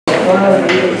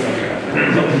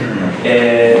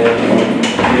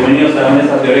Bienvenidos a la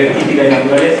mesa Teoría Crítica y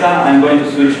Naturaleza. I'm going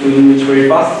to switch to English very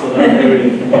fast so that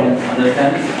everyone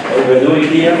understands what we're doing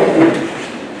here.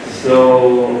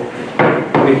 So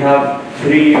we have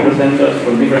 3 presenters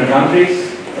from different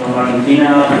countries, from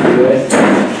Argentina, the US,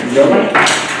 and Germany.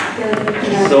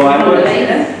 So I'm going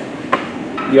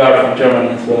to... You are from Germany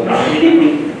as well.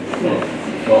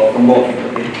 Well, from both.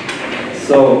 Okay.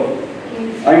 So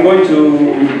I'm going to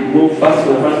move fast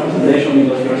to the first presentation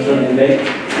because we're starting late.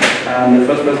 And the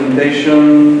first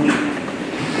presentation,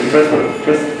 the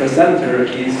first presenter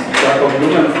is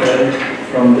Blumenfeld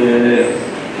from the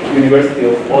University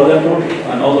of Oldenburg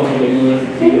and also from the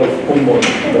University of Humboldt,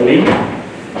 Berlin.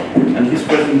 And his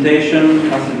presentation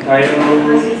has the title,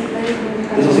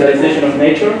 The Socialization of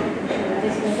Nature.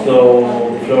 So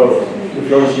the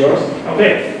floor is yours.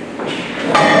 Okay.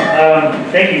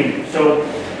 Thank you. So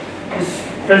this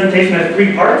presentation has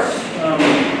 3 parts.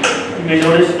 You may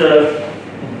notice the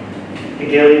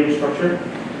Hegelian structure.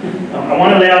 I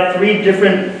want to lay out 3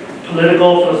 different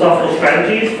political philosophical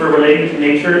strategies for relating to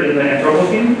nature in the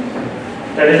Anthropocene,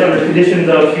 that is under conditions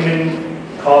of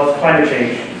human-caused climate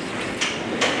change.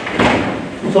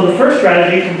 So the first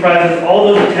strategy comprises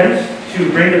all those attempts to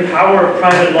bring the power of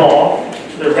private law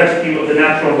to the rescue of the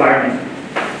natural environment.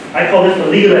 I call this the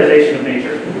legalization of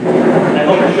nature. And I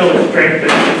hope to show its strengths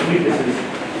and its weaknesses.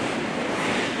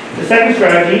 The second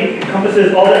strategy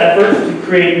encompasses all the efforts to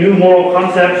create new moral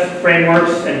concepts,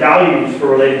 frameworks, and values for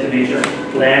relating to nature,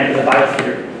 land, and the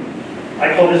biosphere.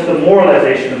 I call this the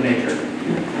moralization of nature.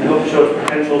 I hope to show its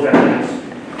potentials and limits.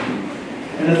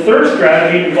 And the third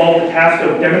strategy involves the task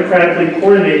of democratically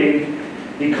coordinating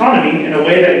the economy in a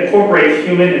way that incorporates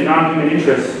human and non-human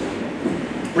interests,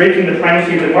 breaking the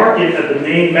primacy of the market as the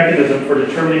main mechanism for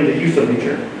determining the use of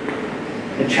nature,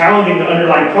 and challenging the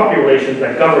underlying property relations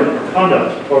that govern our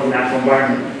conduct toward the natural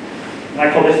environment. And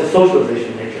I call this the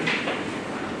socialization of nature.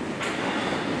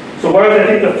 So whereas I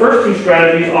think the first 2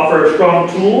 strategies offer strong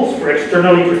tools for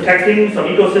externally protecting some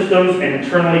ecosystems and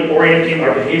internally orienting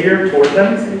our behavior towards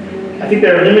them, I think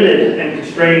they're limited and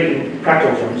constrained in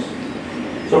practical terms.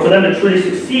 So for them to truly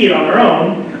succeed on their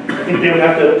own, I think they would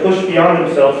have to push beyond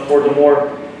themselves towards a more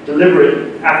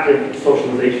deliberate, active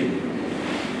socialization.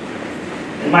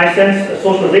 In my sense, a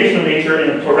socialization of nature in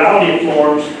a plurality of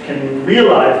forms can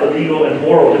realize the legal and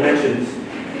moral dimensions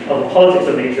of the politics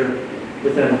of nature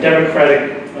within a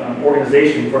democratic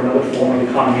organization for another form of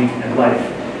economy and life.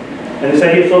 And this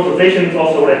idea of socialization is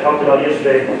also what I talked about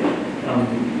yesterday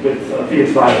with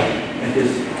Felix Weyer and his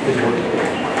work.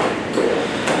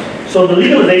 So the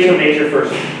legalization of nature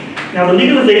first. Now the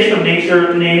legalization of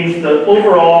nature names the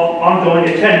overall ongoing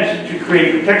attempt to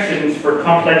create protections for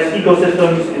complex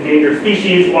ecosystems, endangered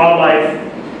species, wildlife,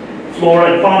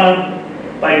 flora and fauna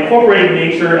by incorporating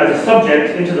nature as a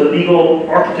subject into the legal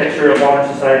architecture of modern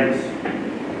societies.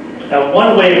 Now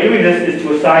one way of doing this is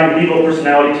to assign legal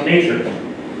personality to nature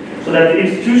so that the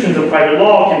institutions of private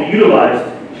law can be utilized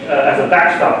as a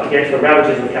backstop against the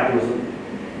ravages of capitalism.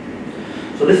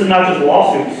 So this is not just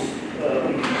lawsuits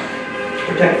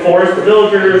to protect forests for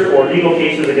villagers or legal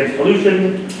cases against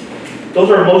pollution. Those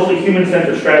are mostly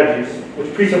human-centered strategies,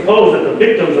 which presuppose that the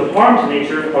victims of harm to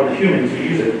nature are the humans who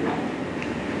use it.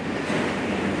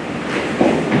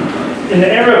 In the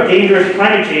era of dangerous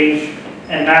climate change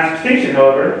and mass extinction,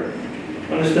 however,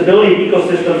 when the stability of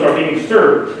ecosystems are being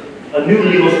disturbed, a new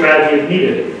legal strategy is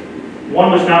needed.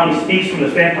 One which not only speaks from the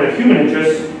standpoint of human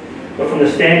interests, but from the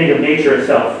standing of nature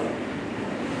itself.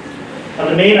 Now,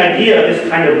 the main idea of this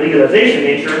kind of legalization of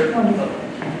nature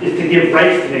is to give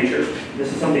rights to nature.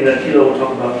 This is something that Tilo will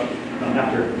talk about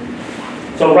after.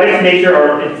 So rights to nature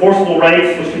are enforceable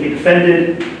rights which can be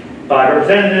defended by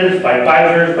representatives, by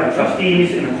advisors, by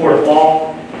trustees in a court of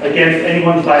law against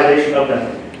anyone's violation of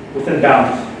them within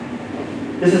bounds.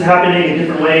 This is happening in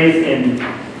different ways in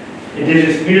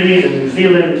indigenous communities in New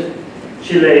Zealand,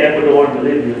 Chile, Ecuador, and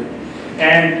Bolivia.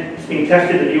 And it's being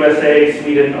tested in the USA,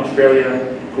 Sweden,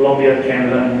 Australia, Colombia,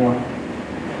 Canada, and more.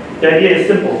 The idea is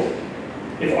simple.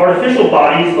 If artificial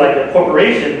bodies like a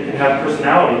corporation can have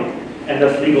personality and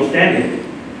thus legal standing,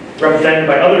 represented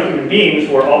by other human beings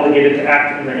who are obligated to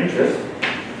act in their interest,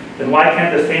 then why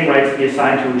can't the same rights be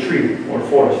assigned to a tree or a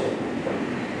forest?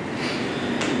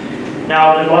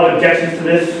 Now, there's a lot of objections to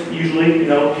this. Usually,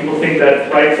 people think that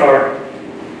rights are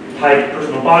tied to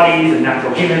personal bodies and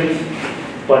natural humans,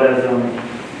 but as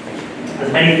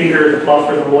many thinkers,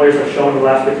 philosophers, and lawyers have shown in the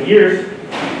last 50 years,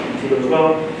 Tilo as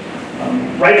well,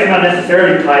 rights are not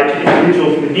necessarily tied to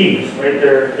individual human beings, right?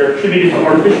 They're attributed to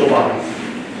artificial bodies,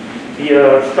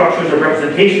 via structures of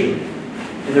representation,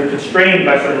 and they're constrained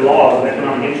by certain laws of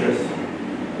economic interest.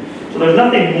 So there's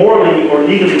nothing morally or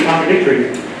legally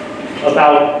contradictory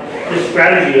about this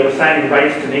strategy of assigning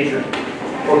rights to nature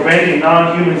or granting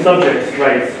non-human subjects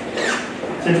rights,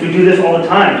 since we do this all the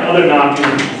time to other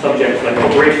non-human subjects like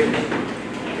corporations.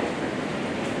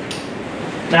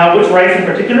 Now, which rights in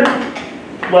particular?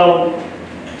 Well,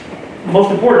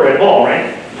 most important right of all,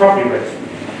 right? Property rights.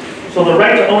 So the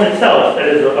right to own itself, that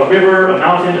is a river, a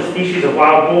mountain, a species of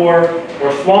wild boar,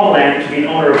 or swampland, to be an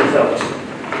owner of itself.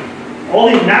 All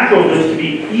these natural goods to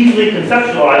be easily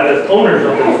conceptualized as owners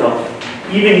of themselves,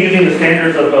 even using the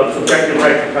standards of subjective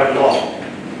rights of private law.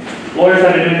 Lawyers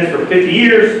have been doing this for 50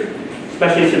 years,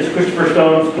 especially since Christopher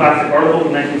Stone's classic article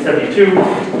in 1972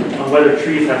 on whether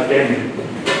trees have standing.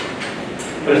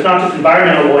 But it's not just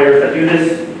environmental lawyers that do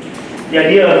this. The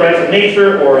idea of rights of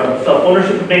nature or of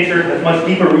self-ownership of nature has much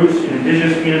deeper roots in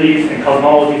indigenous communities and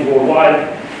cosmologies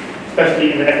worldwide,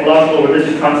 especially in the ecological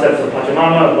religious concepts of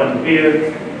Pachamama,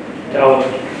 Buenavir,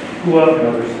 CvOUO, and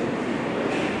others.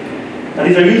 Now,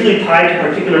 these are usually tied to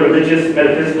particular religious,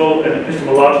 metaphysical, and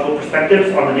epistemological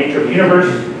perspectives on the nature of the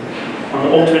universe, on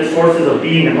the ultimate sources of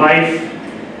being and life,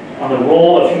 on the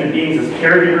role of human beings as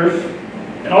caregivers,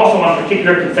 and also on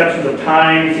particular conceptions of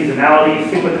time, seasonality,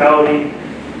 cyclicality,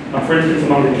 for instance,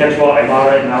 among the Quechua,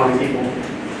 Aymara, and Maori people.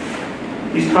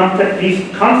 These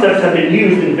concepts have been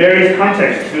used in various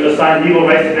contexts to assign legal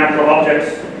rights to natural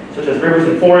objects, such as rivers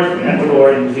and forests in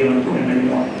Ecuador and New Zealand, and many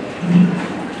more.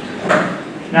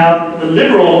 Now, the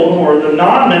liberal or the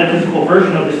non-metaphysical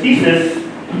version of this thesis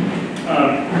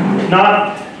does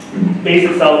not base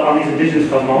itself on these indigenous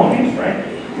cosmologies, right?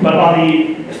 But on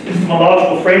the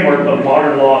epistemological framework of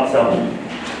modern law itself,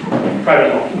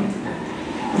 private law.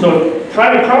 So,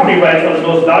 private property rights are the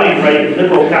most valued right in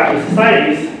liberal capitalist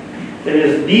societies. It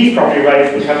is these property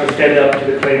rights which have to stand up to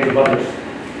the claims of others.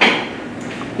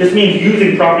 This means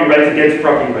using property rights against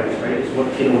property rights, right? This is what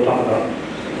Tilo will talk about.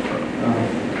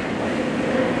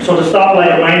 So to stop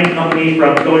like a mining company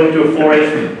from going into a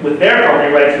forest with their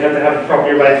property rights, you have to have the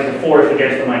property rights of the forest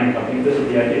against the mining company. This is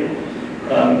the idea.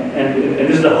 And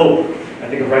this is the hope, I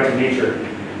think, of rights of nature,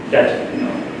 that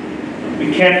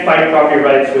we can't fight property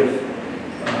rights with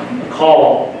a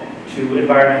call to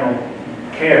environmental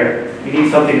care. We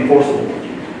need something enforceable.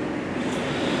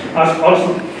 I'll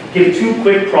just give two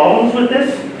quick problems with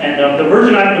this. And the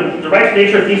version, the rights of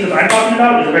nature thesis I'm talking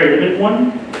about is a very limited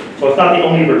one, so it's not the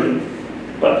only version.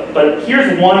 But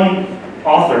here's one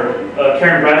author,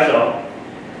 Karen Bradshaw,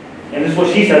 and this is what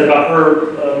she says about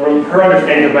her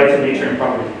understanding of rights of nature and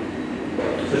property.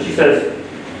 So she says,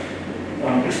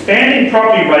 expanding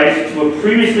property rights to a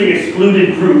previously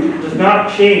excluded group does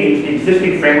not change the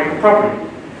existing framework of property.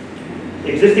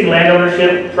 Existing land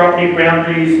ownership, property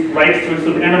boundaries, rights to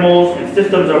exclude animals, and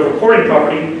systems of recording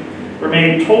property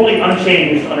remain totally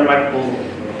unchanged under my proposal.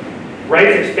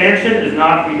 Rights expansion is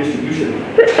not redistribution.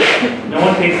 No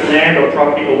one takes the land or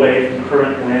property away from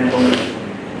current landowners.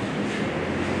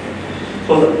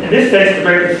 So in this sense, it's a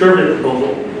very conservative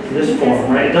proposal in this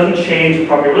form, right? It doesn't change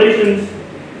property relations,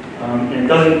 and it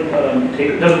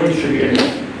doesn't redistribute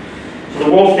anything. So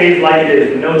the world stays like it is,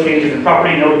 with no changes in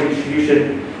property, no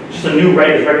redistribution. Just a new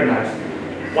right is recognized.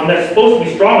 One that's supposed to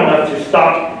be strong enough to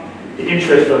stop the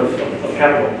interest of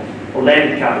capital, or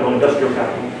land capital, industrial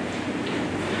capital.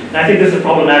 And I think this is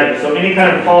problematic. So any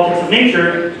kind of politics of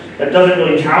nature that doesn't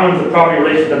really challenge the property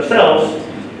relations themselves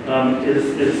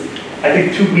is, I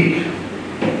think, too weak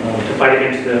to fight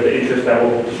against the interest that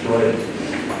will destroy it.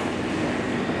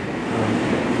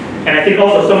 And I think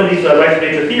also some of these rights of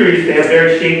nature theories, they have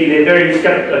very shaky, they have very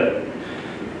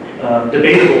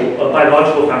debatable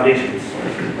biological foundations.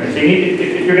 Right? So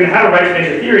if you're going to have a rights of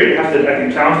nature theory, it has to, I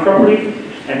think, challenge property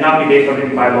and not be based on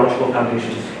any biological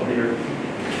foundations of the earth.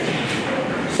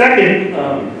 Second,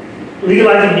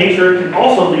 legalizing nature can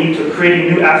also lead to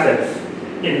creating new assets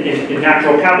in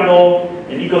natural capital,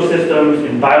 in ecosystems,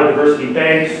 in biodiversity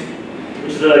banks,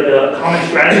 which is like a common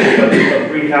strategy of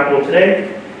green capital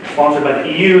today, sponsored by the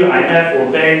EU, the IMF,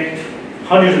 World Bank,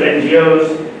 hundreds of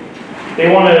NGOs. They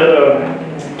want to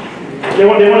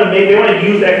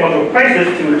use the ecological crisis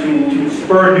to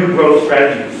spur new growth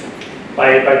strategies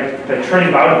by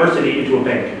turning biodiversity into a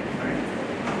bank.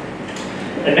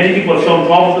 And many people have shown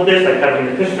problems with this, like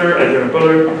Catalina Pfister, Edgar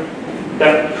Buller,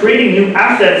 that creating new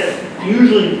assets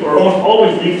usually or almost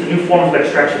always leads to new forms of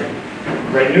extraction,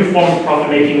 right? New forms of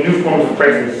profit making, new forms of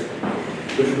crisis,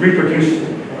 which reproduce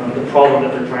the problem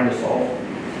that they're trying to solve.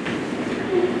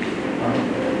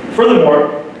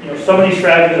 Furthermore, some of these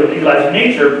strategies of legalizing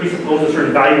nature presuppose a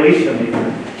certain valuation of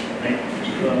nature, right?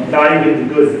 Valuing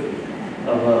the good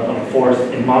of a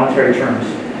forest in monetary terms.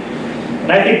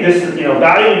 And I think this is,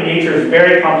 valuing nature is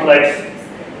very complex,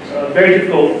 very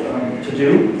difficult to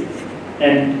do.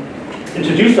 And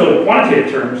to do so in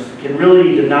quantitative terms can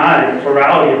really deny the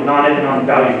plurality of non-economic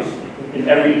values in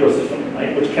every ecosystem,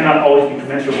 right? Which cannot always be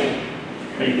commensurable.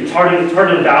 Right? It's hard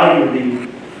to value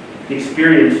the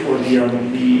experience or the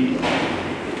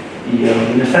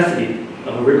necessity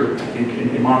of a river, I think,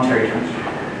 in monetary terms,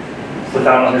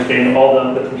 without understanding all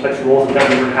the complex roles that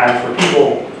river has for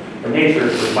people, for nature,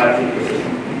 for the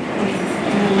ecosystem.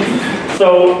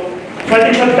 So I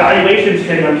think such valuations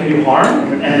can do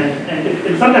harm,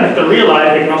 and sometimes if they're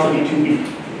realized, they can also be too weak.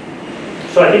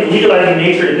 So I think legalizing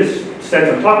nature in this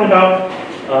sense I'm talking about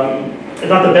is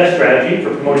not the best strategy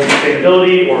for promoting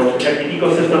sustainability or protecting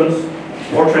ecosystems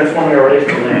or transforming our relation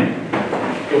to land.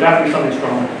 It would have to be something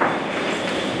stronger.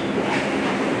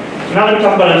 So now let me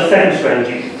talk about a second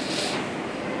strategy.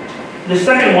 The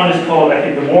second one is called, I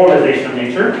think, the moralization of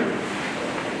nature.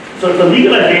 So if the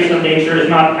legalization of nature is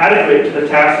not adequate to the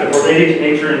task of relating to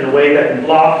nature in a way that can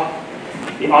block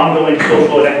the ongoing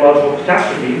social and ecological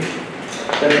catastrophe,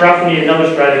 then perhaps we need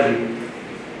another strategy.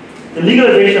 The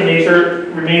legalization of nature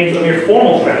remains a mere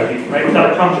formal strategy, right,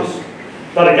 without a conscious,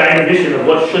 without a guiding vision of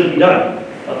what should be done.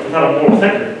 It's not a moral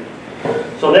center.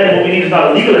 So then what we need is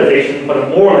not a legalization, but a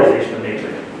moralization of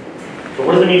nature. So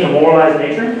what does it mean to moralize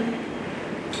nature?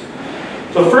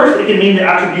 So first, it can mean the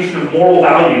attribution of moral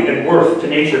value and worth to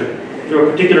nature through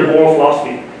a particular moral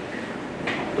philosophy.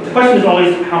 But the question is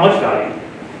always how much value?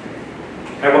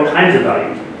 And what kinds of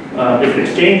value? Is it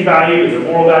exchange value? Is it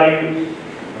moral value?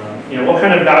 What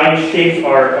kind of value shapes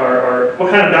what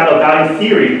kind of value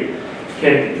theory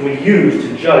can we use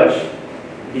to judge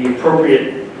the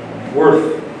appropriate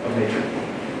worth of nature?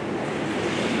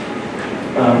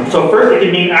 So first, it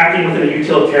can mean acting within a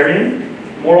utilitarian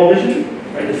moral vision.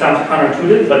 Right? This sounds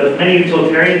counterintuitive, but there's many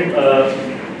utilitarian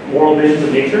moral visions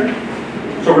of nature.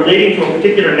 So relating to a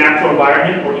particular natural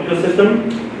environment or ecosystem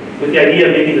with the idea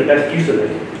of making the best use of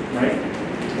it, right?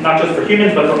 Not just for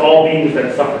humans, but for all beings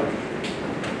that suffer.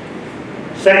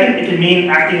 Second, it can mean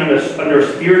acting under a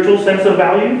spiritual sense of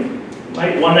value,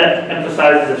 right? One that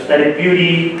emphasizes aesthetic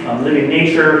beauty, living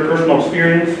nature, personal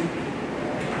experience.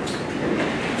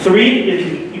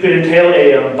 Three, you could entail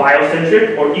a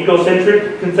biocentric or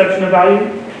ecocentric conception of value,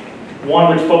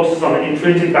 one which focuses on the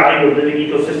intrinsic value of living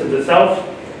ecosystems itself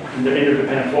and their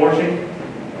interdependent flourishing.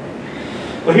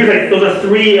 Well, those are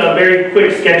three very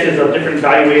quick sketches of different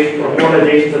valuations or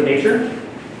moralizations of nature.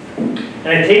 And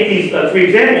I take these three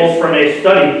examples from a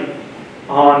study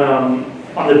on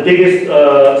the biggest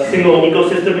single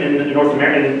ecosystem in North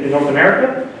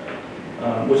America,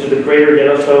 which is the Greater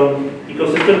Yellowstone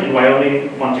ecosystem in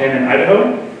Wyoming, Montana, and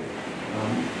Idaho,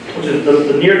 which is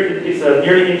it's a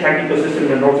nearly intact ecosystem in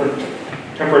the northern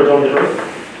temperate zone of the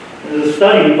Earth. There's a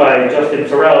study by Justin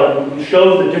Sorrell who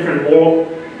shows the different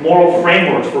moral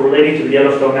frameworks for relating to the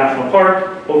Yellowstone National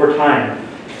Park over time,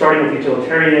 starting with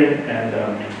utilitarian and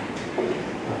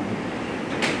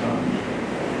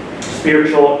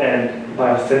spiritual and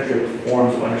biocentric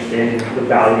forms of understanding the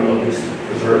value of this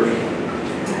preserve.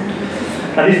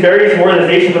 Now, these various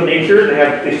moralizations of nature,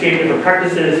 they shape different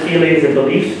practices, feelings, and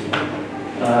beliefs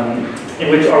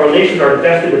in which our relations are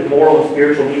invested with moral and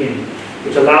spiritual meaning,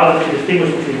 which allows us to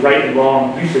distinguish between right and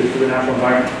wrong uses to the natural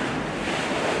environment.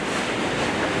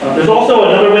 There's also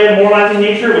another way of moralizing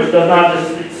nature, which does not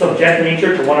just subject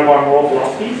nature to one of our moral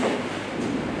philosophies.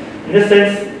 In this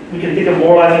sense, we can think of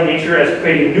moralizing nature as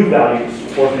creating new values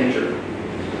towards nature,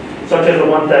 such as the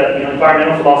ones that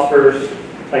environmental philosophers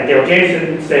like Dale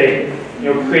Jameson say,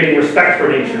 creating respect for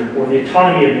nature, or the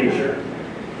autonomy of nature,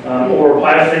 or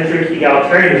biocentric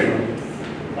egalitarianism,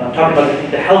 talking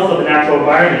about the health of the natural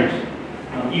environment,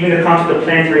 even the concept of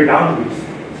planetary boundaries.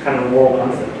 It's kind of a moral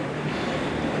concept.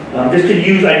 This could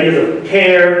use ideas of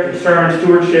care, concern,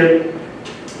 stewardship.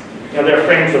 There are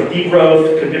frames of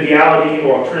degrowth, conviviality,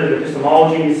 or alternative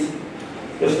epistemologies.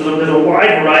 There's a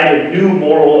wide variety of new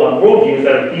moral worldviews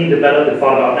that are being developed and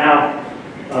thought about now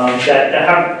that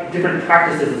have different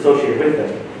practices associated with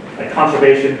them, like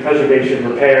conservation, preservation,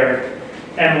 repair,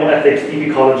 animal ethics, deep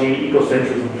ecology,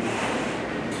 ecocentrism.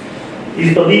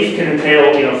 These beliefs can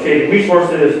entail, saving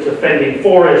resources, defending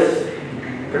forests,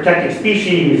 protecting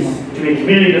species, doing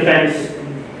community defense,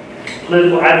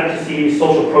 political advocacy,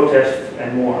 social protest,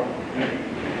 and more.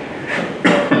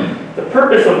 The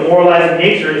purpose of moralizing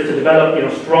nature is to develop,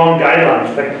 strong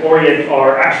guidelines that can orient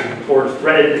our action towards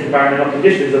threatened environmental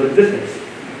conditions of existence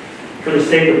for the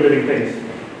sake of living things.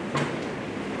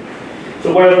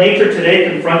 So whereas nature today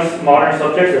confronts modern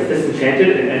subjects as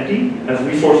disenchanted and empty, as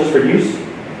resources for use,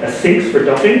 as sinks for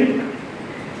dumping,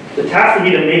 the task would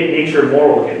be to make nature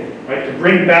moral again, right? To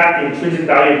bring back the intrinsic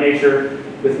value of nature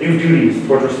with new duties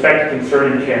towards respect,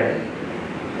 concern, and care.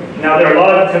 Now, there are a lot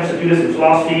of attempts to do this in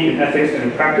philosophy, in ethics, and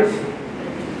in practice.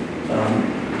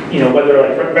 Whether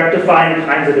like rectifying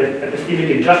kinds of epistemic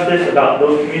injustice about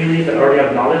those communities that already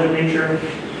have knowledge of nature,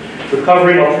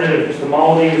 recovering alternative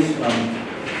epistemologies,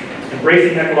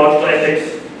 embracing ecological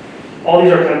ethics. All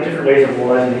these are kind of different ways of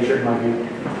moralizing nature, in my view.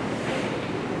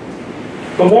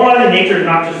 But moralizing nature is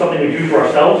not just something we do to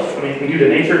ourselves. I mean, we do to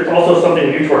nature, it's also something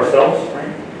we do to ourselves,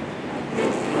 right?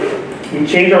 We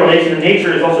change our relation to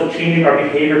nature is also changing our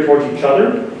behavior towards each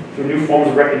other through new forms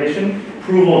of recognition,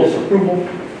 approval and disapproval.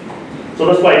 So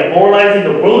that's why moralizing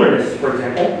the wilderness, for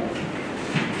example,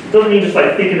 doesn't mean just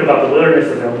like thinking about the wilderness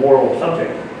as a moral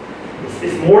subject.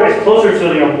 It's closer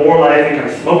to moralizing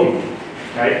like smoking,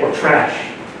 right, or trash.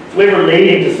 It's a way of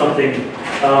relating to something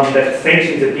that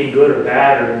sanctions it being good or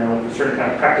bad, or a certain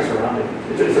kind of practice around it.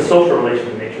 It's a social relation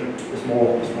to nature. This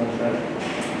moral strategy.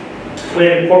 It's a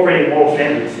way of incorporating moral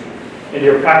standards into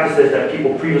your practices that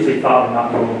people previously thought were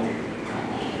not normal.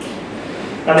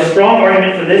 Now, the strong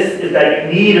argument for this is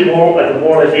that you need a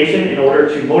moralization in order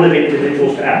to motivate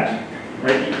individuals to act.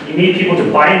 Right? You need people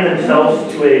to bind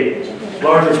themselves to a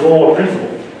larger goal or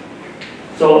principle.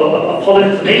 So a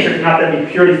politics of nature cannot then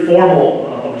be purely formal,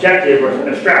 objective, or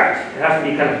abstract. It has to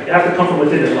be it has to come from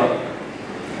within as well.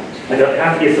 It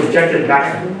has to be a subjective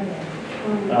maximum.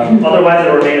 Otherwise,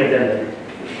 it will remain a dead end.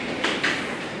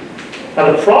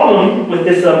 Now, the problem with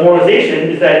this moralization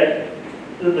is that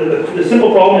the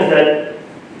simple problem is that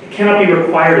it cannot be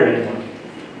required of anyone,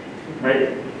 right?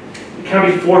 It cannot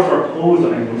be forced or imposed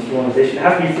on anyone's moralization. It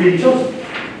has to be freely chosen,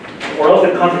 or else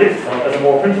it contradicts itself as a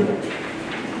moral principle,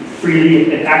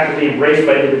 freely and actively embraced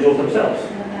by individuals themselves.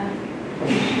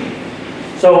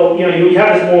 So, you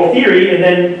have this moral theory, and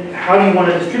then how do you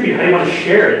want to distribute it? How do you want to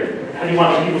share it? How do you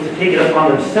want people to take it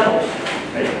upon themselves?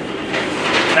 Right?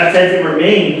 In that sense, it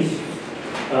remains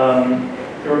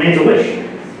a wish. It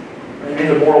remains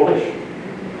a moral wish.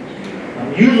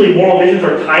 Usually, moral visions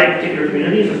are tied to particular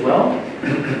communities as well.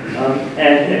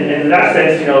 And in that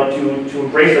sense, to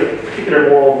embrace a particular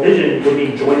moral vision would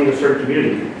mean joining a certain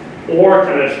community, or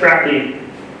kind of abstractly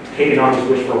taking on this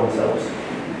wish for oneself.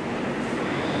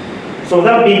 So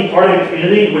without being part of a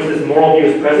community in which this moral view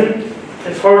is present,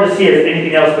 it's hard to see it as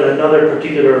anything else but another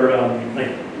particular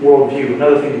worldview,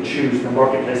 another thing to choose in the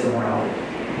marketplace of morality.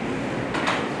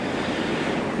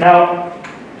 Now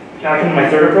I come to my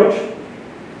third approach.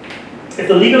 If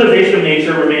the legalization of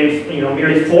nature remains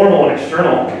merely formal and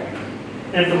external,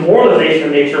 and if the moralization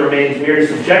of nature remains merely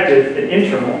subjective and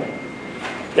internal,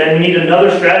 then we need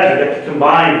another strategy that can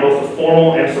combine both the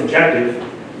formal and subjective,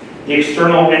 the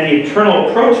external and the internal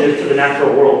approaches to the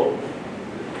natural world.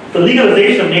 The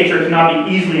legalization of nature cannot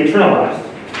be easily internalized,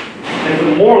 and if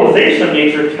the moralization of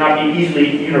nature cannot be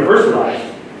easily universalized,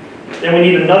 then we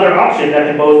need another option that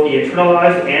can both be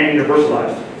internalized and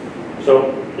universalized.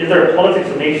 So, is there a politics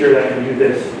of nature that can do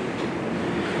this?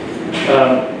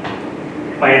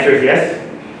 My answer is yes.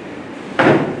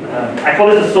 I call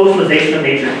this the socialization of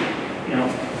nature.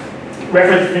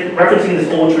 Referencing this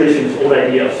old tradition, this old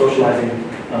idea of socializing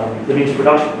the means of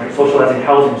production, right? Socializing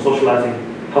housing, socializing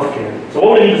healthcare. So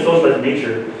what would it mean to socialize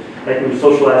nature, like we would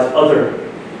socialize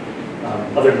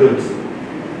other goods?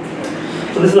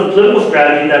 So this is a political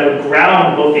strategy that would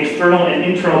ground both the external and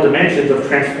internal dimensions of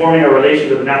transforming our relation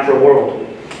to the natural world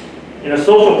in a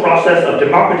social process of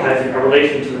democratizing our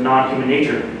relation to the non-human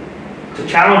nature, to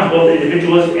challenge both the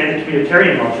individualist and the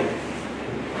communitarian logic,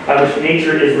 by which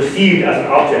nature is received as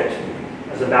an object,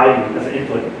 as a value, as an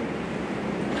input.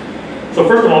 So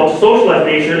first of all, to socialize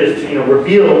nature is to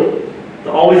reveal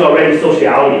the already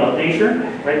sociality of nature,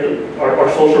 right? Our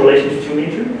social relations to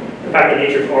nature, the fact that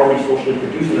nature is already socially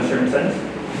produced in a certain sense.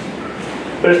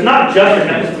 But it's not just an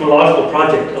epistemological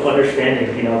project of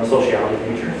understanding, the sociality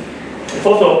of nature. It's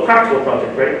also a practical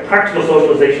project, right? Practical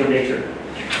socialization of nature.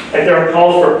 Like there are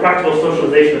calls for practical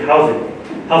socialization of housing,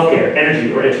 healthcare,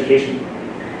 energy, or education.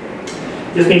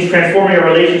 This means transforming our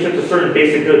relationship to certain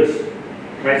basic goods,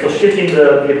 right? So shifting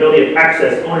the ability of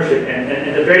access, ownership,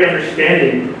 and the very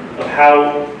understanding of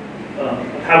how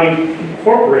we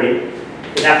incorporate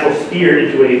the natural sphere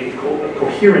into a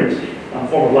coherent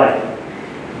form of life.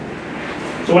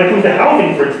 So when it comes to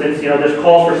housing, for instance, there's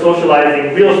calls for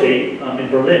socializing real estate in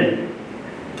Berlin.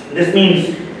 This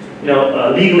means,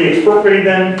 legally expropriating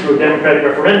them through a democratic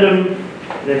referendum,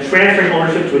 and then transferring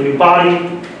ownership to a new body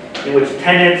in which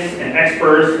tenants and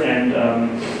experts and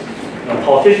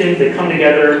politicians, they come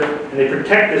together and they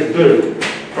protect this good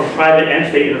from private and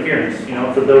state interference,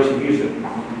 for those who use it.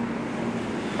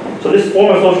 So this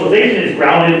form of socialization is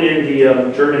grounded in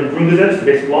the German Grundgesetz, the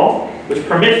basic law, which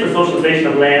permits the socialization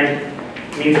of land,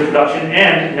 means of production,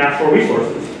 and natural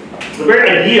resources, The very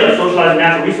idea of socializing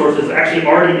natural resources is actually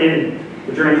already in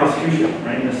the German Constitution,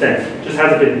 right? In a sense, it just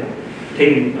hasn't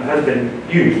been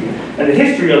used. And the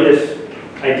history of this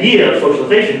idea of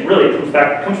socialization really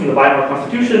comes from the Weimar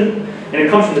Constitution, and it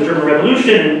comes from the German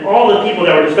Revolution, and all the people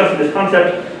that were discussing this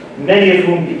concept, many of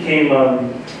whom became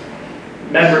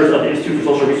members of the Institute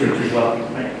for Social Research as well,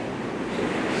 right?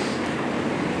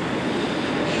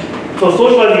 So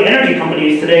socializing energy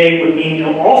companies today would mean,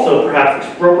 also perhaps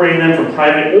expropriating them from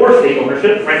private or state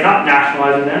ownership, right? Not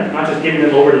nationalizing them, not just giving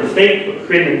them over to the state, but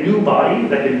creating a new body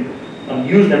that can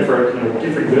use them for a kind of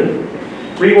different good.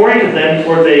 Reoriented them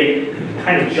towards a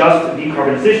kind of just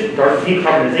decarbonization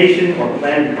or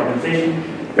planned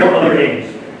decarbonization or other aims.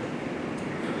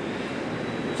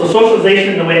 So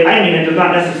socialization in the way I mean it does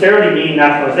not necessarily mean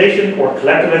nationalization or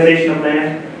collectivization of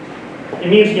land. It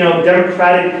means,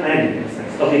 democratic planning in a sense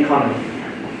of the economy,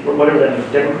 or whatever that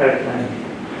means, democratic planning.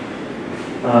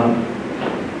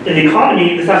 In the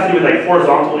economy, this has to do with like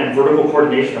horizontal and vertical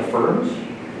coordination of firms,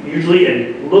 usually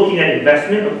in looking at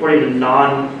investment according to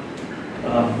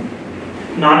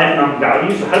non-economic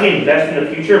values. So how do we invest in the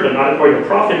future, but not according to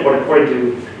profit, but according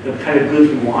to the kind of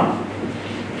goods we want?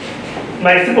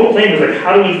 My simple claim is like,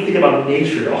 how do we think about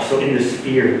nature also in this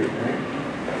sphere? Right?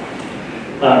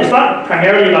 It's not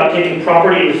primarily about taking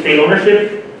property into state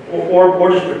ownership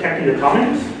or just protecting the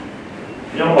commons,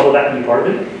 although that can be part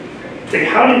of it. It's like,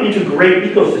 how do you integrate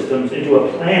ecosystems into a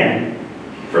plan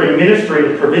for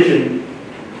administering the provision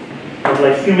of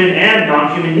like human and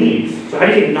non-human needs? So how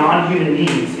do you take non-human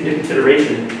needs into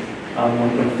consideration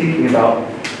when thinking about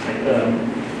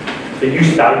the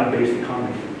use value-based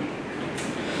economy?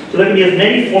 So there can be as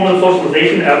many forms of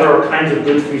socialization as there are kinds of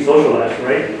goods to be socialized,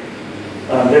 right?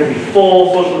 There can be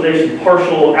full socialization,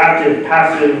 partial, active,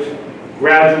 passive,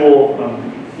 gradual,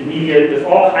 immediate. There's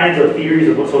all kinds of theories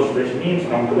of what socialization means, I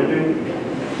won't go into.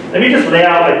 Let me just lay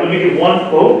out, let me give one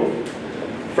quote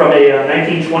from a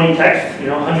 1920 text,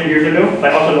 100 years ago,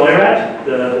 by Otto Neurath,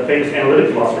 the famous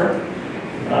analytic philosopher.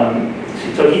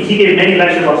 So he gave many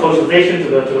lectures on socialization to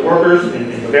the workers in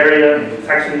Bavaria and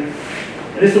Saxony.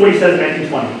 And this is what he says in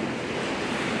 1920.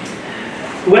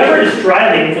 Whoever is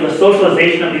striving for the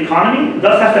socialization of the economy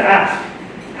thus has to ask,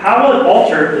 how will it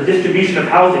alter the distribution of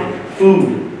housing,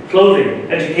 food, clothing,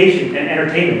 education, and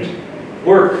entertainment,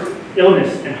 work,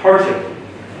 illness, and hardship,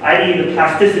 i.e. the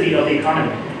plasticity of the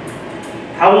economy?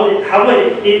 How will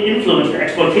it influence the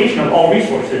exploitation of all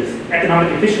resources,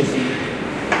 economic efficiency?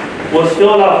 Will it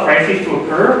still allow crises to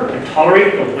occur and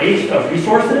tolerate the waste of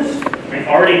resources? Right?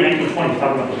 Already in 1920,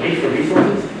 talking about the waste of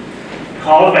resources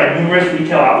caused by numerous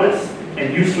retail outlets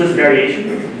and useless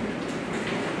variation.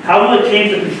 How will it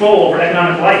change the control over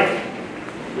economic life,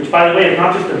 which, by the way, is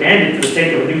not just demanded for the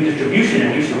sake of a new distribution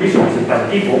and use of resources by the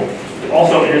people, but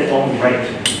also in its own right?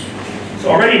 So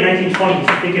already in 1920,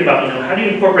 he's thinking about, how do you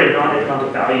incorporate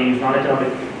non-economic values,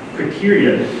 non-economic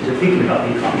criteria to thinking about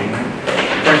the economy, right?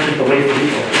 For instance, the waste of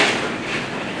resources.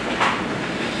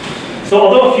 So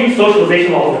although a few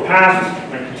socialization laws have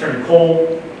passed, like concerning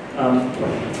coal,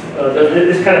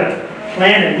 this kind of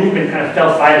plan and movement kind of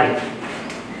fell silent.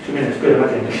 2 minutes, good, I'm not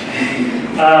getting it.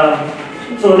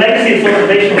 So the legacy of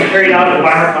socialization was carried out in the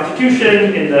Weimar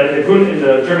Constitution, in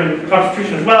the German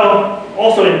Constitution as well,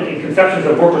 also in conceptions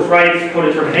of workers' rights,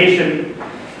 co-determination,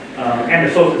 and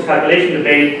the socialist calculation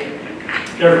debate.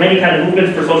 There are many kind of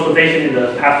movements for socialization in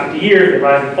the past 50 years, the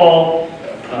rise and fall,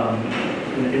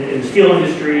 in the steel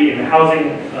industry, in the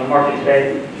housing market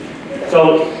today.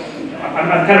 So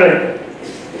I'm kind of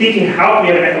thinking how can we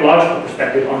have an ecological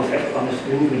perspective on this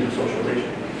movement of socialization.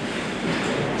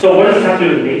 So what does this have to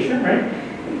do with nature, right?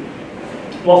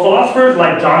 Well, philosophers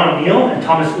like John O'Neill and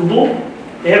Thomas Ubel,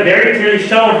 they have very clearly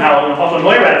shown how Otto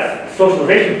Neurath's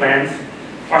socialization plans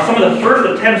are some of the first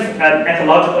attempts at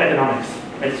ecological economics.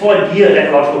 Right? This whole idea of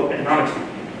ecological economics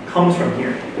comes from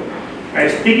here. Right?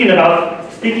 It's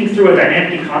thinking through a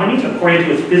dynamic economy according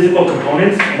to its physical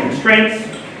components and constraints,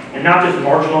 and not just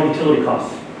marginal utility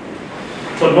costs.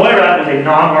 So Neurath was a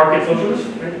non-market socialist.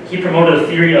 Right? He promoted a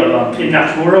theory of in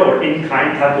natura or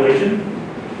in-kind calculation,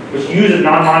 which uses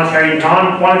non-monetary,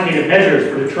 non-quantitative measures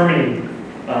for determining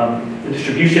the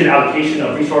distribution and allocation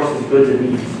of resources, goods, and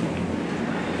needs.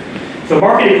 So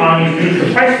market economies use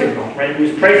the price signal, right? We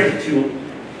use prices to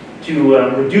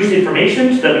reduce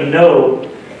information so that we know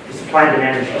the supply and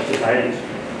demand of societies.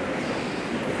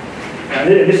 And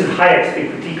this is Hayek's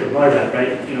big critique of Neurath,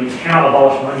 right? You cannot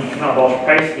abolish money, you cannot abolish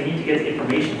price. You need to get the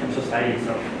information from society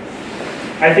itself.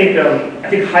 I think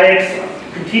Hayek's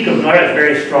critique of Neurath is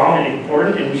very strong and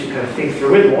important, and we should kind of think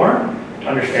through it more,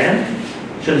 understand.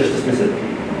 Shouldn't just dismiss it.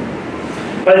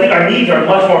 But I think our needs are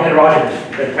much more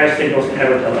heterogeneous than price signals can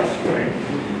ever tell us. Right?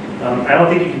 I don't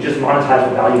think you can just monetize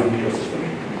the value of the ecosystem,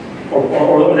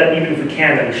 or that even if we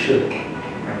can, that we should.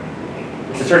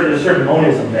 There's a certain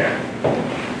monism there.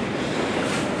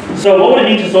 So what would it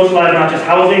mean to socialize not just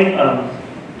housing,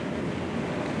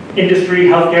 industry,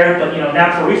 healthcare, but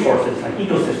natural resources like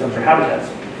ecosystems or habitats?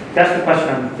 That's the question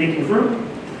I'm thinking through.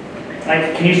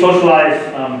 Like, can you socialize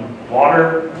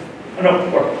water?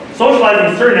 Or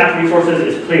socializing certain natural resources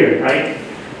is clear, right?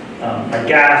 Like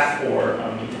gas or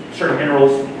certain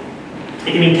minerals.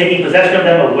 It can mean taking possession of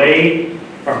them away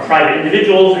from private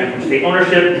individuals and from state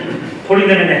ownership, putting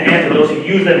them in the hands of those who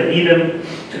use them and need them,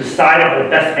 to decide on how to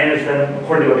best manage them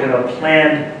according to a kind of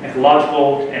planned,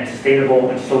 ecological, and sustainable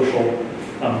and social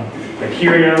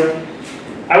criteria.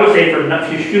 I would say for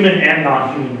human and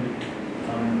non-human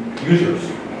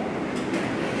users.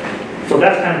 So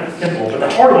that's kind of simple, but the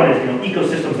hard one is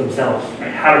ecosystems themselves,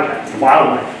 right? Habitats,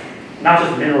 wildlife, not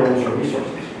just minerals or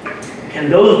resources. Can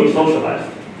those be socialized?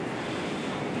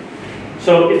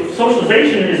 So if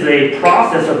socialization is a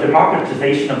process of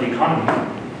democratization of the economy,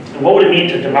 then what would it mean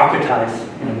to democratize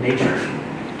nature?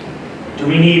 Do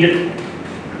we need,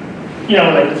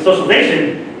 like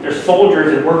socialization, there's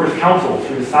soldiers and workers' councils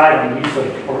who decide on the use of,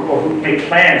 or who make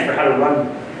plans for how to run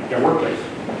their workplace.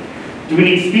 Do we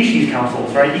need species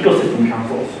councils, right? Ecosystem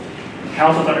councils.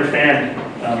 Councils understand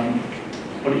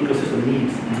what an ecosystem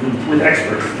needs with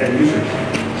experts and users.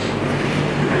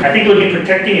 I think it would be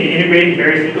protecting and integrating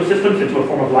various ecosystems into a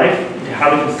form of life, into how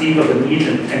we conceive of the needs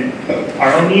and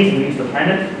our own needs and the needs of the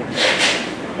planet.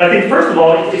 But I think first of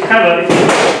all, it's kind of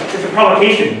it's a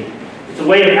provocation. It's a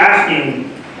way of asking,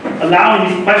 allowing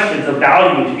these questions of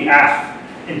value to be asked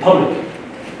in public,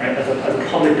 right? As a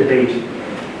public debate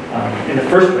in the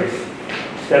first place.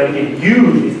 So that we can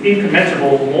use these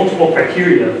incommensurable multiple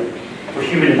criteria for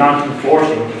human and non-human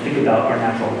flourishing to think about our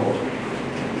natural world.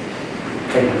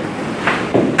 Thank you.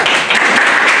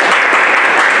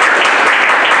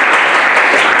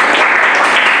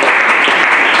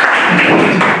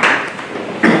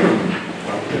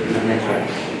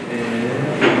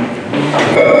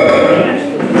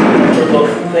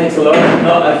 Thanks a lot.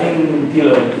 No, I think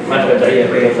Tilo much better. Yeah,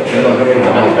 so thanks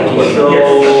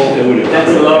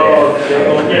a lot.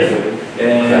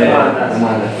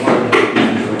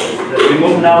 We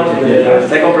move now to the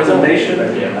second presentation.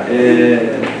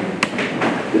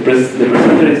 The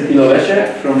presenter is Tilo Wesche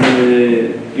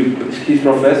he's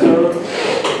professor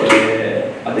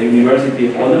at the University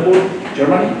of Oldenburg,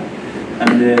 Germany.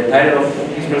 And the title of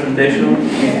his presentation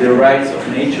is The Rights of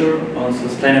Nature on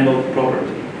Sustainable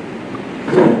Property.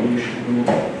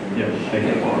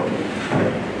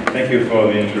 Thank you for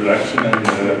the introduction, and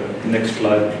next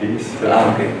slide, please.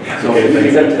 Okay. So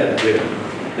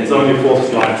it's only 4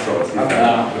 slides, so it's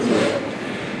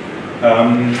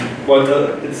well,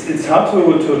 it's hard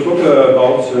to talk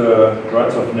about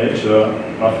rights of nature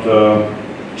after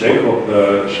Jacob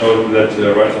showed that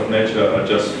rights of nature are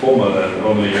just formal and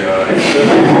only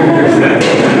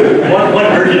one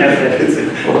version of it.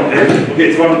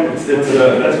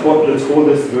 Let's call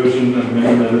this version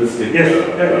minimalistic. Yes.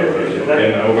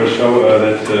 And I will show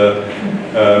that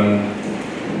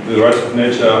the rights of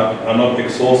nature are not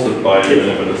exhausted by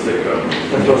minimalistic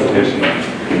interpretation.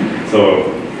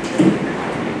 So,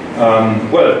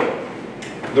 well,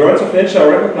 the rights of nature are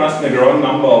recognized in a growing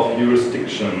number of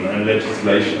jurisdictions and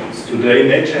legislations. Today,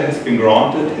 nature has been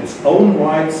granted its own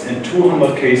rights in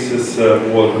 200 cases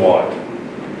worldwide.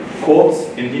 Courts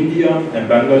in India and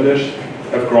Bangladesh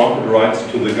have granted rights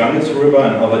to the Ganges River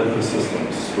and other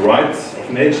ecosystems. Rights of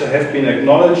nature have been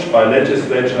acknowledged by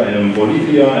legislature in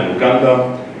Bolivia and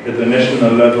Uganda at the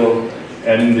national level,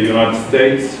 and in the United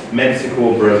States,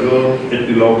 Mexico, Brazil at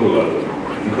the local level.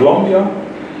 In Colombia,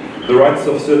 the rights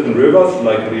of certain rivers,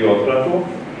 like Rio Plata,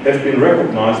 have been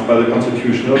recognized by the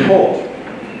Constitutional Court.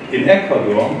 In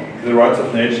Ecuador, the rights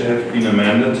of nature have been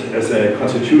amended as a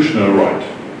constitutional right.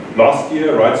 Last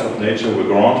year, rights of nature were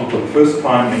granted for the first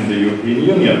time in the European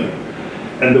Union.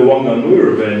 And the Wanganui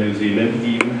River in New Zealand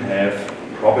even have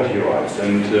property rights.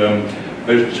 And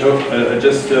I'll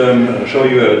just show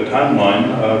you a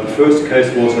timeline. The first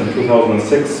case was in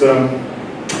 2006.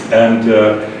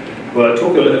 Well, I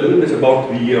talk a little bit about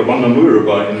the Wanganui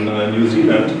River in New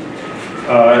Zealand.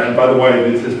 And by the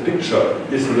way, this picture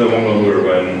is the Wanganui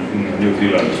River in New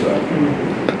Zealand.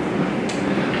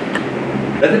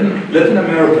 Latin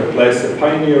America plays a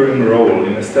pioneering role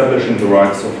in establishing the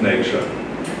rights of nature.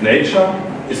 Nature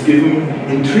is given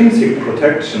intrinsic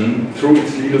protection through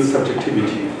its legal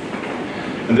subjectivity.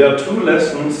 And there are 2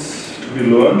 lessons to be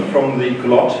learned from the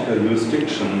ecological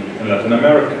jurisdiction in Latin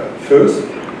America. First,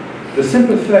 the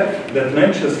simple fact that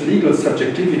nature's legal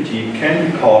subjectivity can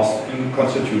be cast in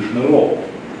constitutional law.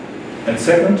 And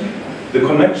second, the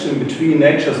connection between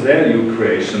nature's value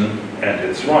creation and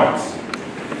its rights.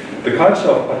 The culture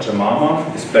of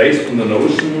Pachamama is based on the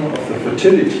notion of the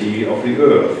fertility of the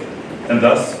earth, and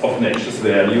thus of nature's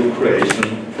value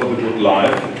creation for the good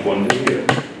life it wanted here.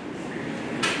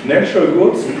 Natural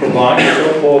goods provide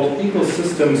so-called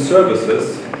ecosystem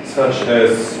services, such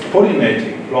as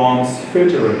pollinating plants,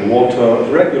 filtering water,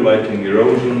 regulating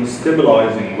erosion,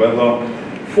 stabilizing weather,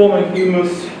 forming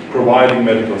humus, providing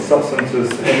medical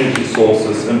substances, energy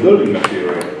sources, and building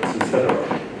materials,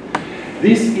 etc.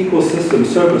 These ecosystem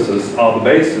services are the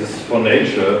basis for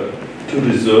nature to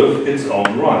deserve its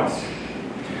own rights.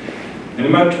 And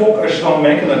in my talk I shall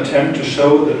make an attempt to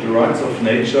show that the rights of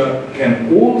nature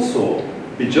can also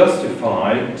be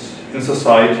justified in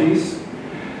societies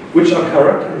which are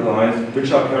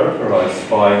characterized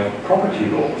by property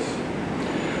laws.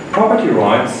 Property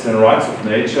rights and rights of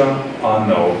nature are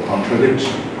no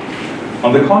contradiction.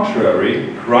 On the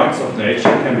contrary, rights of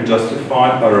nature can be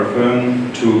justified by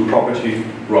referring to property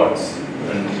rights.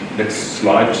 And next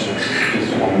slide.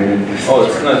 Just 1 minute. Oh,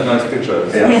 it's a nice picture.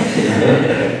 Yeah.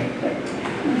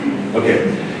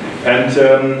 Okay. And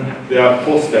there are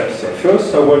 4 steps.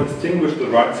 First, I will distinguish the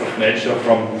rights of nature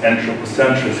from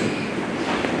anthropocentrism.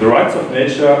 The rights of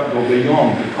nature go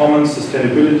beyond the common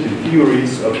sustainability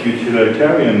theories of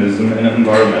utilitarianism and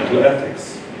environmental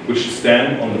ethics, which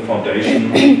stand on the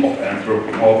foundation of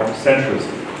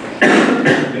anthropocentrism.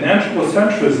 In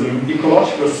anthropocentrism,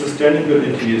 ecological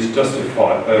sustainability is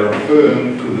justified by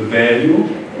referring to the value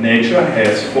nature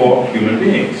has for human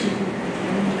beings.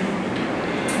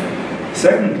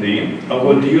 Secondly, I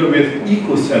will deal with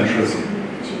ecocentrism.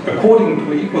 According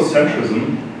to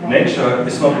ecocentrism, nature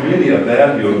is not really a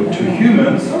value to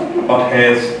humans, but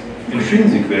has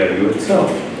intrinsic value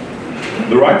itself.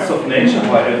 The rights of nature,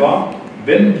 however,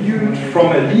 when viewed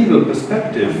from a legal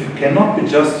perspective, cannot be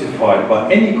justified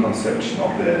by any conception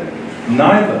of value,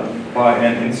 neither by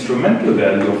an instrumental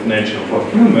value of nature for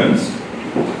humans,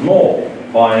 nor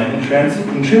by an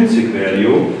intrinsic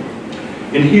value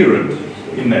inherent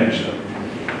in nature.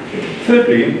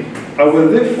 Thirdly, I will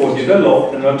therefore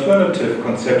develop an alternative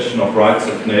conception of rights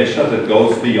of nature that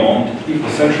goes beyond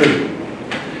ecocentrism.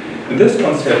 In this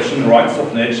conception, rights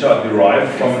of nature are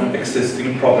derived from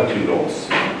existing property laws.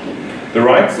 The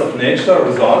rights of nature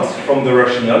results from the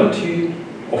rationality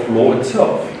of law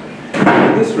itself.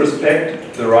 In this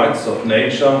respect, the rights of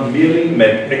nature merely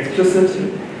make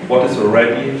explicit what is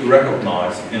already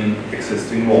recognized in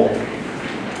existing law.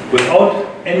 Without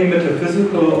any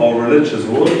metaphysical or religious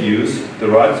worldviews, the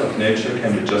rights of nature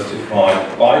can be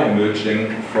justified by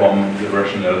emerging from the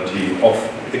rationality of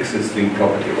existing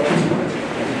property rights.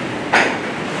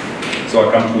 So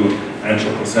I come to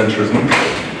anthropocentrism.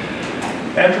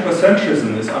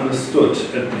 Anthropocentrism is understood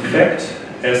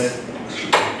as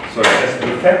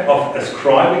the fact of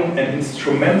ascribing an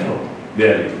instrumental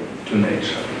value to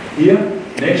nature. Here,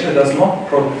 nature does not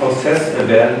possess a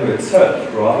value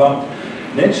itself, rather,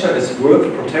 nature is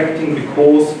worth protecting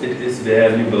because it is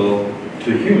valuable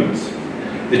to humans.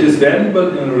 It is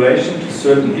valuable in relation to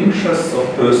certain interests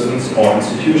of persons or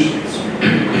institutions.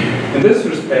 In this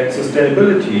respect,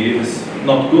 sustainability is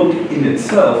not good in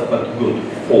itself, but good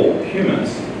for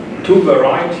humans. 2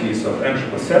 varieties of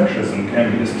anthropocentrism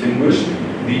can be distinguished: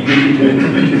 the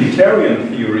utilitarian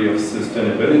theory of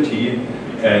sustainability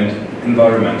and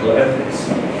environmental ethics.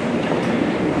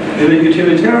 In the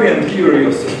utilitarian theory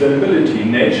of sustainability,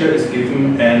 nature is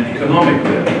given an economic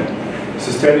value.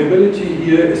 Sustainability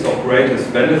here is of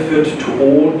greatest benefit to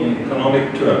all in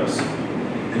economic terms.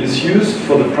 It is used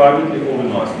for the privately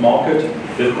organized market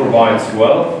that provides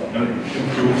wealth and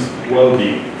improves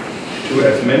well-being to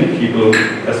as many people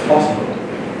as possible.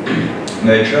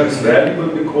 Nature is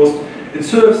valuable because it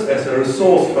serves as a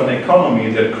resource for an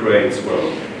economy that creates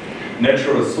wealth.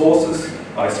 Natural resources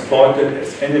are exploited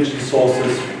as energy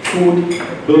sources, food,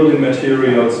 building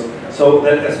materials, so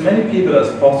that as many people as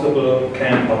possible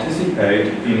can participate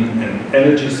in an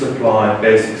energy supply,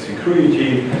 basic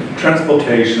security,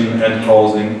 transportation and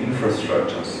housing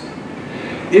infrastructures.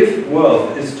 If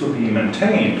wealth is to be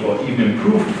maintained or even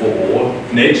improved for all,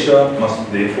 nature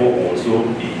must therefore also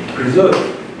be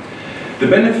preserved. The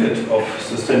benefit of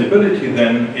sustainability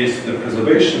then is the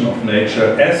preservation of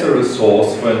nature as a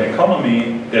resource for an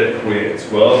economy that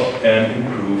creates wealth and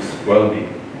improves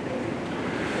well-being.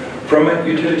 From a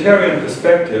utilitarian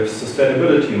perspective,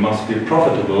 sustainability must be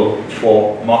profitable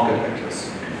for market actors.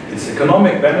 Its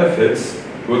economic benefits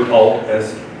work out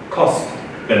as cost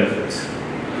benefits.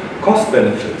 Cost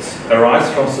benefits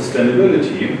arise from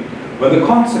sustainability when the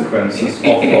consequences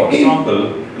of, for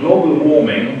example, global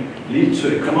warming lead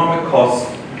to economic costs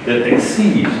that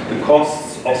exceed the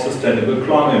costs costs of sustainable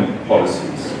climate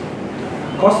policies.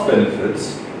 Cost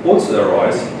benefits also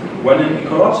arise when an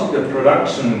ecological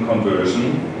production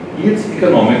conversion yields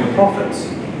economic profits.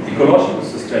 Ecological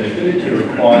sustainability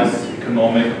requires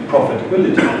economic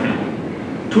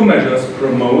profitability. Two measures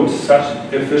promote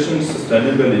such efficient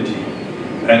sustainability: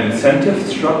 an incentive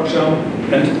structure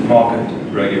and market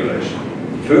regulation.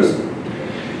 First,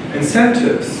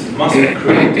 incentives must be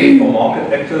created for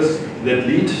market actors that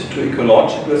lead to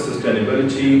ecological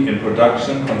sustainability in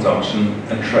production, consumption,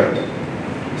 and trade.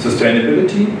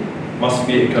 Sustainability must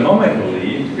be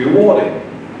economically rewarding.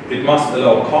 It must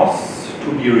allow costs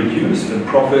to be reduced and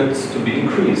profits to be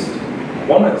increased.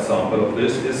 One example of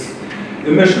this is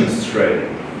emissions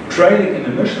trading. Trading in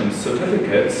emissions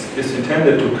certificates is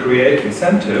intended to create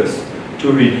incentives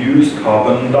to reduce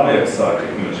carbon dioxide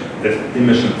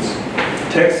emissions.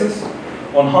 Taxes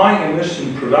on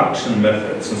high-emission production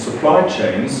methods and supply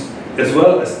chains, as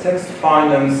well as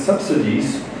tax-financed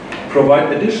subsidies,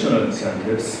 provide additional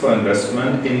incentives for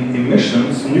investment in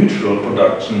emissions-neutral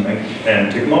production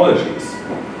and technologies.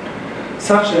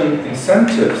 Such an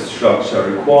incentive structure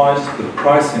requires the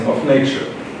pricing of nature.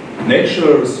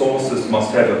 Natural resources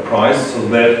must have a price so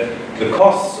that the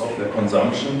costs of their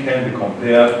consumption can be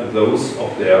compared with those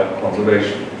of their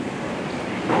conservation.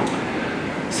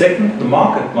 Second, the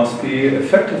market must be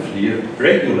effectively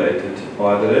regulated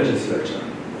by the legislature.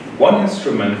 One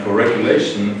instrument for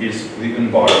regulation is the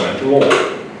environmental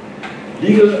law.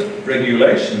 Legal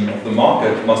regulation of the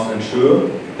market must ensure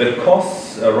that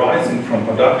costs arising from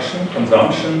production,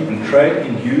 consumption, and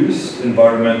trade-induced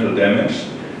environmental damage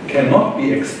cannot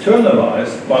be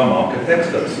externalized by market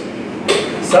actors.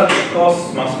 Such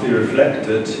costs must be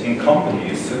reflected in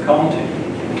companies' accounting.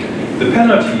 The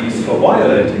penalties for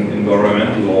violating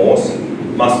environmental laws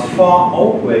must far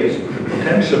outweigh the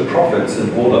potential profits in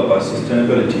order by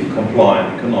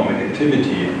sustainability-compliant economic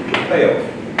activity to pay off.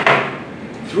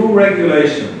 Through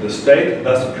regulation, the state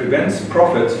thus prevents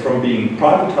profits from being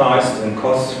privatized and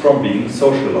costs from being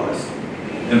socialized.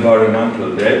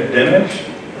 Environmental damage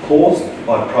caused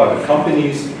by private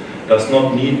companies does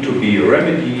not need to be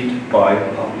remedied by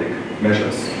public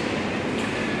measures.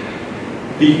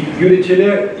 The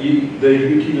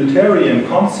utilitarian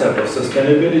concept of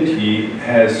sustainability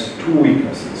has two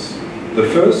weaknesses. The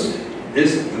first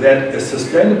is that a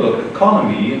sustainable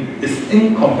economy is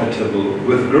incompatible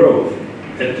with growth,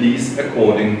 at least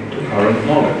according to current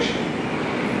knowledge.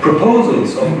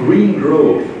 Proposals of green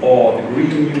growth or the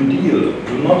Green New Deal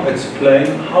do not explain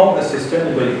how a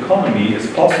sustainable economy is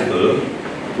possible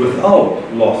without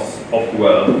loss of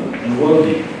wealth and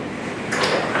well-being.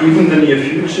 Even in the near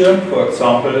future, for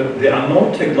example, there are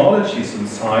no technologies in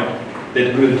sight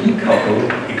that will decouple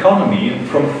economy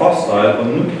from fossil or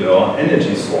nuclear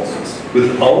energy sources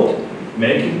without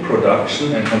making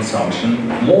production and consumption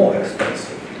more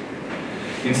expensive.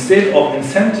 Instead of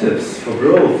incentives for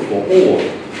growth for all,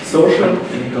 social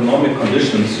and economic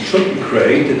conditions should be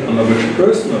created under which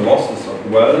personal losses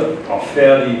of wealth are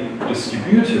fairly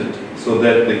distributed so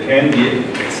that they can be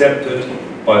accepted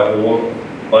by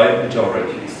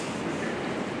majorities.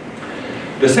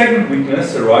 The second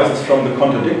weakness arises from the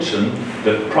contradiction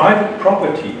that private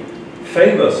property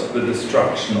favors the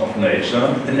destruction of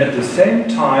nature and at the same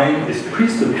time is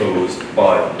presupposed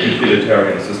by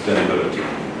utilitarian sustainability.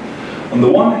 On the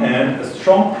one hand, a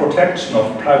strong protection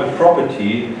of private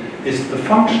property is the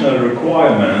functional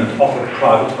requirement of a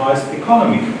privatized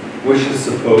economy, which is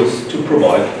supposed to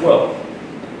provide wealth.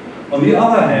 On the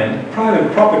other hand, private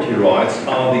property rights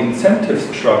are the incentive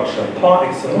structure par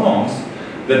excellence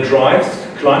that drives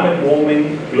climate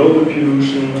warming, global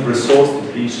pollution, resource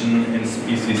depletion, and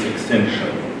species extinction.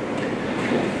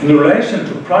 In relation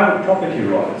to private property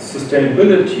rights,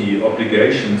 sustainability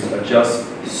obligations are just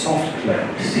soft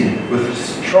claims. With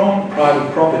strong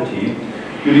private property,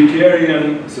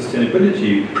 utilitarian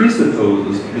sustainability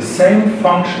presupposes the same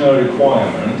functional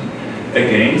requirement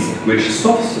against which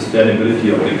soft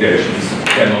sustainability obligations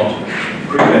cannot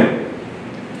prevail.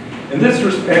 In this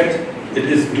respect, it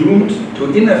is doomed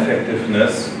to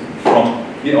ineffectiveness from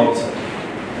the outset.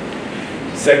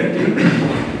 Secondly,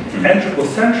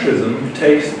 anthropocentrism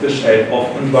takes the shape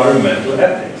of environmental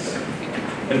ethics.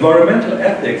 Environmental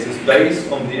ethics is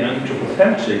based on the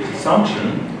anthropocentric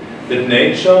assumption that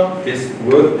nature is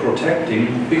worth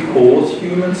protecting because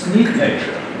humans need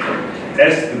nature.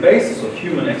 As the basis of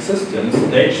human existence,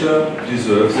 nature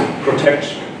deserves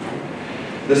protection.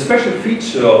 The special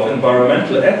feature of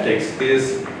environmental ethics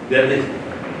is that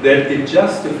it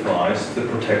justifies the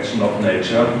protection of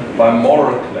nature by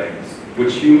moral claims,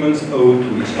 which humans owe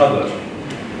to each other.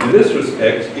 In this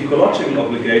respect, ecological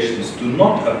obligations do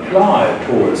not apply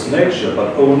towards nature,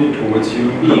 but only towards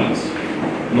human beings,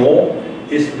 nor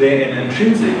is there an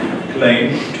intrinsic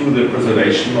claim to the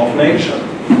preservation of nature.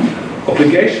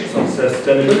 Obligations of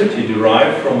sustainability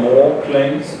derive from moral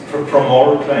claims, for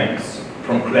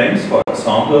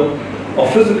example,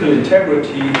 of physical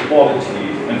integrity, equality,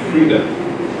 and freedom.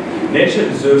 Nature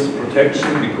deserves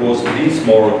protection because these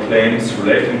moral claims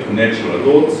relating to natural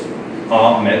goods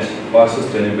are met by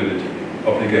sustainability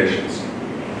obligations.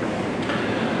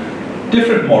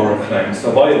 Different moral claims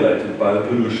are violated by the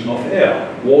pollution of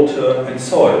air, water, and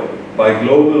soil, by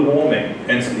global warming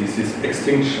and species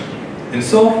extinction.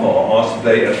 Insofar as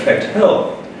they affect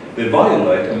health, they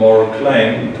violate a moral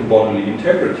claim to bodily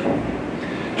integrity.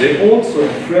 They also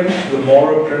infringe the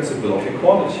moral principle of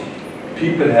equality.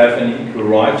 People have an equal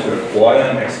right to acquire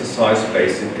and exercise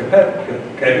basic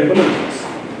capabilities.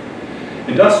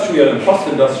 Industrial and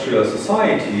post-industrial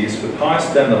societies with high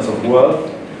standards of wealth,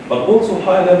 but also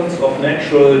high levels of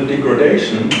natural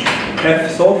degradation, have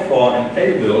so far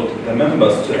enabled their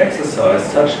members to exercise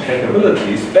such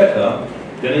capabilities better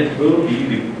than it will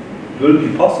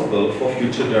be possible for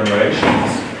future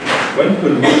generations. When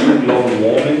pollution, global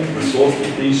warming, resource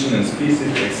depletion, and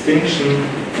species extinction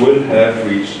will have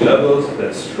reached levels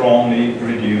that strongly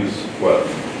reduce wealth.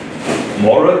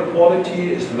 Moral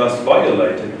equality is thus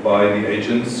violated by the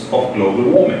agents of global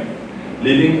warming,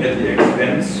 living at the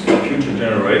expense of future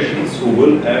generations who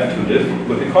will have to live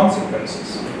with the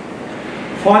consequences.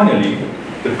 Finally,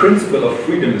 the principle of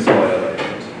freedom is violated.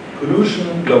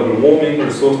 Pollution, global warming,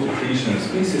 resource depletion, and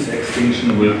species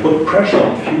extinction will put pressure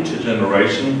on future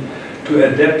generations to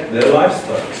adapt their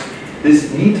lifestyles.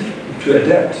 This need to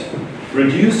adapt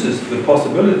reduces the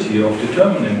possibility of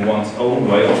determining one's own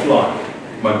way of life.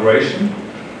 Migration,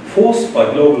 forced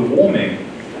by global warming,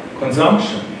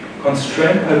 consumption,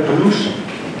 constrained by pollution,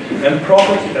 and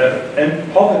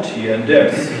poverty and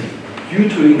deaths due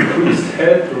to increased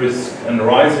health risks and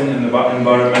rising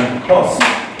environmental costs,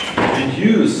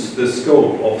 reduce the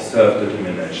scope of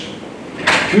self-determination.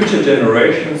 Future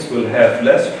generations will have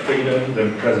less freedom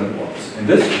than present ones. In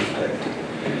this respect,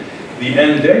 the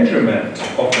endangerment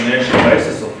of the natural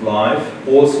basis of life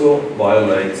also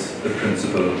violates the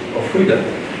principle of freedom.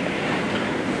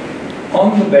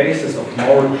 On the basis of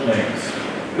moral claims,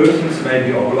 persons may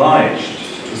be obliged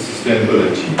to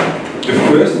sustainability. If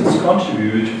persons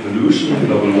contribute to pollution,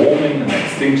 global warming, and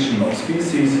extinction of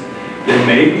species, they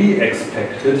may be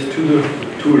expected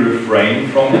to refrain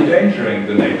from endangering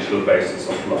the natural basis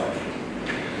of life.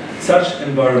 Such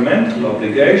environmental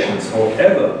obligations,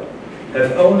 however,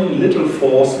 have only little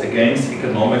force against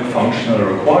economic functional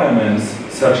requirements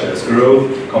such as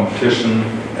growth, competition,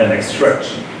 and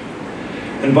extraction.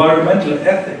 Environmental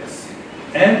ethics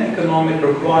and economic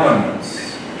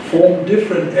requirements form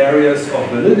different areas of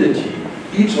validity,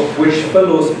 each of which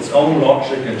follows its own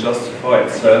logic and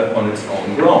justifies itself on its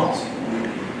own grounds.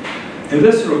 In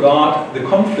this regard, the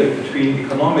conflict between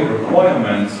economic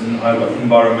requirements and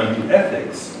environmental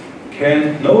ethics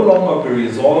can no longer be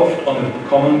resolved on a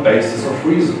common basis of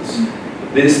reasons.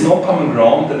 There is no common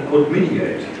ground that could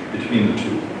mediate between the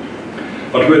two.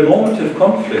 But where normative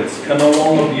conflicts can no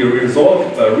longer be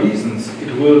resolved by reasons,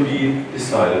 it will be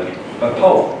decided by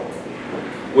power.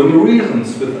 When the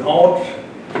reasons withdraw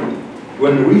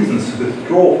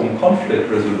from conflict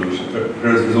resolution,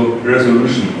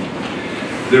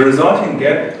 the resulting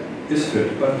gap is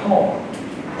filled by power.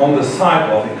 On the side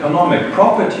of economic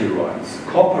property rights,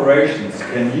 corporations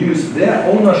can use their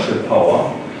ownership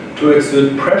power to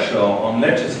exert pressure on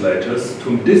legislators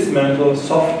to dismantle,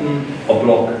 soften, or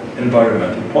block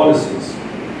environmental policies.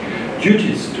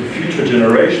 Duties to future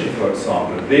generations, for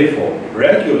example, therefore,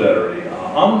 regularly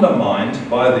are undermined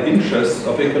by the interests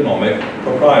of economic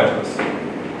proprietors.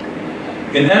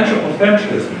 In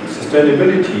anthropocentrism,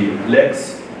 sustainability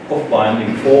lacks of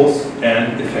binding force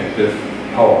and effective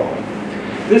power.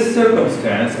 This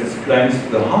circumstance explains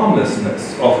the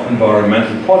harmlessness of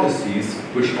environmental policies,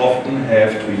 which often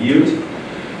have to yield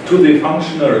to the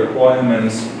functional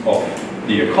requirements of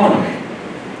the economy.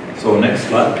 So next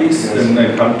slide, please, and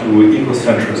then come to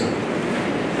ecocentrism.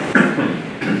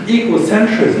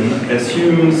 Ecocentrism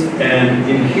assumes an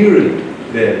inherent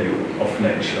value of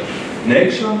nature.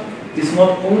 Nature is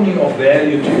not only of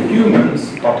value to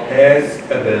humans, but has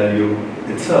a value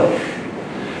itself.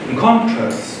 In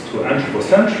contrast to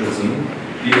anthropocentrism,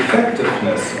 the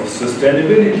effectiveness of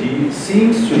sustainability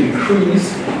seems to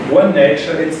increase when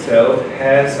nature itself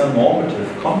has a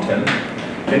normative content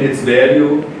and its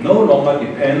value no longer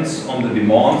depends on the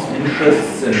demands,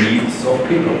 interests, and needs of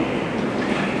people.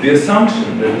 The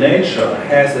assumption that nature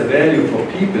has a value for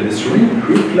people is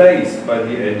replaced by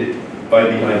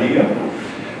the idea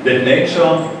that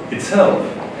nature itself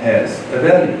has a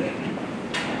value.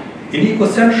 In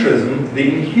ecocentrism,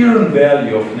 the inherent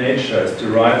value of nature is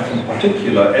derived from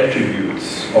particular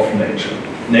attributes of nature.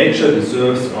 Nature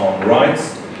deserves our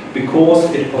rights because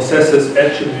it possesses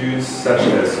attributes such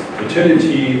as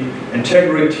fertility,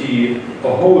 integrity,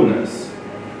 or wholeness.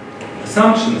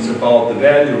 Assumptions about the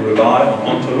value rely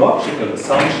on ontological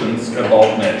assumptions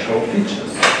about natural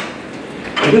features.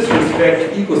 In this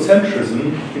respect,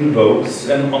 ecocentrism invokes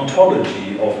an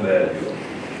ontology of value.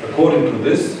 According to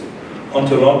this,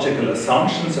 ontological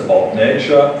assumptions about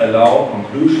nature allow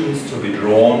conclusions to be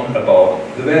drawn about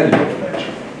the value of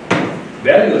nature.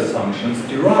 Value assumptions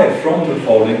derive from the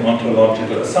following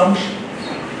ontological assumptions: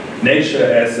 nature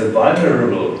as a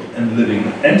vulnerable and living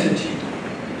entity,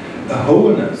 a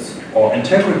wholeness or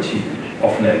integrity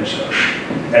of nature,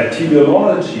 a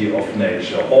teleology of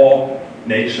nature, or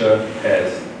nature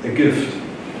as a gift.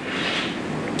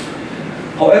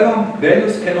 However,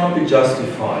 values cannot be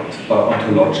justified by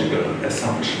ontological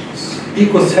assumptions.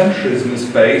 Ecocentrism is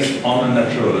based on a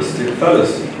naturalistic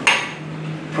fallacy.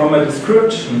 From a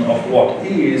description of what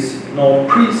is, no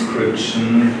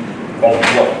prescription of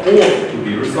what ought to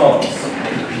be results.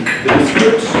 The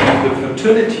description of the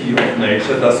fertility of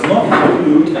nature does not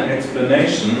include an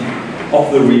explanation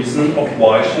of the reason of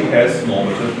why she has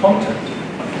normative content.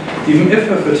 Even if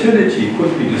her fertility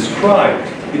could be described,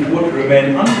 it would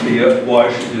remain unclear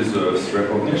why she deserves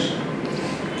recognition.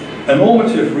 A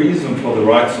normative reason for the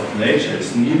rights of nature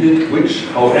is needed, which,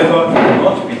 however,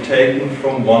 cannot be taken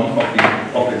from one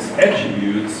of its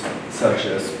attributes, such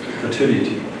as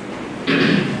fertility.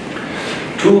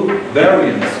 Two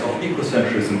variants of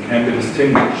ecocentrism can be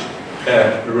distinguished: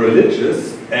 a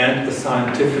religious and a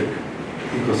scientific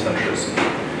ecocentrism.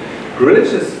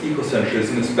 Religious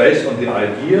ecocentrism is based on the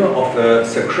idea of a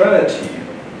sacrality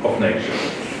of nature.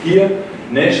 Here,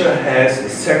 nature has a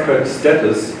sacred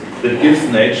status that gives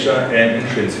nature an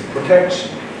intrinsic protection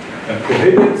and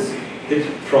prohibits it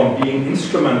from being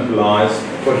instrumentalized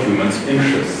for humans'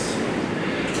 interests.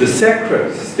 The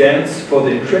sacred stands for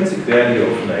the intrinsic value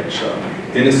of nature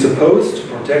and is supposed to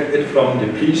protect it from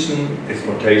depletion,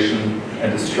 exploitation,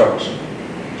 and destruction.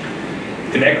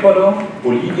 In Ecuador,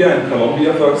 Bolivia, and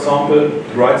Colombia, for example,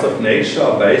 the rights of nature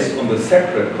are based on the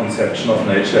sacred conception of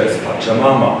nature as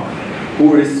Pachamama,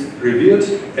 who is revered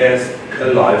as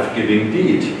a life-giving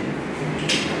deity.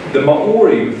 The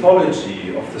Maori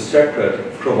mythology of the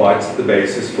sacred provides the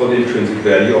basis for the intrinsic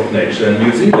value of nature in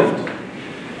New Zealand.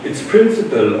 Its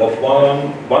principle of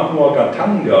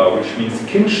Wanuagatanga, which means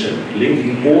kinship,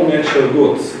 linking all natural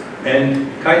goods, and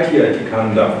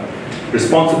Kaitiatikanda,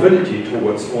 responsibility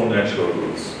towards all natural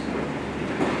goods.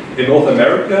 In North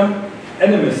America,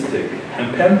 animistic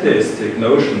and pantheistic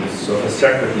notions of a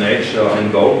sacred nature are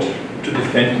invoked to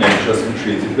defend nature's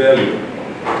intrinsic value.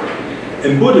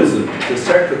 In Buddhism, the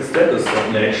sacred status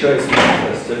of nature is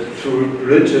manifested through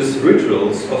religious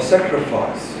rituals of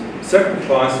sacrifice.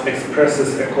 Sacrifice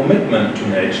expresses a commitment to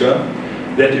nature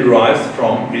that derives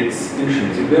from its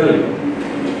intrinsic value.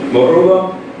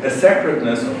 Moreover, a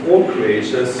sacredness of all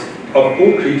creatures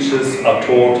are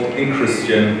taught in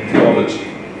Christian theology.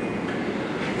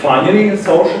 Finally, in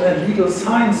social and legal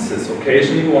sciences,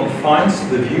 occasionally one finds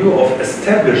the view of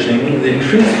establishing the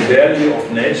intrinsic value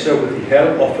of nature with the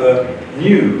help of a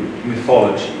new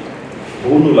mythology.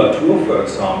 Bruno Latour, for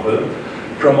example,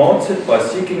 promotes it by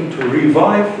seeking to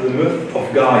revive the myth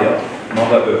of Gaia,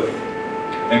 Mother Earth.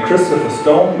 And Christopher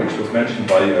Stone, which was mentioned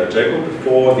by Jacob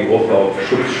before, the author of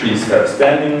Should Trees Have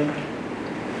Standing,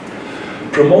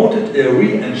 promoted a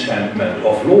re-enchantment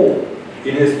of law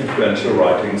in his influential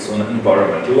writings on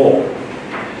environmental law.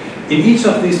 In each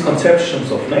of these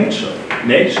conceptions of nature,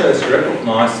 nature is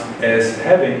recognized as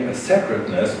having a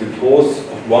sacredness because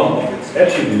of one of its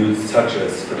attributes, such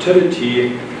as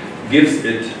fertility, gives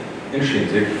it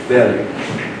intrinsic value.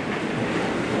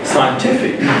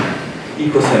 Scientific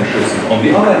ecocentrism, on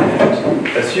the other hand,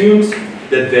 assumes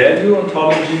that value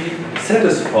ontology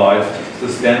satisfies the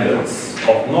standards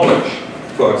of knowledge.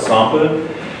 For example,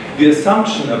 the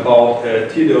assumption about a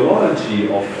teleology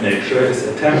of nature is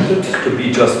attempted to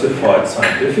be justified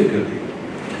scientifically.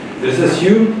 It is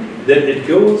assumed that its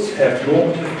goals have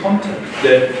normative content,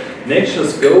 that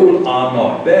nature's goals are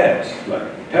not bad,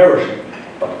 like perishing,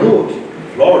 but good,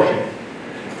 flourishing,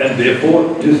 and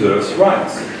therefore deserves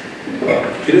rights.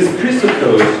 It is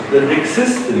presupposed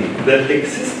that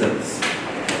existence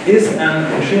is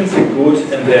an intrinsic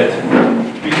good and that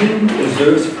being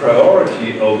deserves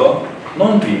priority over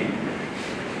non-being.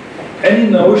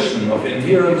 Any notion of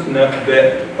inherent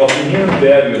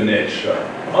value in nature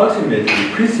ultimately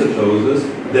presupposes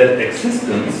that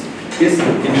existence is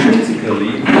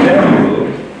intrinsically valuable,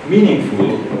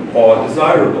 meaningful, or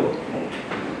desirable.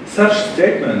 Such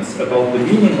statements about the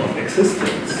meaning of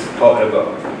existence,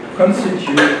 however,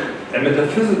 constitute a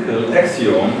metaphysical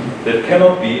axiom that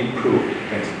cannot be proved.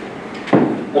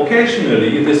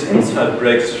 Occasionally, this insight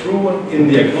breaks through in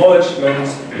the acknowledgement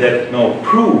that no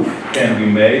proof can be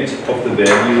made of the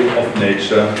value of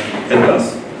nature and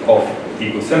thus of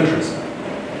egocentrism.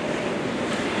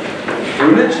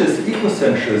 Religious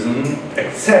egocentrism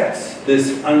accepts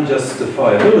this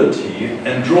unjustifiability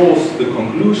and draws the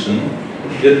conclusion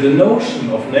that the notion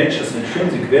of nature's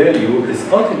intrinsic value is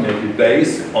ultimately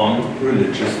based on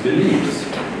religious beliefs.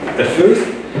 At first,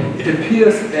 it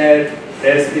appears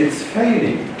as its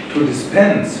failing to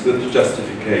dispense with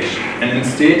justification and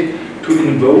instead to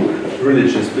invoke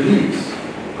religious beliefs.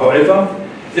 However,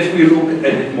 if we look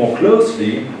at it more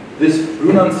closely, this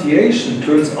renunciation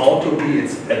turns out to be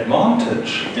its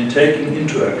advantage in taking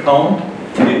into account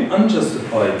the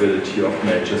unjustifiability of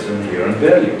nature's inherent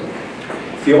value.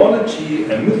 Theology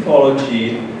and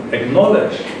mythology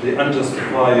acknowledge the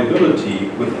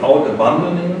unjustifiability without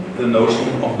abandoning the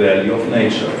notion of value of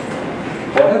nature.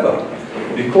 However,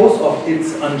 because of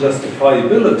its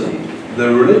unjustifiability, the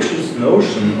religious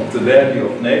notion of the value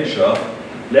of nature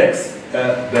lacks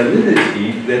a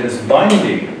validity that is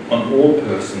binding on all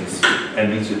persons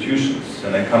and institutions.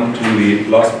 And I come to the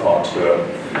last part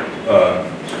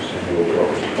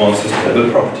on sustainable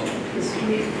property.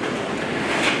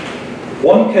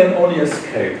 One can only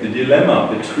escape the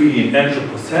dilemma between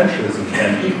anthropocentrism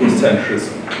and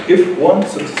ecocentrism if one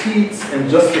succeeds in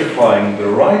justifying the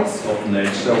rights of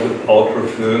nature without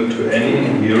referring to any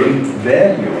inherent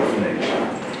value of nature.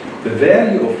 The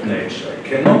value of nature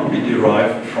cannot be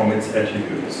derived from its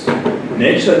attributes.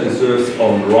 Nature deserves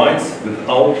own rights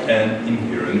without an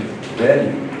inherent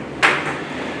value.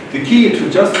 The key to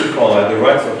justify the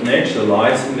rights of nature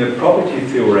lies in a property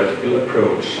theoretical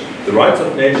approach. The rights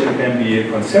of nature can be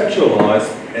conceptualized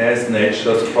as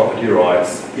nature's property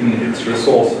rights in its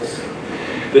resources.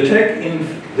 They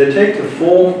take the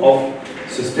form of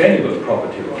sustainable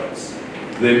property rights.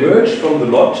 They emerge from the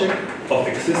logic of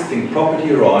existing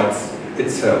property rights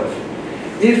itself.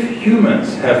 If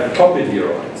humans have property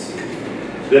rights,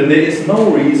 then there is no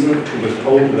reason to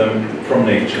withhold them from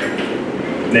nature.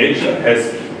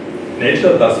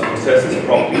 Nature thus possesses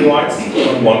property rights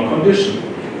on one condition: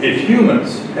 if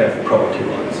humans have property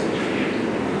rights.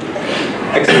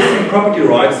 Existing property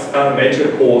rights are a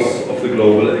major cause of the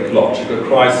global ecological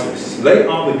crisis. They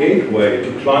are the gateway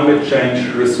to climate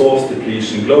change, resource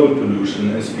depletion, global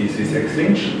pollution, and species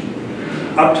extinction.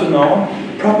 Up to now,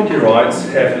 property rights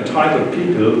have entitled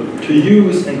people to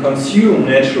use and consume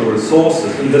natural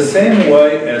resources in the same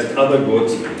way as other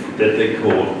goods that they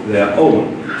call their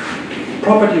own.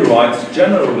 Property rights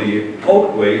generally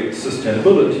outweigh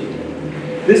sustainability.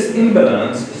 This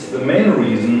imbalance is the main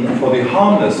reason for the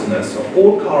harmlessness of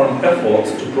all current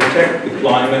efforts to protect the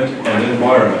climate and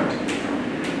environment.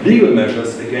 Legal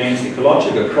measures against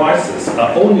ecological crisis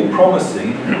are only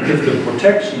promising if the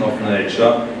protection of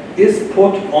nature is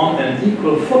put on an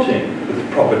equal footing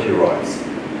with property rights.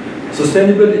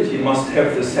 Sustainability must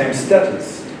have the same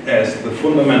status as the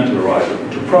fundamental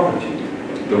right to property.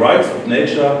 The rights of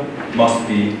nature must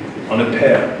be on a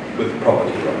pair with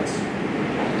property rights.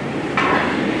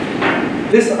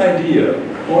 This idea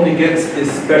only gets a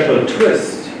special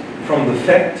twist from the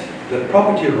fact that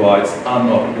property rights are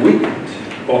not weakened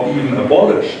or even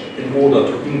abolished in order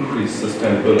to increase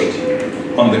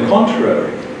sustainability. On the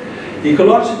contrary,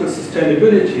 ecological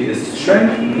sustainability is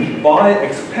strengthened by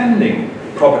expanding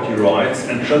property rights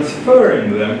and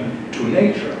transferring them to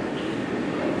nature.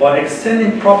 By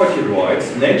extending property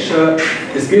rights, nature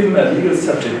is given a legal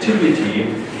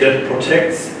subjectivity that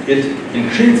protects it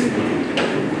intrinsically.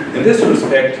 In this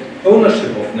respect,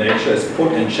 ownership of nature is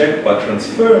put in check by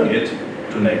transferring it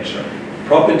to nature.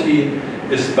 Property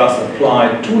is thus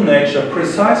applied to nature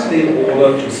precisely in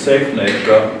order to save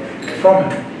nature from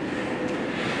it.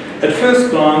 At first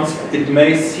glance, it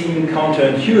may seem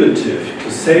counterintuitive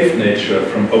to save nature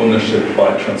from ownership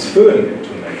by transferring it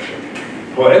to nature.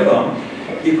 However,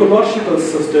 ecological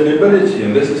sustainability,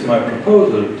 and this is my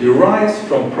proposal, derives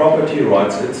from property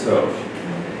rights itself.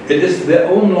 It is their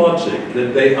own logic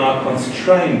that they are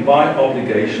constrained by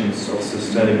obligations of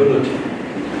sustainability.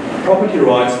 Property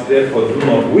rights therefore do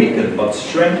not weaken but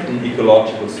strengthen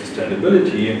ecological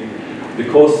sustainability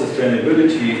because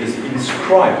sustainability is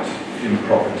inscribed in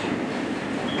property.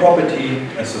 property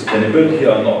and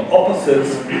sustainability are not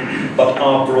opposites, but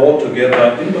are brought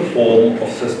together in the form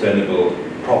of sustainable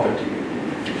property.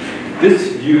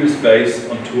 This view is based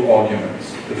on two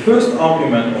arguments. The first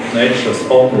argument of nature's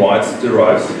own rights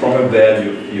derives from a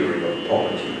value theory of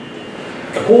property.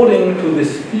 According to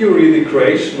this theory, the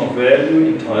creation of value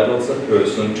entitles a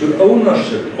person to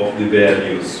ownership of the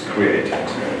values created.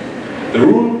 The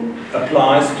rule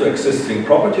applies to existing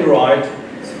property rights,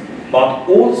 but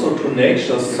also to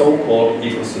nature's so-called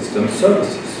ecosystem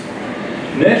services.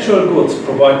 Natural goods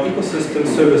provide ecosystem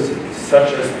services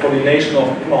such as pollination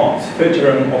of plants,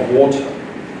 filtering of water.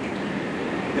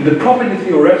 In the property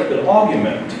theoretical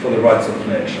argument for the rights of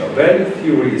nature, value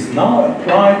theory is now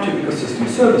applied to ecosystem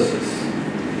services.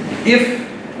 If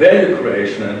value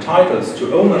creation entitles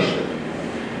to ownership,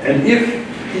 and if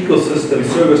ecosystem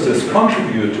services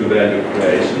contribute to value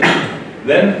creation,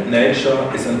 then nature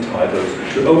is entitled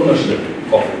to ownership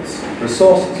of its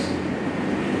resources.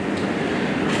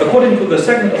 According to the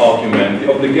second argument,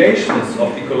 the obligations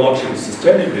of ecological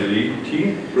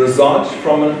sustainability result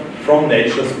from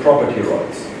nature's property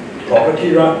rights.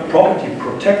 Property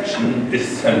protection is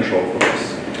central for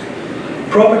this.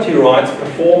 Property rights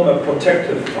perform a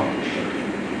protective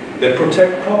function. They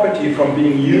protect property from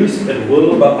being used at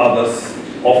will by others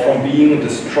or from being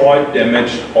destroyed,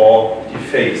 damaged, or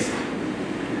defaced.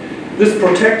 This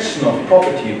protection of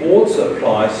property also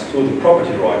applies to the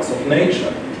property rights of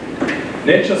nature.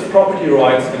 Nature's property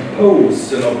rights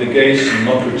impose an obligation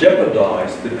not to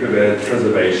jeopardize the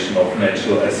preservation of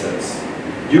natural assets.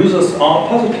 Users are,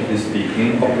 positively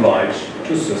speaking, obliged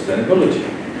to sustainability.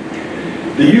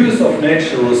 The use of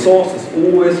natural resources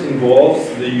always involves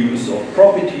the use of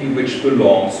property which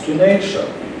belongs to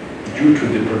nature. Due to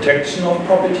the protection of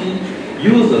property,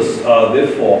 users are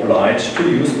therefore obliged to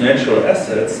use natural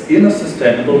assets in a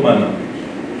sustainable manner.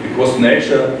 Because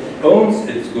nature owns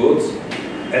its goods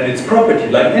and its property,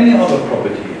 like any other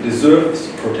property,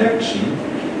 deserves protection,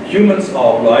 humans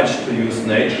are obliged to use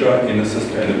nature in a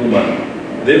sustainable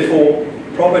manner. Therefore,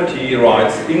 property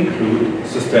rights include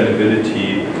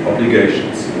sustainability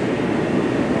obligations.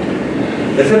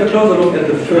 Let's have a closer look at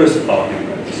the first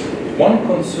argument. One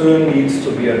concern needs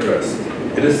to be addressed.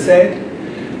 It is said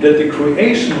that the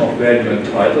creation of value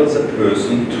entitles a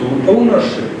person to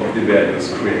ownership of the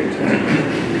values created.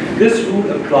 This rule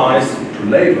applies to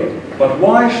labor, but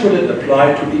why should it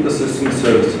apply to ecosystem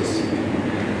services?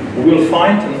 We will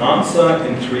find an answer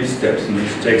in 3 steps, and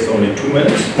this takes only 2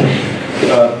 minutes.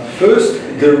 First,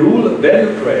 the rule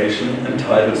value creation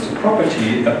entitles to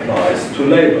property applies to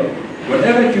labor.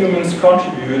 Whenever humans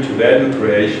contribute to value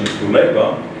creation through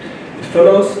labor, it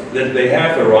follows that they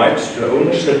have a right to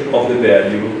ownership of the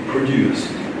value produced.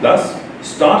 Thus,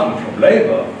 starting from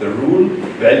labor, the rule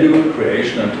value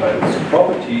creation entitles to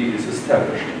property is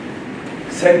established.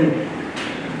 Second,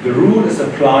 the rule is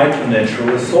applied to natural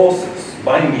resources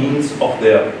by means of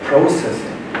their processing.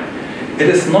 It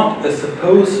is not a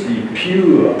supposedly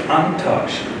pure,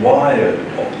 untouched, wild,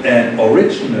 and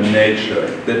original nature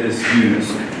that is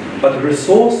used, but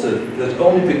resources that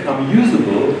only become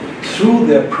usable through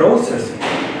their processing.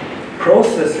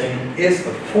 Processing is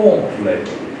a form of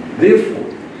labor.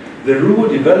 Therefore, the rule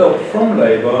developed from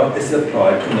labor is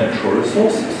applied to natural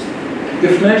resources.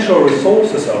 If natural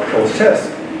resources are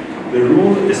processed, the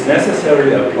rule is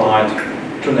necessarily applied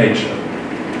to nature.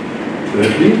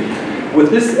 Thirdly, with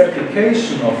this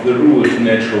application of the rule to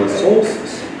natural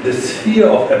resources, the sphere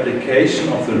of application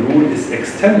of the rule is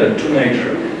extended to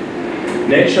nature.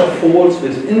 Nature falls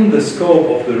within the scope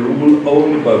of the rule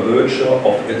only by virtue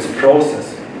of its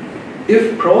processing.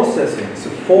 If processing is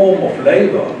a form of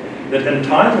labor that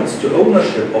entitles to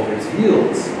ownership of its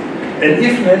yields, and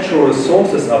if natural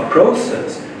resources are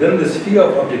processed, then the sphere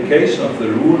of application of the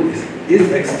rule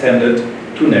is extended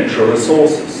to natural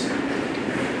resources.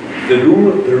 The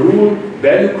rule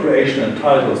value creation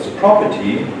entitles to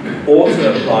property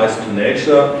also applies to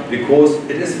nature because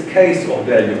it is a case of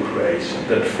value creation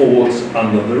that falls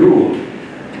under the rule.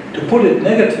 To put it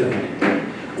negatively,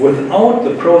 without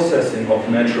the processing of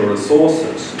natural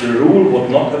resources, the rule would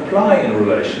not apply in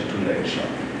relation to nature.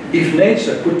 If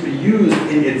nature could be used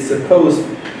in its supposed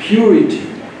purity,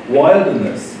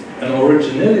 wildness, and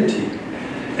originality,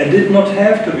 and did not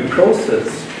have to be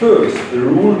processed first, the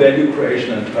rule value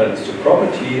creation entitles to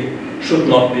property should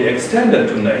not be extended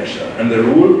to nature, and the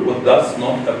rule would thus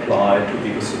not apply to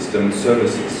ecosystem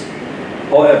services.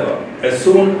 However, as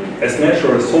soon as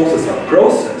natural resources are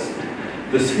processed,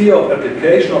 the sphere of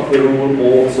application of the rule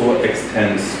also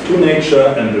extends to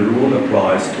nature, and the rule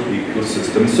applies to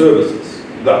ecosystem services.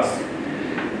 Thus,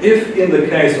 If in the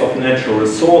case of natural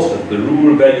resources the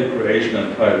rule value creation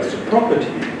entitles to property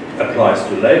applies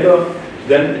to labor,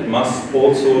 then it must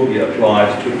also be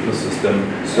applied to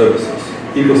ecosystem services.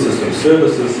 Ecosystem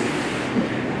services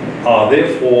are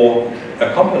therefore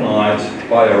accompanied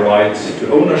by a right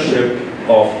to ownership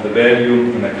of the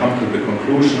value, and I come to the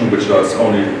conclusion, which is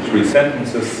only 3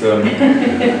 sentences.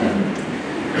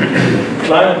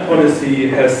 Climate policy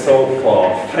has so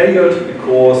far failed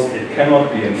because it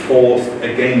cannot be enforced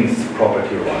against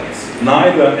property rights.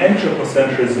 Neither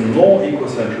anthropocentrism nor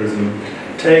ecocentrism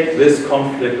take this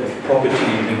conflict of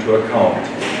property into account,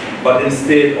 but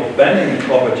instead of banning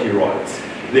property rights,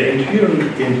 the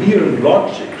inherent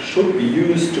logic should be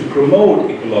used to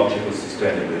promote ecological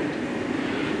sustainability.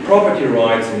 Property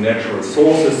rights in natural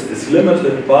resources is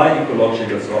limited by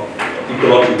ecological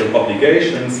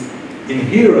obligations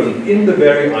inherent in the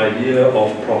very idea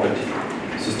of property.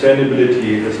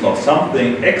 Sustainability is not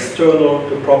something external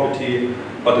to property,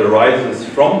 but arises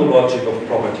from the logic of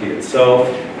property itself.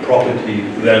 Property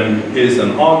then is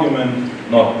an argument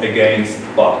not against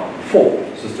but for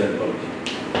sustainability.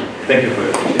 Thank you for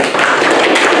your attention.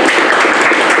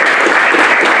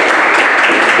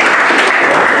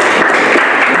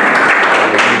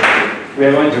 We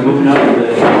are going to move now to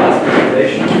the last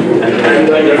presentation. And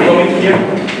are you going to come here?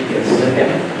 Yes. Okay.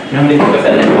 Because I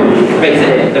make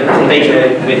the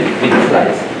presentation with the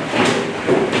slides.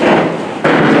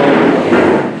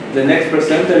 So, the next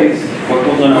presenter is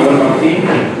Facundo Nahuel Martín.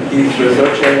 He's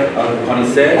researcher at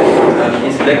CONICET and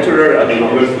he's lecturer at the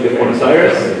University of Buenos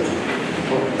Aires.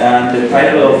 And the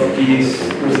title of his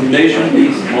presentation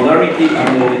is Modernity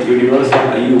and the Universal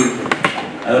IU.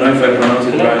 I don't know if I pronounce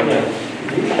it right.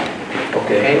 Yeah.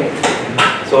 Okay.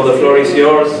 So the floor is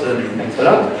yours. Thanks a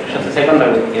lot. Just a second, I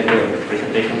will get the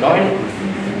presentation going.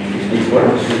 This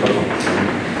works.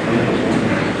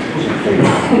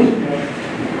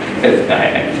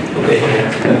 Okay.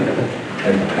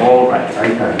 All right.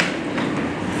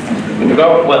 Good to go.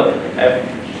 Well,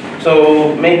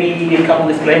 so maybe a couple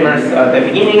disclaimers at the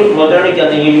beginning. Modernity and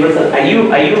the universal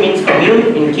IU. IU means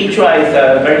commune. In Quechua is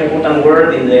a very important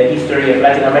word in the history of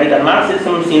Latin American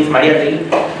Marxism since Maria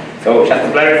Teguita. So just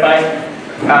to clarify,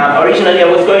 originally I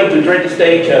was going to try to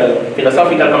stage a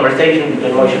philosophical conversation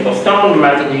between Moshe Postone,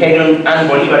 Martin Haglund, and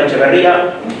Bolivar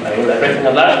Echeverria. I will address it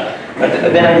at large. But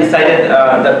then I decided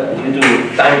that due to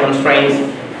time constraints,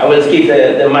 I will skip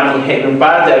the Martin Haglund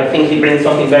part. I think he brings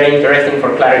something very interesting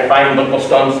for clarifying what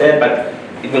Postone said, but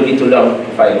it will be too long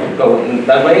if I go in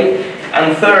that way.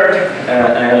 And third,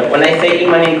 when I say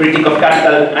immanent critique of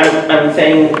capital, I'm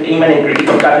saying immanent critique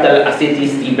of capital as it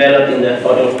is developed in the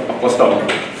thought of Postone.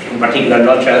 In particular,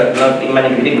 not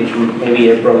immanent critique, which may be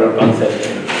a broader concept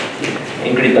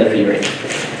in critical theory.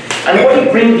 And why we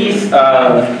bring these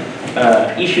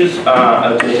issues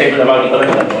to the table about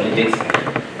ecological politics?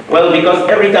 Well, because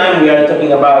every time we are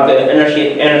talking about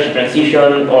energy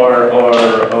transition or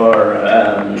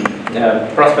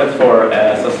prospects for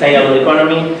a sustainable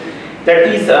economy, there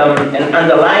is an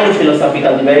underlying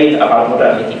philosophical debate about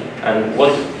modernity and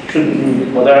what should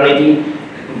modernity,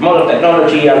 modern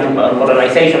technology and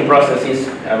modernization processes,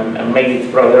 and maybe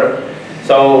it's broader.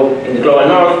 So in the global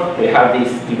north, we have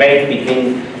this debate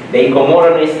between the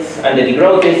eco-modernists and the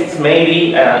degrowthists,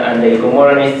 maybe, and the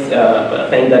eco-modernists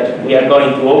think that we are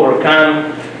going to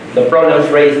overcome the problems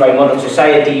raised by modern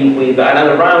society with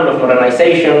another round of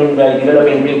modernization by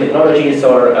developing green technologies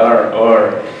or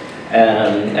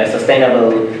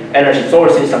sustainable energy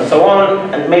sources and so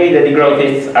on. And maybe the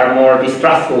degrowthists are more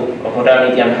distrustful of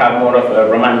modernity and have more of a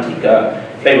romantic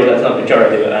flavor. That's not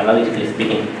pejorative, analytically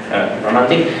speaking,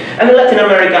 romantic. And in Latin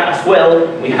America as well,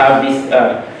 we have this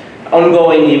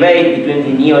ongoing debate between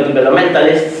the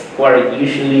neo-developmentalists, who are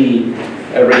usually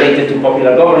related to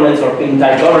popular governments or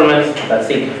clean-type governments that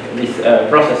seek these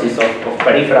processes of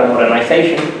peripheral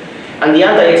modernization, and the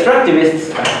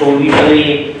anti-extractivists, who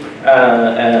usually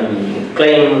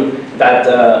claim that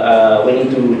we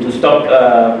need to stop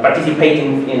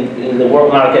participating in the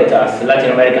world market as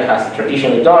Latin America has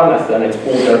traditionally done, as an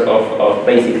exporter of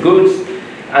basic goods,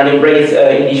 and embrace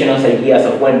indigenous ideas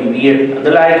of buen vivir and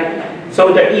the like.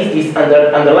 So there is this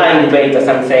underlying debate, as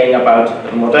I'm saying,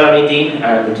 about modernity,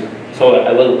 and so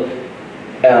I will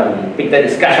pick the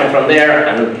discussion from there,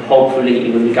 and hopefully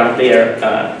it will become clear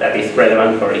that it's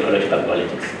relevant for ecological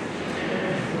politics.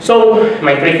 So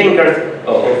my three thinkers,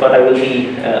 although I will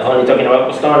be only talking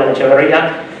about Postone and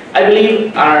Echeverria, I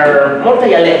believe are more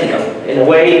dialectical in a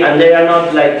way, and they are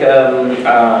not like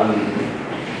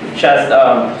just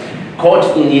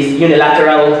caught in this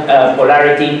unilateral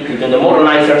polarity between the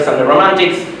modernizers and the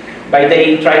romantics, but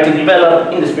they try to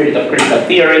develop, in the spirit of critical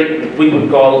theory, what we would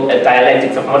call a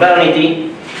dialectics of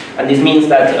modernity. And this means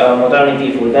that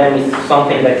modernity for them is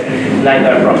something that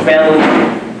neither propel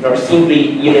nor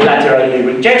simply unilaterally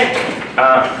reject,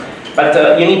 but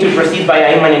you need to proceed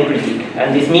by immanent critique.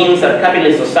 And this means that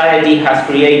capitalist society has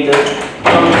created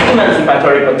some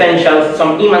emancipatory potentials,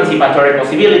 some emancipatory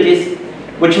possibilities,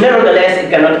 which nevertheless it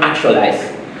cannot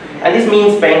actualize. And this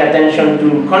means paying attention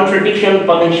to contradiction,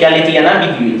 potentiality, and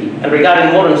ambiguity, and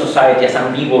regarding modern society as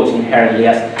ambiguous inherently,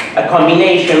 as a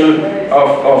combination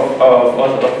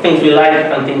of things we like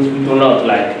and things we do not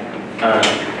like.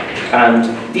 And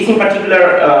this in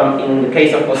particular, in the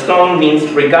case of Poston, means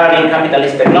regarding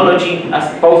capitalist technology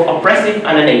as both oppressive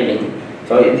and enabling.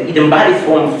 So it embodies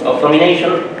forms of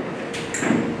domination,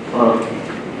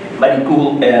 but it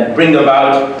could bring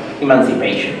about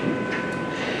emancipation.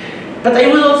 But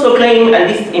I will also claim, and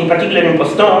this in particular in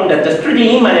Poston, that the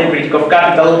strictly immanent critique of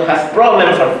capital has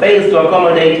problems or fails to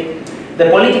accommodate the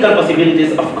political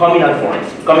possibilities of communal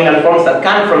forms that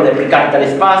come from the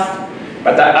pre-capitalist past,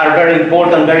 but that are very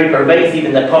important, very pervasive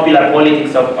in the popular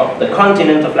politics of the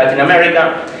continent of Latin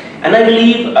America, and I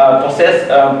believe possess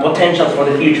potentials for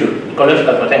the future,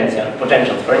 ecological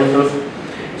potentials, for instance.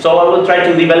 So I will try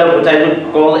to develop what I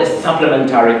would call a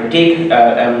supplementary critique,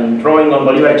 drawing on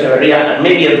Bolívar Echeverría and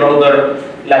maybe a broader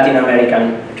Latin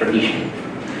American tradition.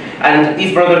 And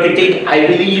this broader critique, I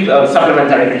believe,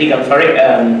 supplementary critique, I'm sorry,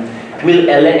 will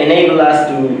enable us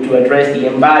to address the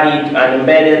embodied and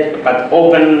embedded, but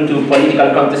open to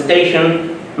political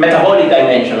contestation, metabolic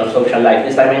dimension of social life,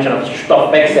 this dimension of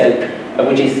Stoffwechsel,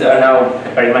 which is now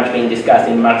very much being discussed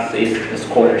in Marxist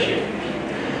scholarship.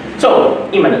 So,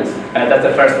 immanence, that's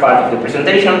the first part of the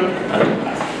presentation.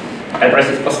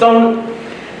 Addresses Poston.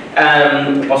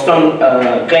 Poston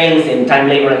claims in Time,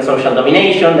 Labor and Social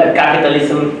Domination that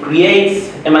capitalism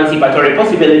creates emancipatory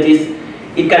possibilities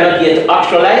it cannot yet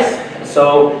actualize,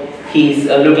 so he's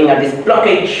looking at this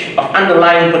blockage of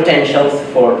underlying potentials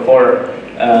for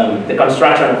the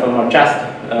construction of a more just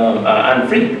and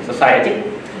free society.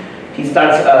 He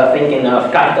starts thinking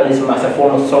of capitalism as a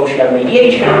form of social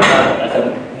mediation, as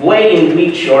a way in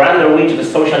which or under which the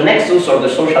social nexus or the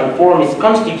social form is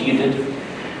constituted.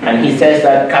 And he says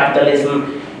that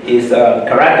capitalism is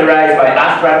characterized by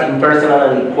abstract, impersonal,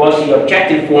 and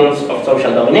quasi-objective forms of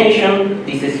social domination.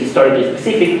 This is historically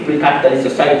specific. Pre-capitalist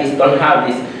societies don't have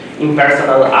this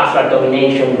impersonal, abstract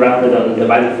domination grounded on the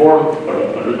value form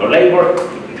or labor.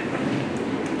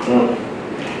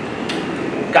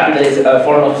 Capitalist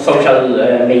form of social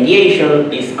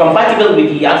mediation is compatible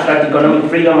with the abstract economic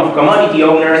freedom of commodity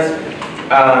owners.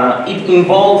 It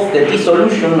involves the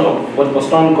dissolution of what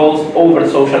Poston calls overt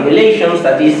social relations,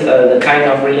 that is, the kind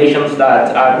of relations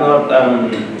that are not,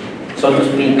 so to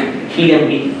speak, hidden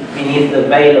beneath the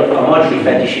veil of commodity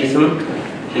fetishism.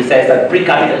 He says that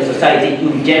pre-capitalist society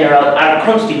in general are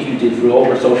constituted through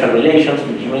overt social relations,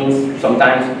 which means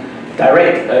sometimes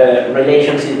direct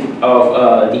relationship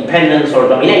of dependence or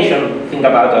domination. Think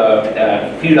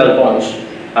about feudal bonds.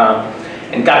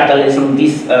 In capitalism,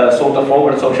 these sort of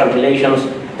overt social relations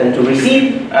tend to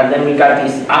recede, and then we got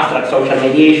this abstract social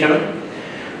mediation,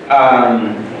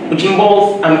 which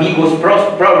involves ambiguous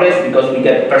progress because we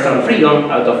get personal freedom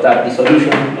out of that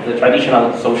dissolution of the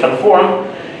traditional social form,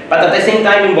 but at the same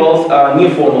time involves a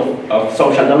new form of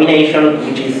social domination,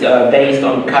 which is based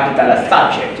on capital as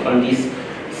subject, on this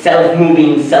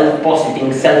self-moving,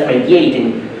 self-positing,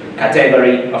 self-mediating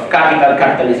category of capital.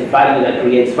 Capital is value that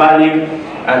creates value,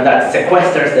 and that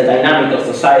sequesters the dynamic of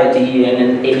society in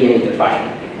an alienated fashion,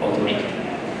 ultimately.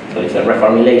 So it's a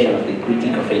reformulation of the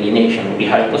critique of alienation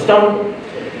behind Poston.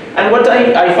 And what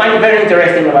I find very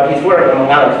interesting about his work,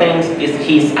 among other things, is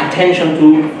his attention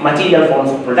to material forms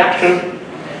of production.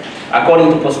 According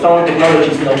to Poston,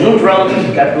 technology is not neutral.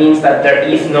 That means that there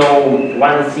is no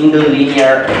one single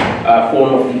linear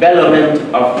form of development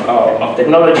of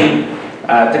technology.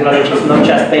 Technology is not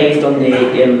just based on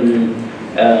the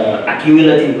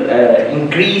accumulative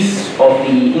increase of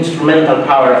the instrumental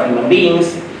power of human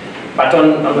beings, but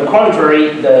on the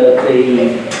contrary,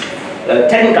 the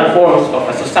technical forms of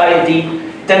a society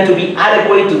tend to be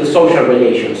adequate to the social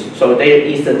relations. So there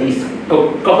is this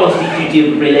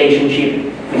co-constitutive relationship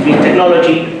between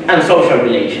technology and social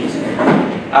relations.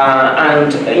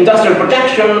 And industrial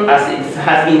production, as it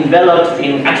has been developed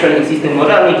in actually existing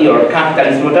modernity or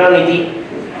capitalist modernity,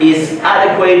 is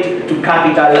adequate to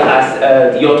capital as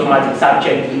the automatic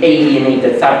subject, the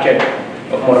alienated subject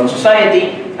of modern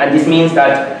society. And this means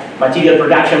that material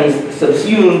production is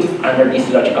subsumed under this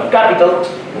logic of capital,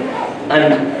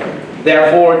 and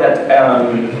therefore that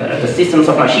the systems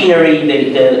of machinery,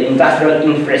 the industrial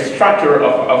infrastructure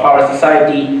of our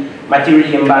society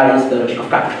materially embodies the logic of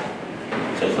capital.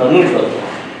 So it's not neutral.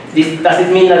 Does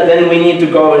it mean that then we need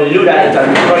to go Luddite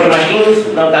and destroy the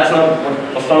machines? No, that's not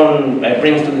what Postone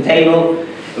brings to the table.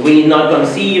 We need not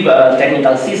conceive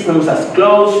technical systems as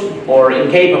closed or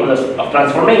incapable of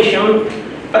transformation,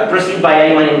 but proceed by a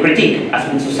human critique,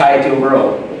 as with society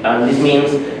overall. And this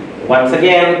means, once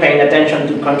again, paying attention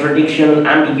to contradiction,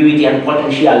 ambiguity, and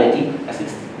potentiality, as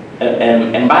it's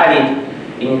embodied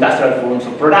in industrial forms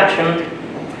of production.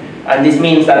 And this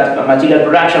means that material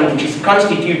production, which is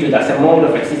constituted as a mode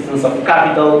of existence of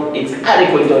capital, is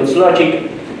adequate to its logic,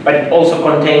 but it also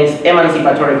contains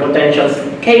emancipatory potentials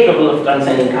capable of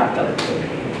transcending capital.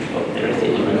 So there is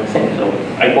a human sense. So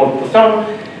I quote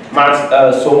Postone, Marx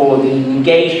saw the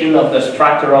negation of the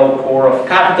structural core of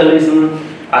capitalism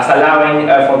as allowing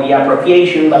for the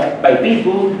appropriation by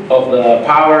people of the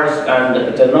powers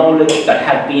and the knowledge that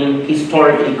had been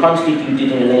historically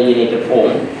constituted in an alienated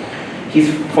form.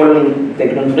 He's following the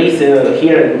Grundrisse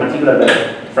here, in particular the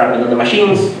fragment on the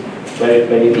machines,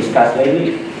 very discussed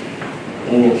lately.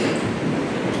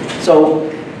 So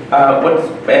what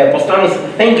Postone is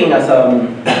thinking as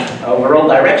an overall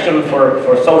direction for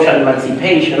social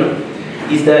emancipation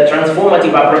is the transformative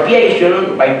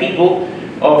appropriation by people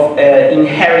of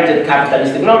inherited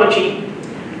capitalist technology,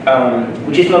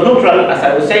 which is not neutral, as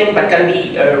I was saying, but can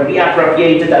be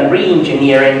reappropriated and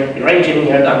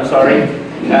re-engineered, I'm sorry,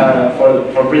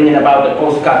 for bringing about a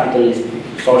post-capitalist,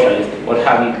 socialist, what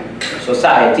have you,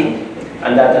 society.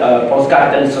 And that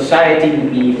post-capitalist society will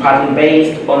be partly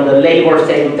based on the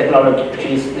labor-saving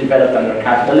technologies developed under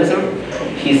capitalism.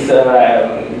 His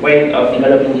way of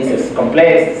developing this is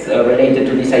complex, related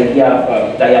to this idea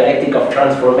of dialectic of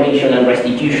transformation and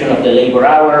restitution of the labor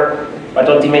hour. But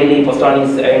ultimately, Postone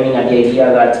is aiming at the idea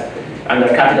that under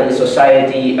capitalist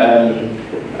society,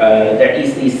 there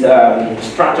is this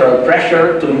structural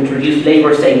pressure to introduce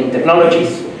labor-saving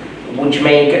technologies, which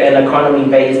make an economy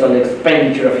based on the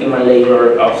expenditure of human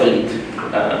labor obsolete,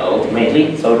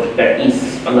 ultimately. So there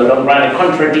is, on the long run, a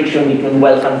contradiction between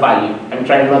wealth and value. I'm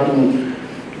trying not to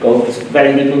go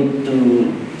very deep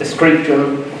into description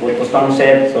of what Postone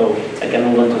said, so I can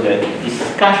move on to the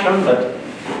discussion, but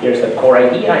here's a core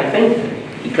idea, I think.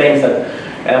 He claims that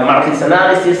Marxist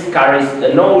analysis carries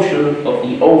the notion of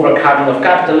the overcoming of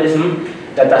capitalism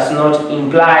that does not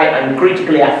imply and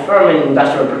critically affirming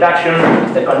industrial production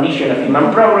as the condition of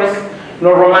human progress,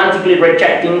 nor romantically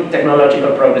rejecting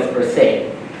technological progress per se.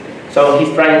 So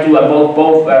he's trying to evoke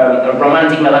both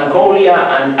romantic melancholia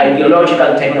and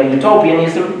ideological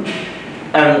techno-utopianism,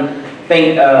 and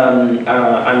think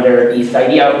under this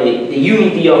idea of the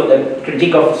unity of the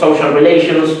critique of social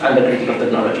relations and the critique of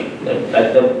technology.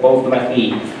 That both must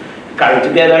be carried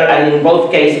together, and in both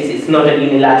cases it's not a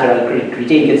unilateral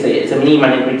critique, it's a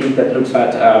many-man critique that looks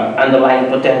at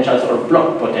underlying potentials or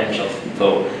block potentials.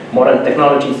 So modern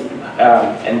technologies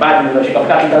embody the logic of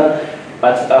capital,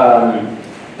 but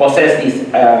possess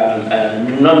this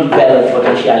non-developed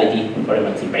potentiality for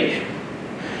emancipation.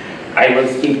 I will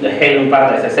skip the Hegel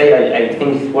part, as I say. I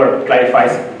think this work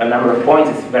clarifies a number of points.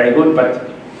 It's very good,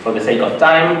 but for the sake of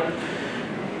time,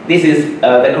 this is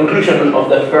the conclusion of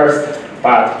the first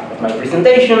part of my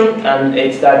presentation, and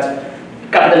it's that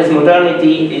capitalist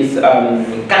modernity is,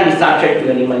 can be subject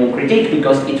to an human critique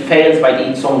because it fails by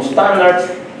its own standards.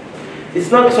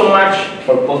 It's not so much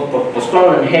for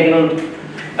Postone and Hegel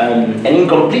an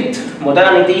incomplete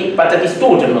modernity, but a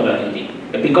distorted modernity,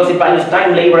 because it values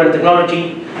time, labor, and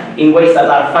technology in ways that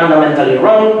are fundamentally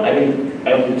wrong.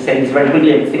 I will say this very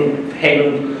quickly. I think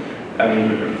Hegel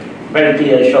very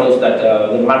clearly shows that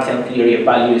the Marxian theory of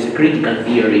value is a critical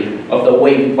theory of the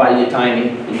way we value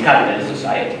time in capitalist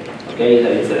society. Okay,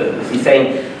 he's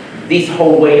saying this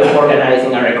whole way of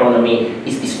organizing our economy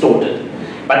is distorted.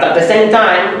 But at the same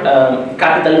time,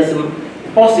 capitalism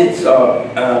posits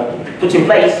puts in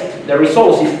place the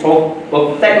resources,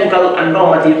 both technical and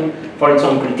normative, for its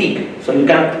own critique. So you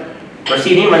can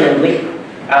proceed immanently,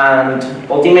 and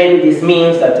ultimately this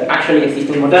means that actually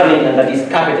existing modernity, and that is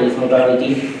capitalist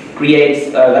modernity,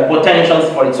 creates the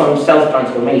potentials for its own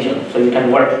self-transformation. So you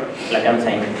can work, like I'm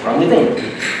saying, from within.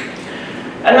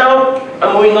 And now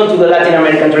I'm moving on to the Latin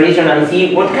American tradition and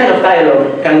see what kind of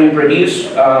dialogue can we produce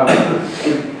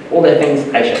with all the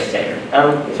things I just said.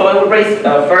 So I will raise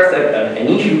first an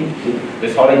issue with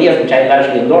these whole ideas, which I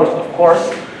largely endorse, of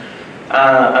course.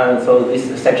 And so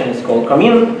this section is called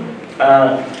Commune.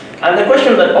 And the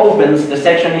question that opens the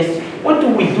section is, what do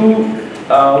we do,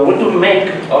 what do we make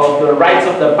of the rights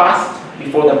of the past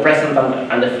before the present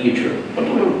and the future? What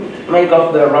do we make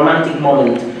of the romantic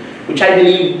moment, which I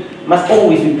believe must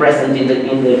always be present in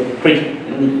the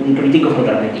critique of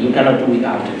modernity? You cannot do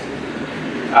without it.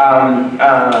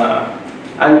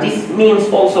 And this means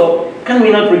also can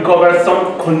we not recover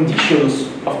some conditions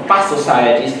of past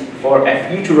societies for a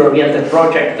future-oriented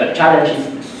project that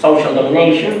challenges social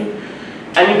domination?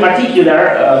 And in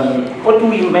particular, what do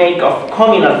we make of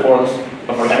communal forms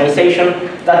of organization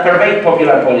that pervade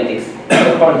popular politics on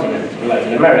the continent, in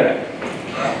Latin America?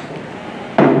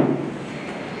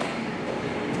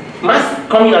 Must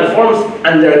communal forms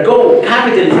undergo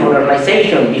capitalist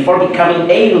modernization before becoming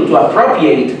able to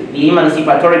appropriate the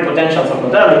emancipatory potentials of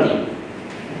modernity?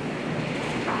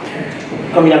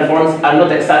 Communal forms are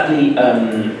not exactly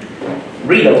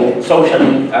readable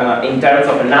socially in terms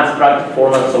of an abstract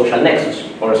formal social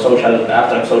nexus or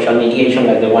abstract social mediation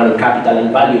like the one capital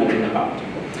and value bring about.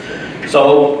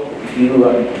 So if you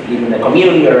live in a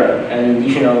community or an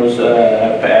indigenous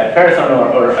person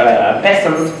or a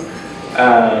peasant,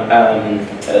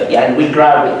 and we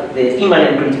grab the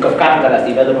immanent critique of capital as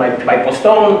developed by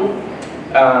Postone,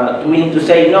 we need to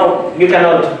say, no, you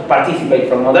cannot participate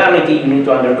from modernity, you need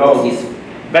to undergo this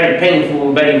very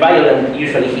painful, very violent,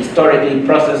 usually historically,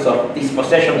 process of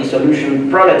dispossession, dissolution,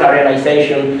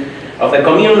 proletarianization of the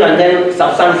commune, and then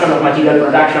subsumption of material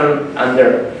production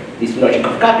under this logic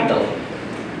of capital.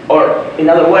 Or, in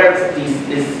other words,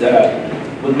 this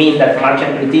would mean that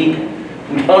Marxian critique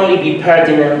would only be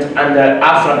pertinent under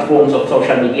abstract forms of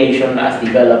social mediation as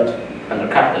developed under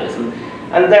capitalism.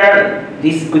 And there,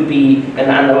 this could be an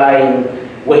underlying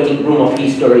waiting room of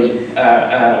history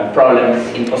problem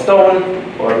in Postone,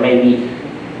 or maybe,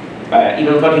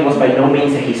 even though he was by no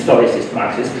means a historicist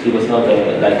Marxist, he was not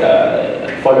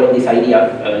following this idea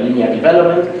of linear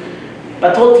development.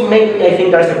 But ultimately, I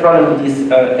think there's a problem with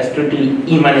this strictly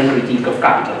immanent critique of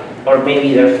capital. Or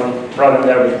maybe there's some problem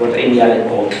there with what Amy Allen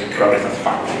called progress as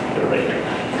fact.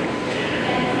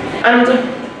 And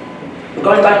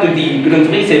going back to the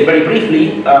Grundrisse very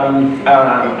briefly,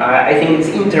 I think it's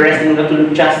interesting not to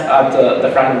look just at the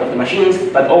fragment of the machines,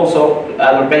 but also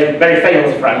a very, very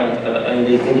famous fragment in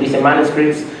the Grundrisse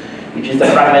manuscripts, which is the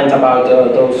fragment about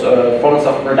those forms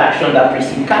of production that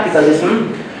precede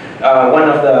capitalism. One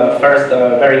of the first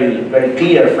very, very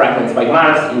clear fragments by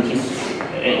Marx.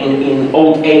 In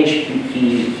old age,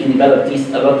 he developed this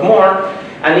a lot more,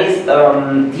 and it's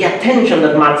the attention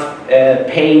that Marx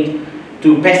paid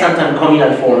to peasant and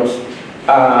communal forms.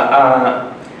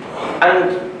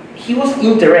 And he was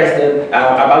interested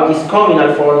about these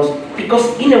communal forms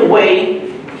because, in a way,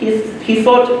 he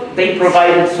thought they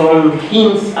provided some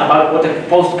hints about what a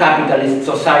post-capitalist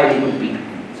society would be.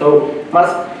 So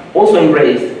Marx also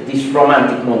embraced this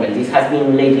romantic moment. This has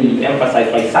been lately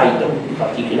emphasized by Saito in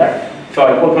particular. So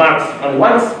I quote Marx only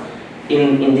once.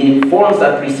 In the forms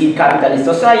that precede capitalist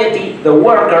society, the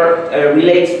worker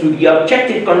relates to the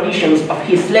objective conditions of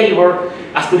his labor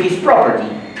as to his property.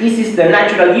 This is the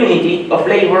natural unity of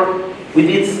labor with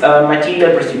its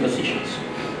material presuppositions.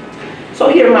 So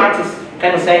here Marx is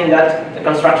kind of saying that the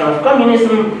construction of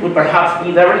communism would perhaps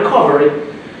be the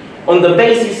recovery on the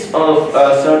basis of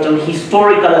certain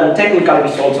historical and technical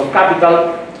results of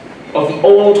capital, of the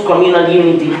old communal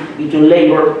unity between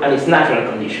labor and its natural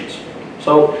conditions.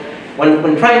 So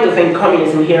when trying to think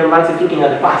communism here, Marx is looking at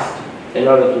the past in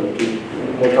order to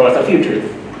move towards the future.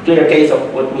 It's a clear case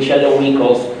of what Michel Lewy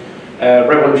calls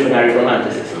revolutionary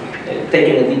romanticism,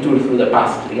 taking a detour through the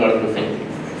past in order to think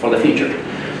for the future.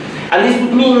 And this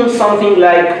would mean something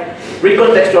like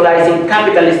recontextualizing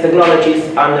capitalist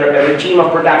technologies under a regime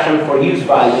of production for use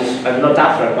values and not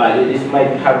abstract value. This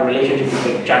might have a relationship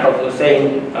with what Jacob was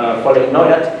saying following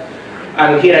Neurath.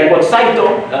 And here I quote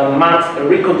Saito. Marx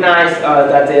recognized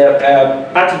that the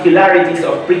particularities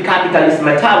of pre-capitalist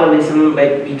metabolism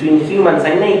between humans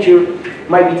and nature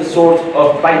might be the source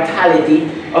of vitality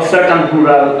of certain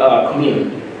rural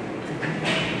communities.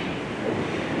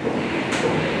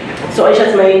 So I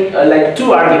just made like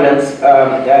two arguments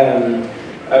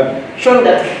showing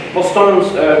that Postone's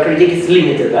critique is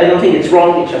limited. I don't think it's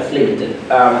wrong, it's just limited.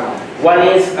 One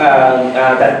is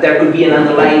that there could be an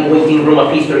underlying waiting room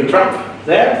of history trap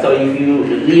there. So if you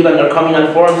live under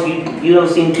communal forms, you don't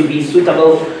seem to be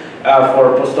suitable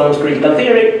for Postone's critical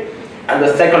theory. And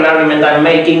the second argument I'm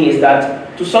making is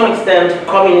that to some extent,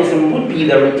 communism would be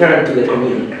the return to the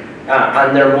commune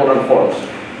under modern forms.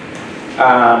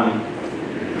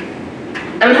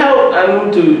 And how I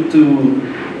move to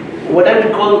what I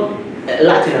would call a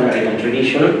Latin American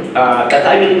tradition that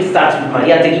I believe starts with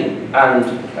Mariátegui and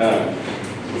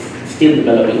is still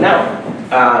developing now.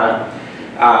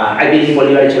 I believe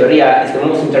Bolívar Echeverría is the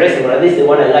most interesting, or at least the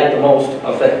one I like the most,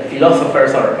 of the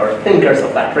philosophers or thinkers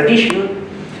of that tradition.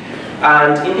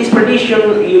 And in this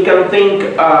tradition, you can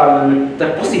think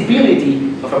the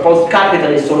possibility of a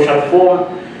post-capitalist social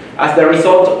form as the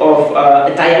result of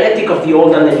a dialectic of the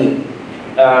old and the new.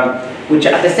 which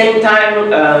at the same time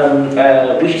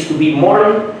wishes to be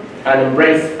modern and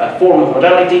embrace a form of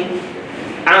modernity,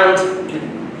 and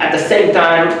at the same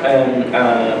time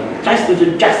tries to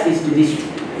do justice to this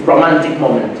romantic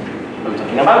moment I'm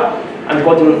talking about. I'm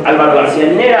quoting Álvaro García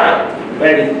Linera,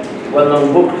 very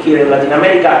well-known book here in Latin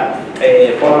America,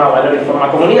 Forma, Valor y Forma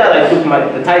Comunidad. I took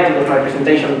the title of my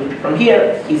presentation from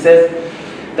here. He says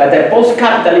that the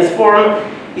post-capitalist form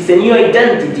is a new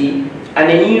identity and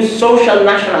a new social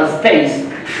national space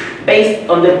based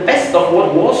on the best of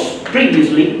what was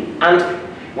previously and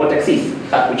what exists,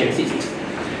 that which exists.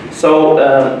 So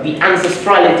the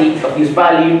ancestrality of use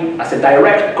value as a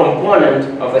direct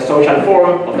component of the social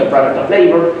form of the product of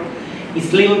labor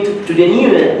is linked to the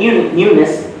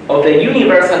newness of the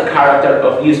universal character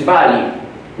of use value,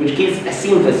 which gives a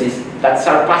synthesis that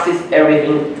surpasses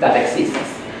everything that exists.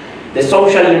 The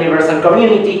social universal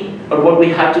community, or what we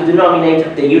have to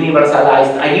denominate the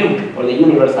universalized IU, or the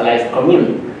universalized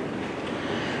commune.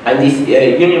 And this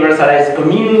universalized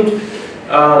commune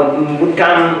would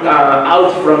come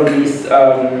out from this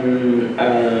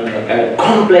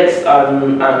complex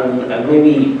and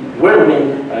maybe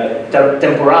whirlwind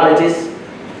temporalities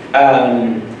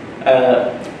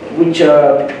which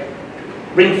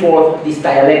bring forth this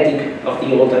dialectic of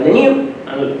the old and the new.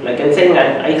 And like I'm saying,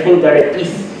 I think there is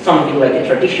something like a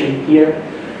tradition here,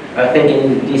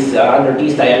 thinking this under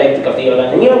this dialectic of the old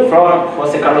and the new, from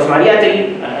Jose Carlos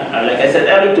Mariátegui, like I said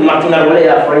earlier, to Martín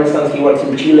Arboleda, for instance. He works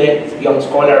in Chile, he's a young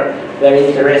scholar, very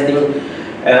interesting.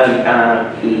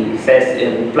 He says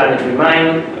in Planetary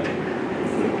Mind,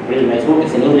 really nice book,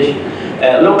 it's in English,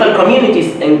 local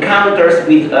communities' encounters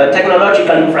with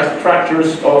technological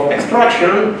infrastructures of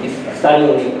extraction. He's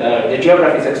studying the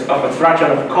geographies of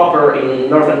extraction of copper in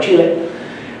northern Chile,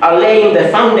 are laying the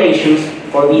foundations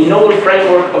for the novel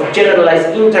framework of generalized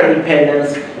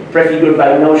interdependence prefigured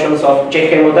by notions of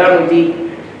Cheche modernity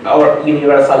or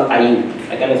universal IU.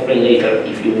 I can explain later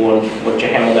if you want what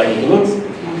Cheche modernity means.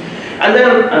 And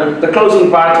then the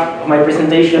closing part of my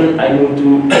presentation, I move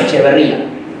to Echeverría.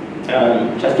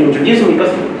 Just to introduce him,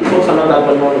 because he's also not that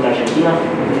well known in Argentina.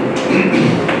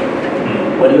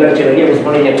 Bolívar Echeverría was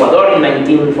born in Ecuador in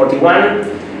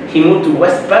 1941. He moved to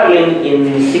West Berlin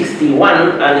in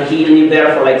 '61, and he lived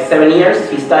there for like 7 years.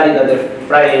 He studied at the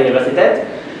Freie Universität.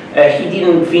 He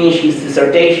didn't finish his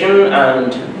dissertation,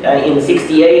 and in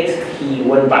 '68 he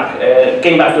went back,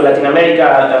 came back to Latin America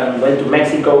and went to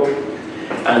Mexico,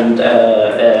 and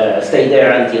stayed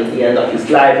there until the end of his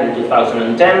life in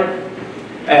 2010.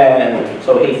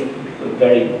 So he's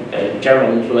very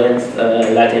German-influenced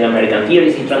Latin American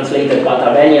theories. He translated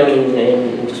Walter Benjamin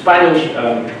into Spanish,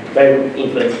 very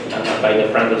influenced by the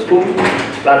Franco school,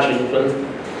 largely influenced.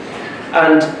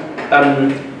 And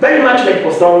very much like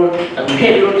Poston and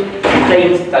Hegel,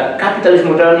 claims that capitalist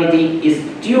modernity is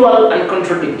dual and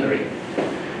contradictory.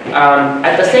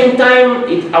 At the same time,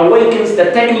 it awakens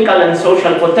the technical and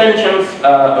social potentials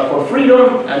for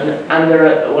freedom and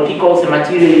under what he calls a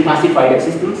materially pacified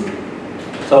existence.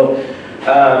 So,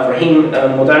 for him,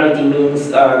 modernity means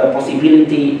the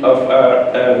possibility of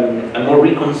a more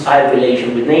reconciled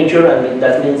relation with nature, and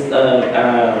that means,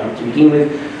 to begin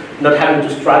with, not having to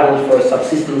struggle for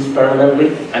subsistence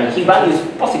permanently, and he values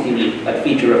positively that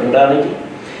feature of modernity.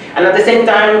 And at the same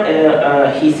time,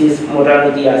 he sees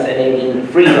modernity as enabling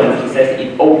freedom. He says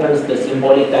it opens the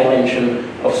symbolic dimension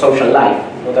of social life.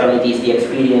 Modernity is the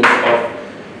experience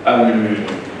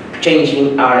of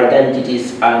changing our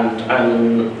identities and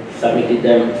submitting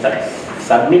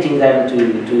them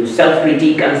to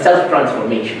self-critique and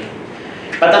self-transformation.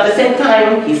 But at the same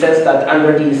time, he says that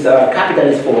under this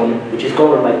capitalist form, which is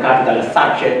governed by capital as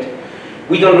subject,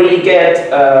 we don't really get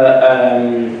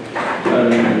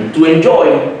to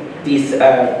enjoy these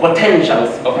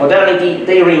potentials of modernity.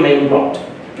 They remain blocked,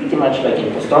 pretty much like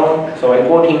in Poston. So I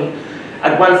quote him: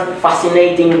 at once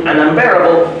fascinating and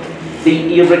unbearable,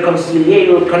 the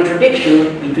irreconcilable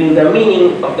contradiction between the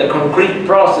meaning of the concrete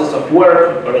process of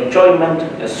work or enjoyment,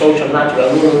 a social natural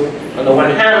meaning on the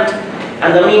one hand,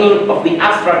 and the meaning of the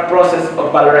abstract process of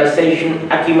valorization,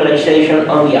 accumulation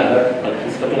on the other. Like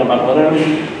he's talking about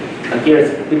modernity, and here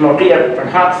it's a bit more clear,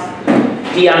 perhaps.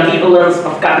 The ambivalence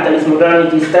of capitalist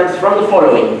modernity stems from the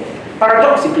following.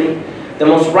 Paradoxically, the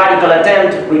most radical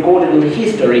attempt recorded in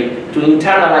history to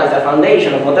internalize the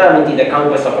foundation of modernity, the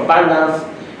conquest of abundance,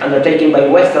 undertaken by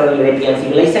Western European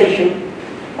civilization,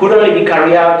 could only be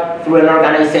carried out through an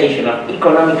organization of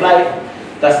economic life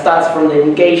that starts from the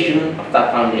negation of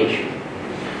that foundation.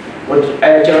 What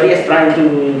Echeverría is trying to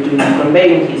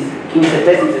convey in his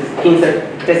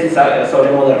 15 tesis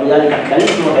sobre modernidad y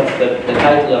capitalismo, that's the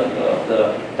title of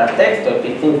that text, of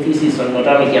 15 theses on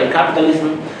modernity and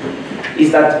capitalism,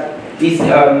 is that this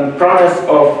promise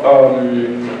of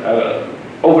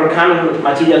overcoming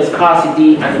material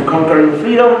scarcity and conquering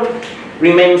freedom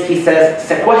remains, he says,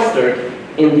 sequestered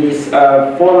in this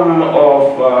form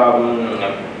of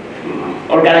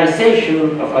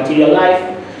organization of material life,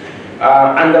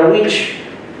 under which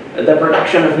the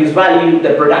production of use value,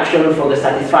 the production for the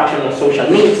satisfaction of social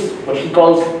needs, what he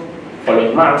calls,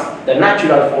 following Marx, the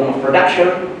natural form of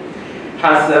production,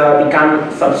 has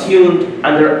become subsumed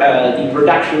under the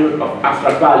production of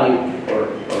abstract value, or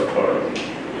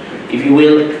if you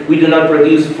will, we do not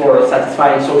produce for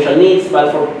satisfying social needs,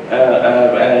 but for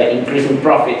increasing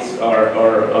profits or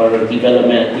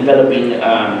developing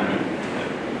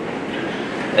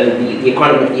the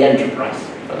economy of the enterprise.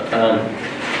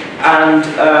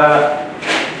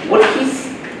 What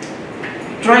he's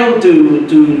trying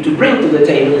to bring to the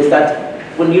table is that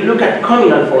when you look at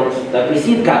communal forms that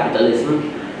precede capitalism,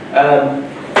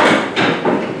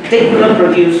 they do not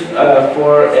produce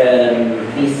for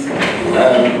this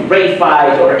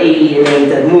reified or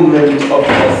alienated movement of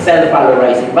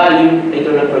self-valorizing value. They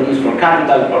do not produce for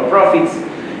capital or profits,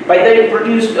 but they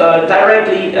produce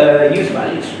directly use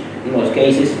values in most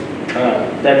cases.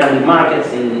 There can be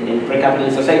markets in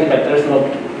pre-capitalist society, but there's no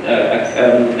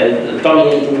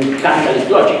dominating capitalist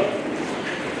logic.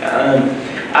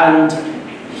 And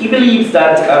he believes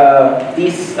that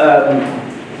this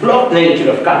block nature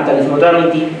of capitalist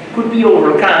modernity could be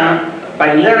overcome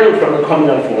by learning from the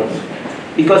communal forms.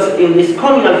 Because in these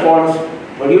communal forms,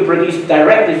 when you produce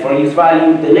directly for use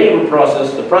value, the labor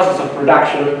process, the process of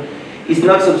production, is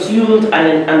not subsumed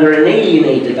under an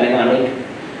alienated dynamic,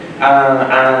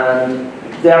 and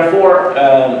therefore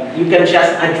you can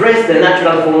just address the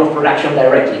natural form of production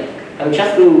directly. And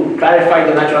just to clarify,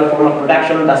 the natural form of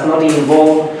production does not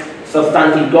involve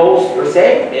substantive goals per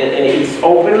se. It's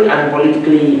open and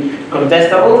politically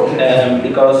contestable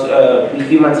because we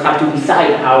humans have to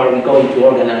decide how are we going to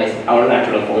organize our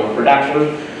natural form of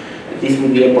production. This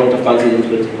would be a point of coincidence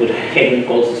with what Hegel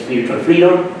calls spiritual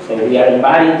freedom. So we are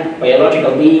embodied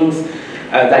biological beings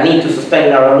that need to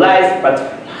sustain our own lives, but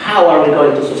how are we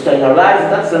going to sustain our lives?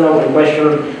 That's an open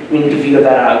question. We need to figure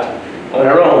that out on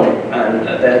our own. And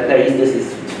there is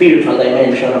this spiritual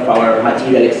dimension of our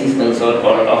material existence, or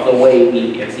of the way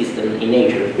we exist in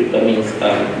nature, which means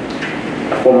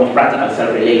a form of practical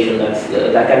self-relation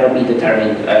that cannot be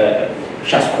determined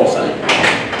just causally.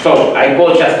 So I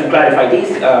go just to clarify this.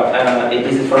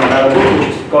 This is from another book,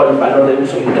 which is called Valor de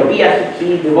Uso y Utopía.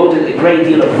 He devoted a great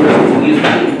deal of work to use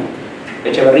value,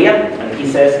 Echeverría, and he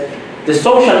says, the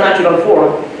social natural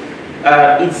form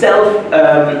itself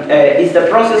is the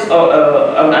process of,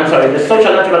 the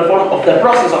social natural form of the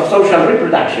process of social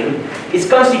reproduction is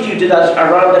constituted as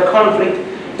around the conflict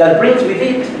that brings with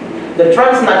it the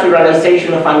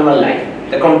transnaturalization of animal life.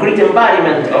 The concrete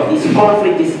embodiment of this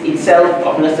conflict is itself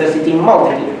of necessity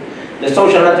multiple. The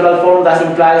social natural form thus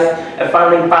implies a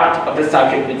founding part of the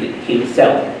subject with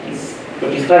himself.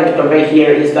 What he's trying to convey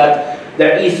here is that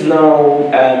there is no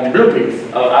blueprints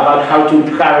about how to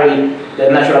carry the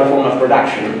natural form of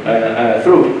production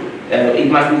through. It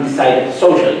must be decided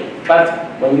socially. But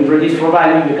when you produce for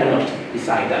value, you cannot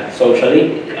decide that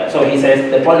socially. So he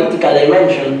says the political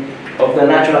dimension of the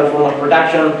natural form of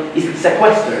production is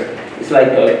sequestered. It's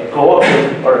like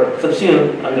co-opted or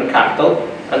subsumed under capital.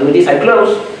 And with this I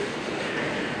close.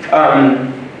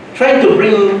 Trying to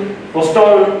bring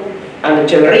Postone and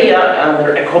Echeverría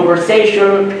under a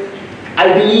conversation,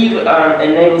 I believe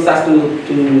enables us to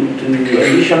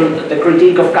envision the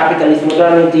critique of capitalist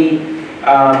modernity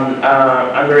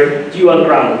under a dual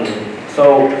grounding.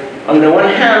 So, on the one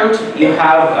hand, you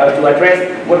have to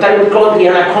address what I would call the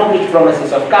unaccomplished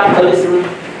promises of capitalism,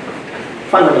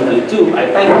 fundamentally two, I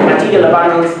think, material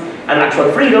abundance and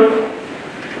actual freedom,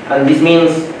 and this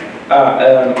means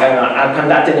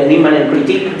conducting an immanent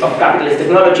critique of capitalist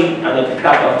technology and of the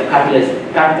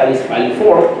capitalist value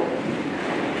form.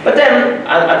 But then,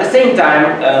 at the same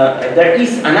time, there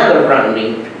is another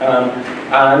grounding,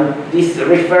 and this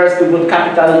refers to what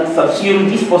capital subsumed,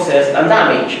 dispossessed, and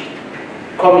damaged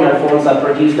communal forms that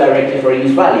produce directly for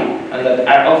use value, and that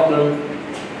are often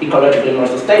ecologically more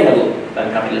sustainable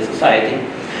than capitalist society.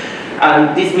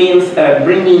 And this means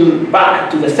bringing back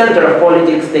to the center of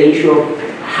politics the issue of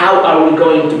how are we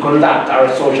going to conduct our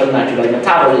social natural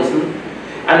metabolism,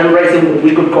 and embracing what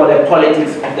we could call a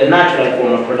politics of the natural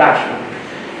form of production.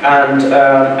 And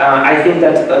I think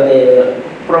that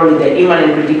probably the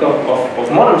immanent critique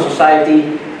of modern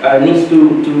society needs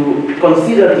to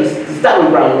consider this double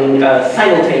grounding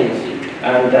simultaneously.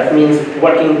 And that means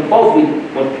working both with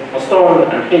what Postone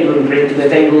and Hegel bring to the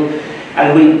table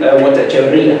and read what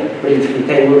Teoría brings to the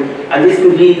table. And this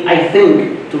could lead, I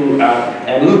think, to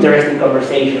an interesting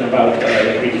conversation about the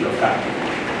critique of capital.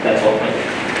 That's all. Thank you.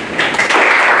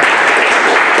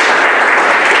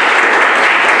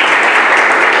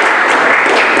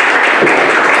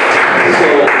 So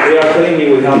they are telling me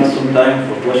we have some time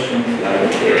for questions,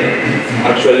 like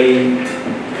actually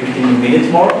 15 minutes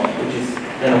more, which is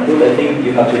kind of good. I think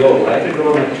you have to go, right? To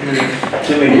go like 2 minutes.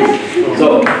 2 minutes.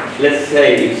 So let's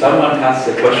say if someone has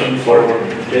a question for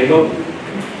Jacob,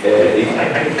 I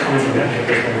can comment on that.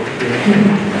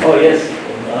 oh yes,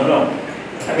 I don't know.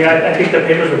 I mean, I think the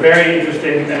papers are very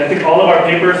interesting, and I think all of our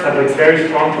papers have like very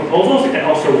strong proposals and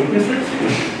also weaknesses.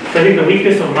 So I think the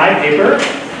weakness of my paper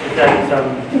is that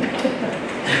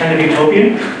it's kind of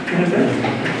utopian, in a sense.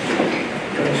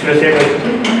 Should I say like,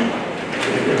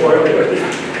 or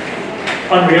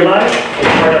unrealized,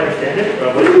 it's hard to understand it.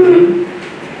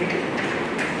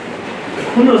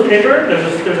 Facundo paper,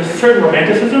 there's a certain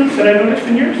romanticism that I noticed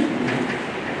in yours,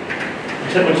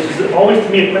 which is always to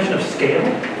me a question of scale.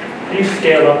 How do you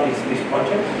scale up these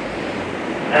projects?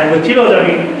 And with Tilo's, I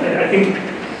mean, I think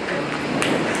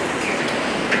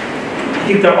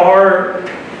there are,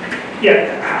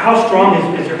 yeah, how strong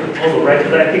is your proposal, right?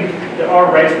 Because I think there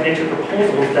are rights of nature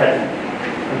proposals that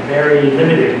are very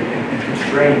limited and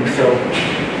constrained. So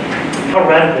how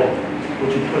radical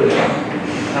would you put it?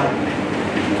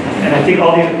 And I think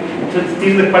all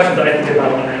these are the questions that I think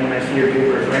about when I see your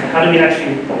papers, right? How do we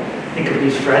actually think of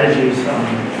these strategies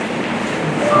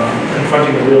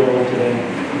confronting the real world today?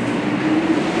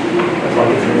 That's all I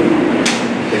can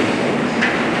say.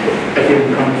 I think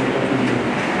the comments.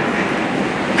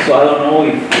 So I don't know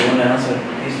if you want to answer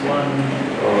this one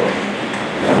or.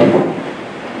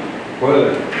 Well,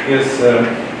 yes,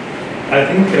 I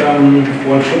think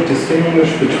one should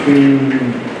distinguish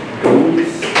between goals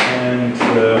and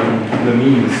the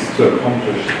means to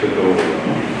accomplish the goal.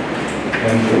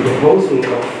 And the proposal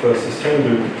of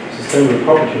sustainable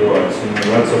property rights and the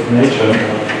rights of nature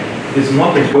is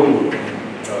not a goal,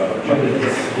 but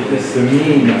it is the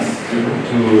means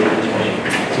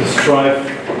to strive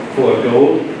for a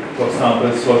goal, for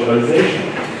example, socialization.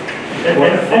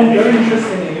 What I found very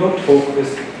interesting in your talk is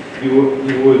you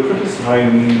were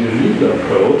criticizing the legal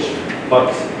approach,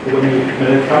 but when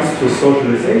it comes to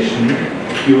socialization,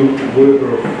 you were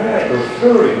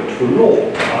referring to law,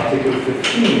 Article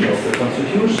 15 of the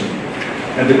Constitution.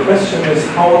 And the question is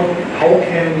how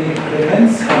can we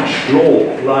implement such law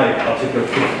like Article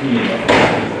 15 of the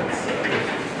Constitution?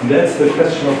 And that's the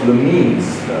question of the means,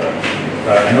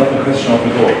 and not the question of the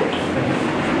goal.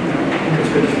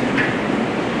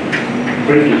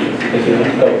 Briefly, because you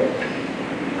have to go.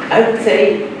 I would say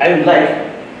I would like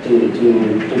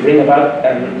to bring about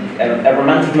a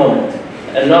romantic moment,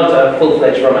 and not a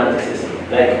full-fledged romanticism.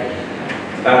 Like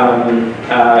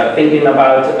thinking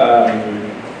about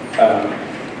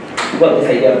well, this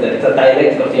idea of the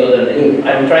dialectic of the other and the new.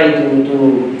 I'm trying to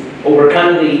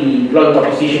overcome the blunt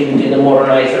opposition between the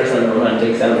modernizers and the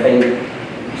romantics and think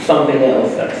something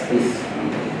else. That's this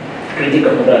critique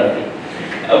of modernity.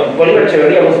 Bolivar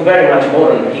Echeverría was very much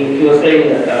modern. He was claiming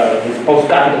that this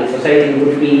post-capitalist society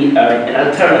would be an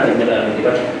alternative modernity.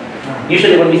 But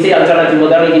usually when we say alternative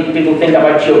modernity, people think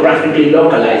about geographically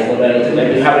localized modernity.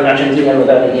 Like you have an Argentinian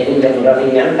modernity, an Indian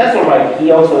modernity, and that's all right.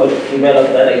 He also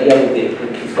developed that idea with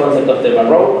his concept of the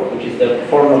Baroque, which is the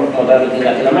form of modernity in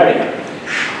Latin America.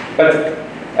 But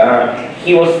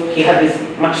he had this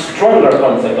much stronger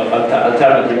concept of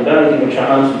alternative modernity, which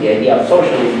amounts to the idea of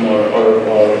socialism or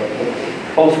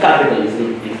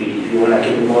post-capitalism, if you want to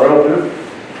keep it more open,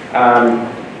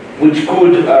 which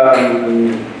could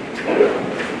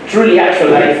truly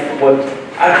actualize what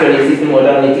actually existing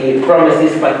modernity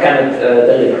promises but cannot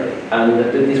deliver. And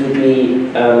this would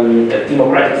be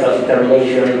democratic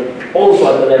self-determination,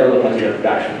 also at the level of material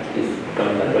production, is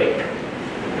going that way.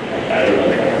 I don't know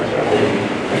if I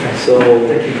answered. So,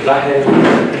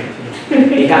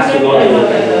 he has to go.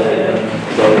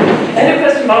 So, I have a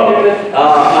question for you.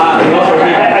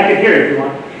 I can hear it if you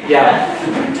want. Yeah.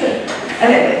 I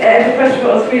have a question for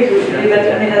all three of you, but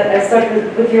I mean, I start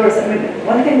with yours. I mean,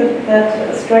 one thing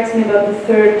that strikes me about the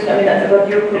third, I mean, about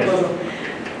your proposal,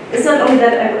 it's not only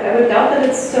that I would doubt that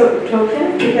it's so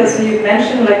utopian, because you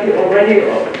mentioned, like, you already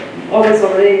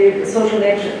the social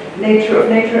nature of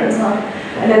nature and so on.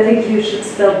 And I think you should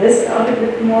spell this out a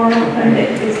bit more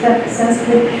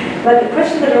extensively. But the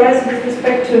question that arises with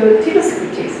respect to Tilo's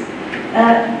critiques,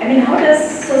 I mean, how does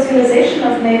socialization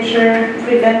of nature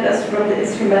prevent us from the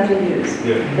instrumental use?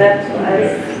 Yeah. That,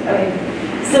 I mean,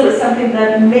 still is something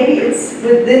that maybe it's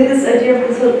within this idea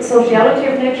of the sociality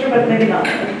of nature, but maybe not.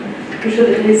 We should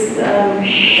at least,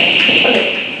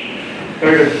 okay.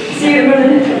 Very good. See you in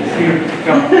Berlin. See you.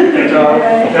 Ciao.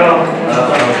 Ciao.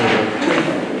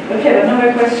 Okay, but now my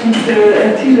questions to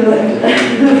Tilo and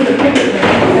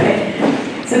okay.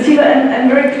 So Tilo, I'm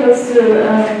very close to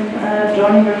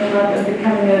joining your club and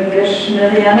becoming a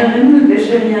Wescherianerin,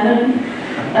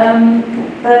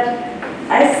 but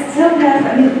I still have, I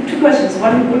mean, two questions.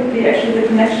 One would be actually the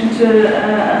connection to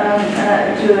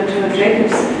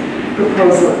Jacob's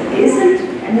proposal. Isn't,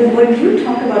 I mean, when you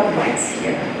talk about rights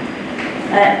here,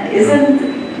 isn't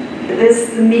this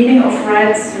the meaning of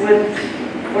rights with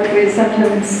what we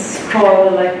sometimes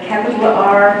call like capital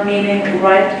R, meaning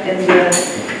right in the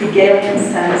Hegelian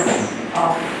sense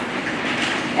of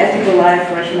ethical life,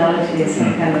 rationality,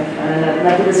 some kind of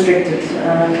not a restricted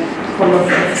form of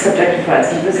subjective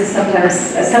rights. And this is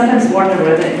sometimes, I sometimes wonder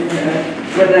whether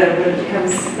when it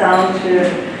comes down to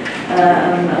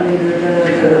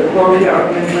the quality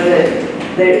argument, whether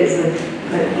there is a,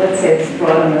 let's say, this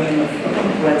broader notion of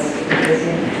rights.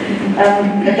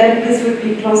 And then this would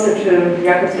be closer to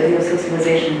Jacob's idea of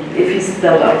socialization, if he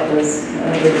spelled out those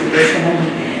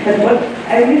amendments. But what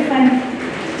I really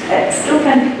still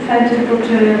find difficult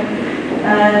to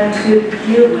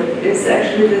deal with is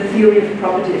actually the theory of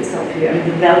property itself here, I mean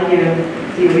the value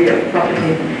theory of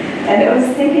property. And I was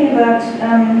thinking about,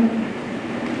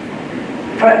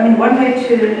 I mean, one way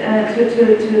to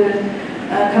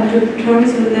come to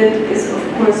terms with it is, of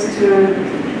course, to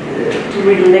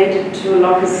relate it to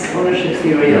Locke's ownership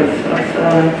theory of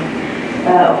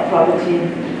property.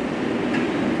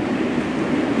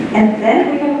 And then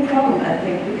we have a problem, I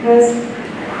think, because,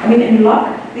 I mean, in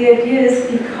Locke, the idea is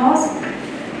because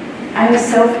I have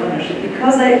self-ownership,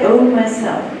 because I own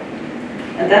myself.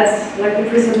 And that's like the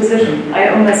presupposition. I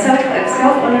own myself, I have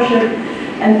self-ownership,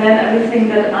 and then everything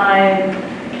that I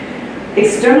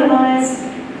externalize,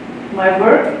 my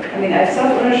work, I mean, I have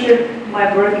self-ownership,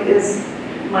 my work is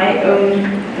my own,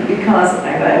 because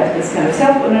I have this kind of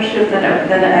self-ownership, then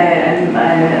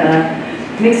I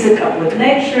mix it up with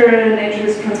nature, nature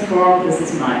is transformed, this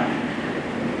is mine.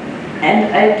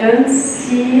 And I don't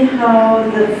see how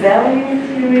the value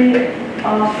theory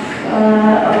of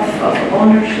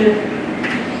ownership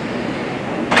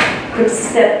could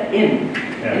step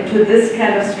into this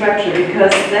kind of structure,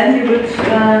 because then you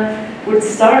would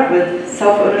start with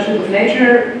self-ownership of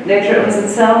nature, nature owns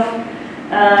itself,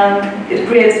 it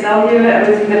creates value,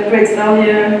 everything that creates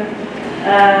value,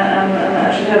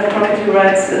 I should have property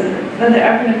rights, and then the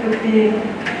argument would be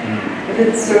a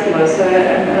bit circular, so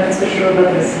I'm not so sure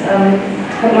about this. A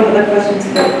couple of other questions,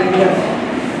 but we have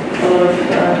a lot of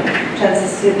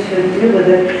chances here to deal with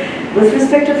it. With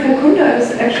respect to Facundo, I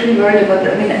was actually worried about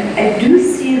that. I mean, I do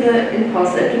see the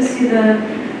impulse, I do see the,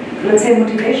 let's say,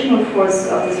 motivational force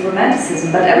of this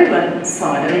romanticism, but everyone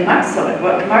saw it. I mean, Marx saw it.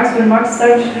 When Marx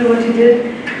started to do what he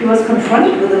did, he was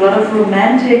confronted with a lot of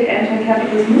romantic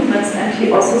anti-capitalist movements, and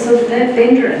he also saw the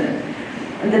danger in it.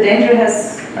 And the danger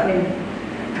has, I mean,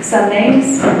 some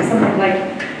names, something like,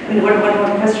 I mean, one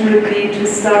question would be to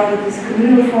start with these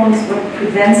communal forms, what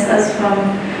prevents us from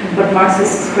what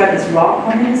Marxists describe as raw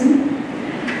communism.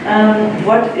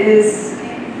 What is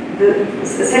the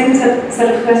second set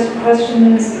of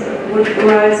questions would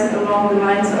arise along the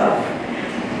lines of,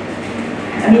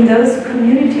 I mean, those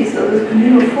communities or those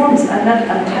communal forms are not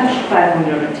untouched by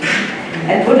modernity.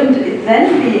 And wouldn't it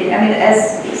then be, I mean,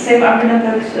 as the same argument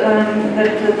that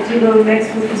Tilo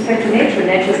makes with respect to nature,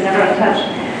 nature is never untouched.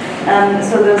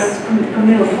 So those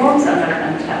communal forms are not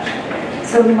untouched.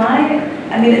 So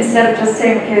I mean, instead of just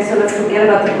saying, okay, so let's forget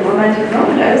about the romantic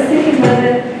moment, I was thinking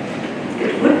whether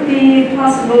it would be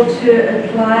possible to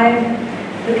apply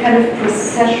the kind of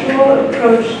processual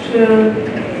approach to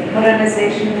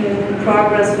modernization,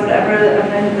 progress, whatever, I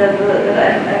mean, that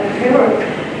I'm in favor of,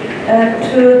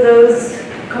 to those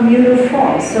communal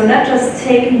forms. So not just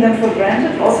taking them for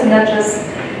granted, also not just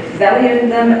valuing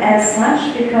them as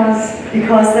such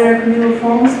because they are communal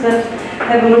forms, but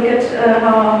have a look at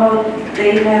how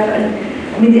they have.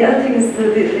 I mean, the other thing is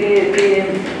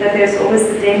that there's always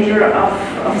the danger of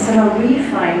somehow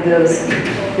reifying those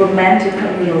romantic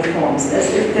communal forms,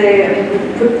 as if they, I mean,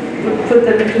 would put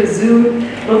them into a zoo,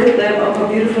 look at them, oh, how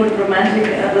beautiful and romantic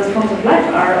those forms of life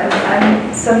are, and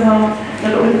I'm somehow,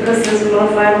 not only because there's a lot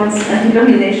of violence and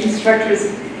domination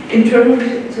structures internal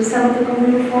to some of the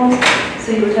communal forms,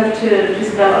 so you would have to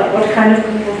spell out what kind of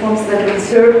communal forms that would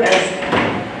serve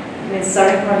as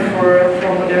starting point for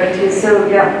modernity. So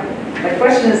yeah. My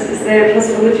question is there a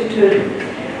possibility to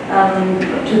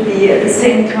be at the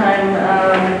same time,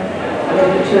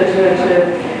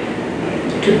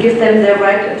 to give them their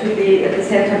right to be at the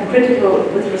same time critical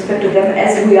with respect to them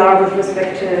as we are with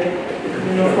respect to the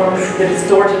communal forms, the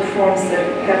distorted forms that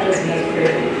capitalism has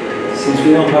created? since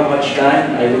we don't have much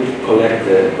time, I will collect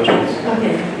the questions.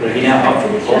 Okay. Regina,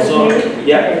 also, Me?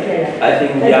 yeah, Okay. I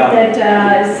think, yeah.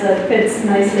 That fits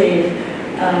nicely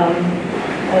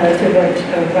to what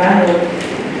Rahul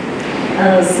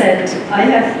said. I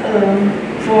have,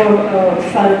 for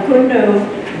Facundo,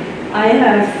 I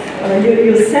have,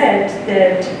 you said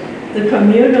that the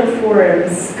communal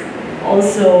forums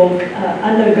also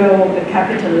undergo a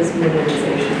capitalist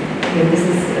modernization. I mean, this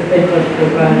is a bit what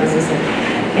Rahul is saying.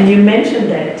 And you mentioned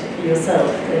that yourself,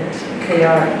 that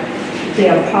they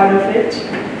are part of it,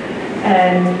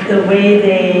 and the way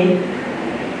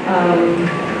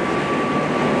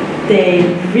they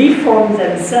reform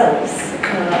themselves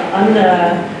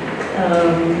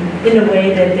in a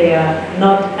way that they are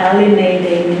not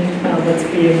alienating what's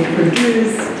being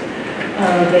produced,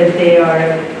 that they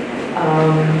are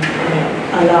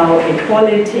allow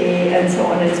equality and so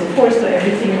on and so forth. So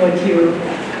everything what you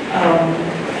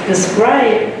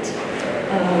described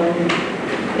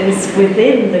is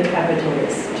within the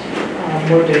capitalist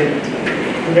modernity.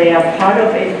 They are part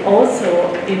of it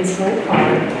also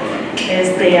insofar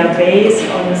as they are based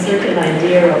on a certain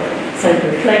idea of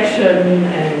self-reflection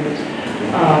and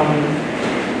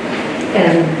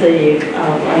the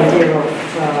idea of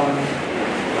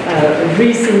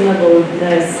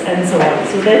reasonableness and so on.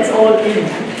 So that's all in.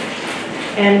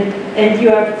 And you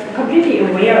are completely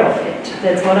aware of it.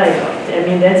 That's what I got. I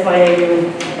mean, that's why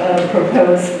you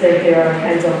proposed that there are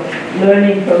kinds of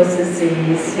learning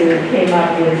processes who came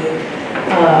up with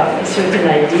certain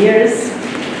ideas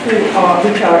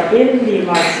which are in the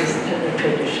Marxist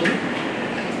tradition,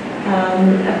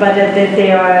 but that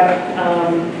they are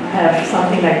have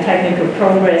something like technical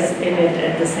progress in it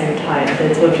at the same time.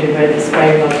 That's what you were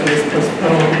describing about this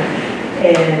postpone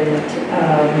and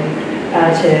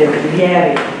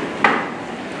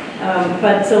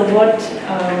but so what,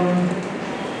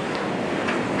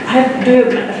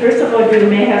 first of all, you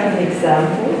may have an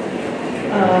example.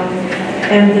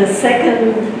 And the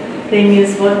second thing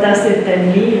is, what does it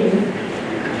then mean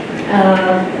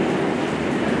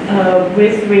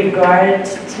with regard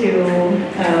to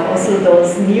also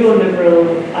those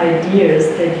neoliberal ideas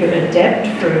that you adapt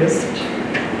first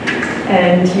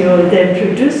and you then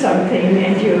produce something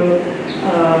and you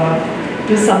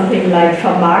do something like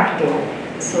Vermarktung.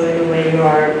 So in a way you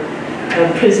are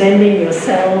presenting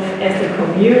yourself as a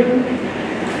commune,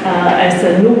 as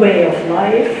a new way of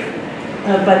life,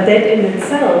 but that in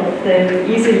itself then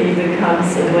easily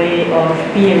becomes a way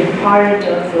of being part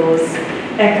of those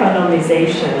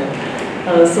economization.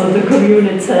 So the commune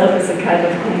itself is a kind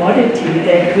of commodity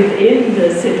that within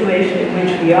the situation in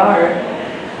which we are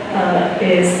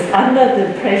is under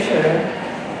the pressure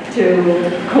to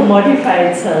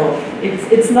commodify itself.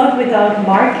 It's not without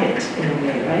market in a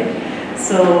way, right?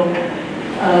 So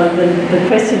the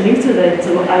question linked to that,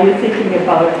 so are you thinking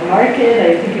about market?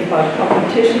 Are you thinking about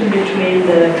competition between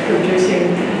the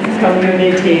producing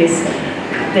communities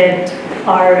that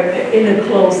are in a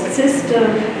closed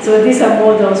system? So these are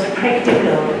more those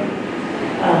practical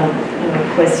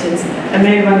questions. And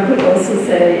maybe one could also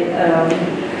say,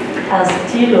 ask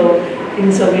Tilo,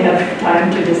 and so we have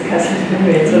time to discuss it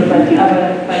anyway. So,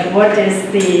 but what is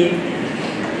the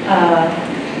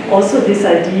also this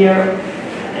idea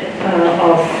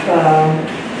of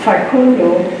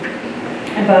Facundo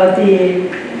about the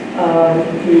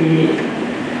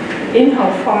in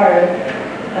how far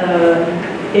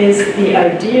is the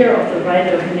idea of the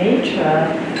right of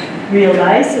nature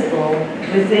realizable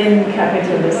within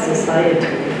capitalist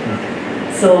society?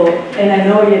 So, and I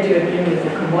know that you're dealing with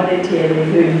the commodity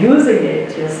and you're using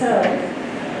it yourself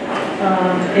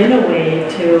in a way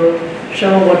to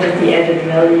show what is the added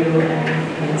value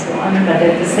and so on, but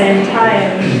at the same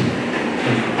time,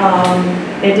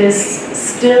 it is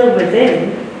still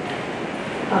within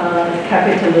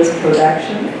capitalist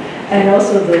production, and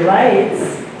also the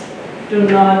rights do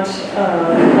not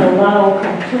allow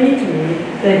completely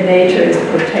that nature is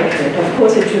protected. Of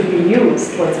course it should be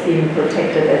used, what's being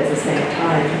protected at the same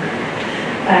time.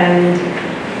 And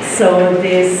so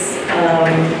this,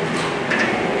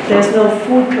 there's no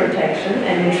food protection,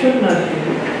 and it should not be.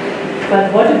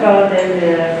 But what about then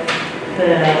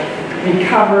the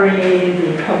recovery,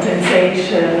 the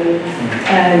compensation,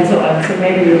 and so on? So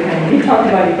maybe you can, we talked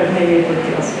about it, but maybe it would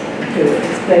be also to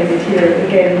explain it here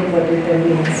again, what it then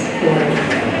means for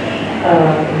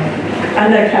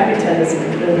under capitalism,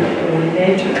 the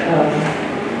nature,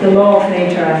 the law of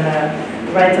nature and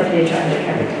the rights of nature under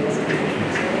capitalism.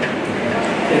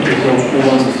 Thank you. So who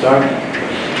wants to start?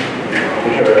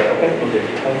 Sure. Okay.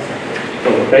 Thanks. So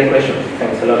great question.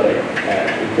 Thanks a lot.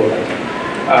 Important.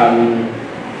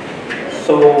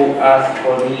 So as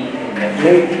for the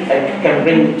maybe I can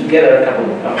bring together a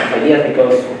couple of ideas,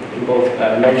 because you both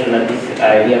mentioned that this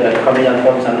idea that communal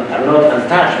forms are not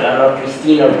untouched, are not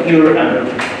pristine or pure,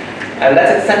 and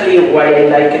that's exactly why I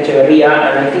like Echeverria,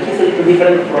 and I think it's a little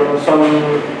different from some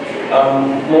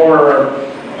more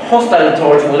hostile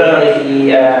towards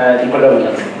modernity, the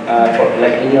colonials.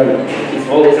 Like he's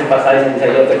always emphasizing the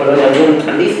idea of the colonial movement,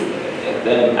 and this,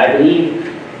 I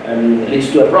believe,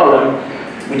 leads to a problem,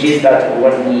 which is that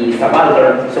when the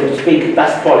subaltern, so to speak,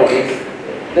 does politics,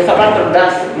 the subaltern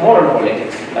does modern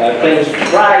politics, claims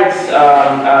rights,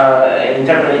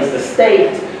 interprets the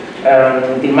state,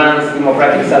 demands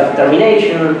democratic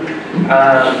self-determination,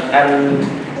 and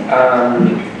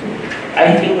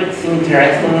I think what's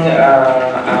interesting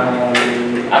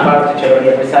about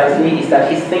Echeverria precisely is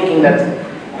that he's thinking that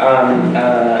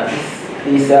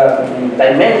this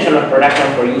dimension of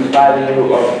production for use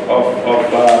value,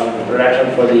 of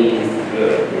production for the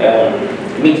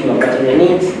meeting of material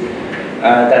needs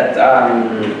that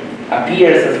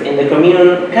appears in the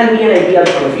commune can be an ideal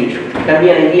for the future, can be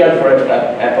an ideal for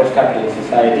a post-capitalist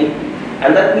society,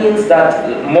 and that means that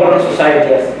modern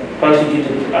society as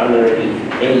constituted under the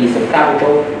aegis of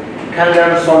capital can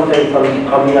learn something from the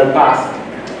communal past.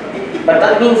 But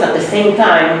that means at the same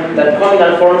time that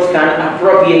communal forms can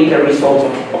appropriate the results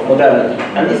of modernity.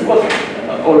 And this was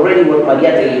already what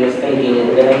Mariátegui was thinking in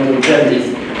the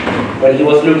 1920s, when he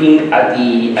was looking at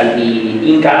the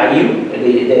Inca Ayu,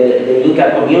 the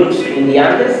Inca communes in the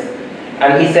Andes,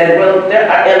 and he said, well, there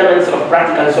are elements of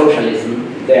practical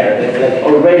socialism there, like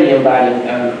already embodying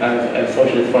a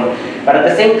socialist form. But at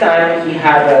the same time, he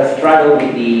had a struggle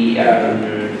with the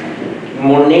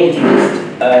more nativist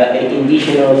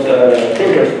indigenous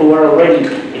thinkers who were already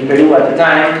in Peru at the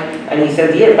time, and he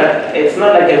said, yeah, but it's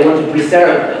not like I want to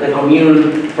preserve the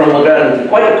commune from modernity.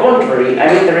 Quite the contrary,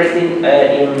 I'm interested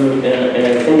in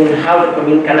thinking how the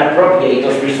commune can appropriate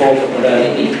those results of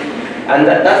modernity. And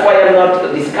that's why I'm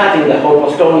not discarding the whole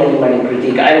Bostonian in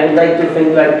critique. I would like to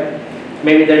think that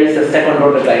maybe there is a second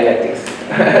order dialectics,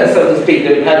 so to speak,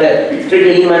 that you have the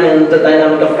strictly immanent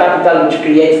dynamic of capital, which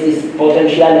creates these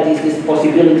potentialities, these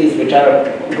possibilities, which are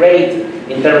great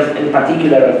in terms, in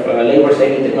particular, of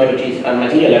labor-saving technologies and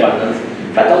material abundance,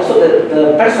 but also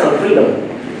the personal freedom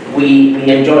we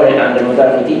enjoy under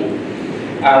modernity.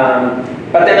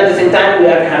 But then at the same time, we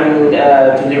are coming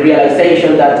to the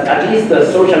realization that at least the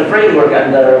social framework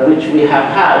under which we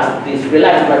have had this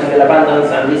relative material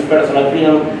abundance and this personal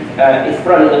freedom is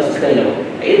probably not sustainable.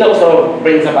 It also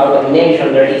brings about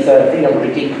domination. There is a freedom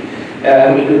critique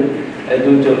we could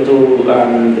do to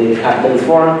the capitalist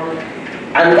form.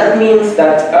 And that means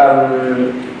that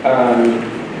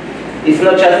it's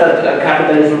not just that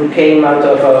capitalism came out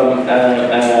of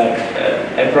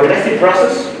a progressive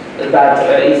process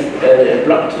that is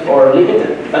blocked or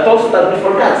limited, but also that we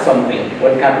forgot something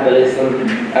when capitalism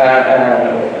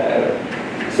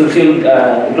subsumed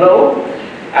the globe,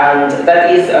 and that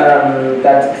is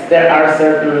that there are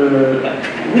certain,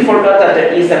 we forgot that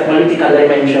there is a political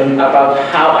dimension about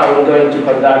how are we going to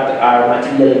conduct our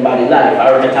material embodied life,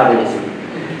 our metabolism,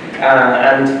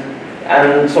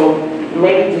 and so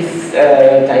maybe this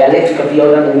dialectic of the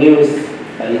old and the new is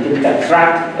a little bit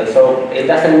abstract, so it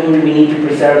doesn't mean we need to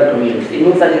preserve the communities. It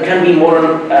means that it can be more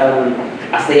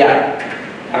as they are.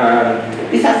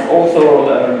 This has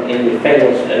also, in the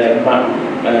famous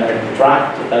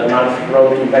draft that Marx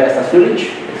wrote to Beresta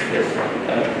Sulic,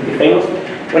 pretty famous,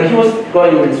 when he was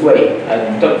going this way,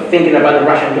 thinking about the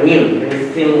Russian commune, he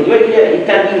was thinking, well, yeah, it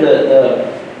can be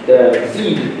the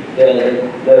seed,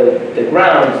 the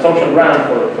ground, social ground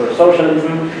for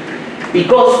socialism,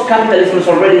 because capitalism is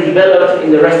already developed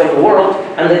in the rest of the world,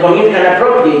 and the commune can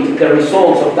appropriate the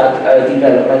results of that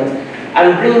development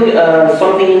and bring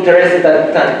something interesting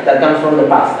that comes from the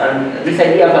past. And this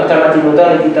idea of alternative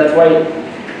modernity, that's why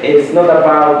it's not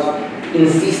about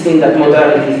insisting that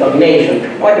modernity is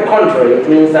domination. Quite the contrary, it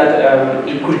means that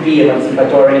it could be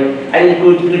emancipatory and it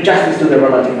could do justice to the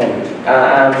romantic moment.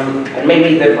 And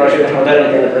maybe the project of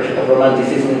modernity and the project of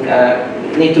romanticism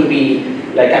need to be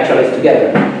like actualized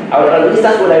together. Or at least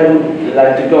that's what I would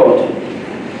like to go to.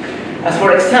 As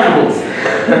for examples,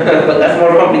 but that's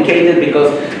more complicated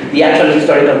because the actual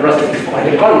historical process is quite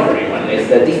the contrary one. It's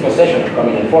the dispossession of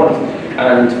communal forms,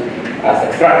 and as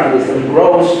extractivism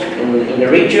grows in the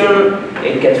region,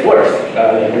 it gets worse.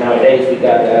 Like nowadays we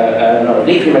got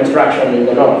lithium extraction in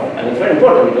the north, and it's very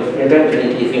important because we're going to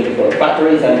need lithium for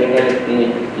batteries and we're going to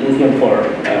need lithium for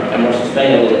a more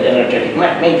sustainable energetic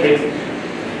matrix.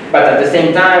 But at the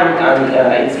same time,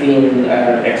 it's being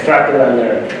extracted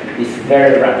under this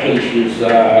very rapacious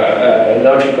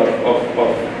logic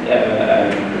of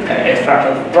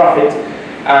extraction for profit.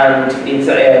 and it's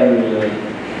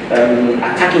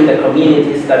attacking the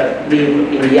communities that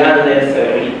live in the Andes.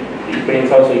 It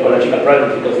brings also ecological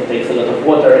problems because it takes a lot of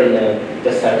water in a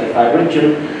desertified region.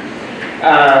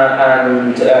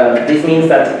 This means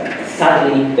that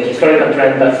sadly the historical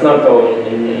trend does not go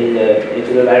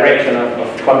into the direction of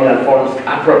communal forms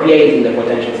appropriating the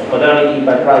potentials of modernity,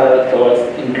 but rather towards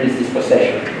increased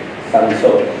dispossession, sadly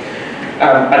so.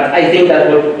 But I think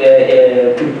that would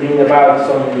could bring about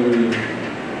some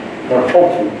more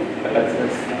hopeful,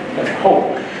 let's hope,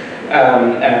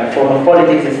 form of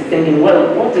politics is thinking, well,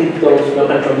 what if those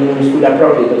local communities could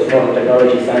appropriate those modern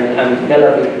technologies and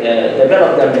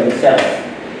develop them themselves?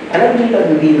 And I believe that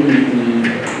would be the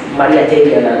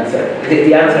Mariateggian answer.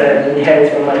 The answer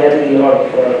inherits from Mariateggi or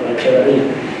from Echeverria.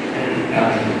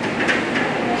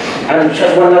 And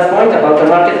just one last point about the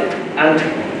market. And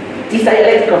this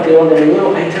dialectic of the old and the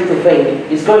new, I tend to think,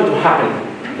 is going to happen.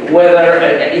 Whether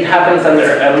it happens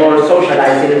under a more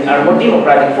socializing, a more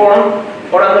democratic form,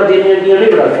 or under the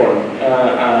neoliberal form.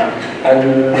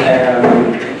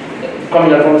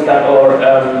 Communal forms that, or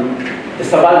the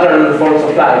subaltern forms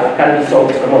of life can be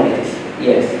sold as commodities.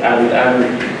 Yes,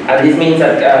 and this means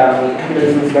that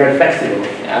capitalism is very flexible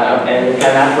and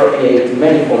can appropriate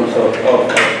many forms of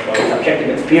subjective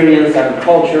experience and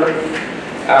culture.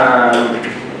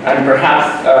 And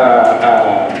perhaps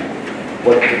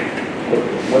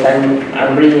what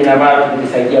I'm bringing about with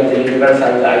this idea of the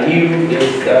universal you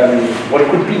is what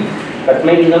could be, but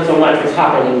maybe not so much what's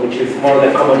happening, which is more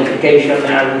the commodification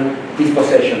and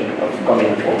dispossession of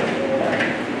communal forms.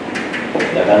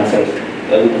 That answers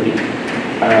a little bit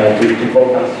to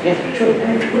both us. Yes, sure.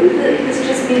 Wouldn't this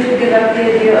just mean to give up the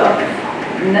idea of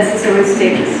necessary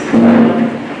status?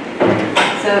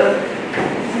 So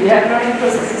you have learning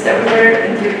processes everywhere,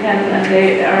 and you can, and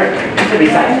they are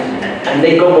intertwined. And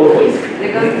they go both ways. They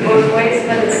go both ways,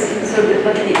 but it's so.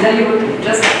 But then you would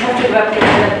just have to give up the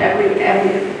idea that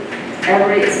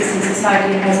every existing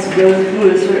society has to go through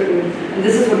a certain. And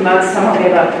this is what Marx somehow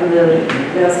gave up in the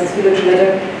last village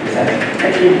letter.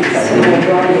 Actually,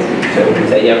 so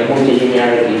it's a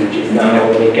multilinearity, which is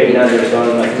now Kevin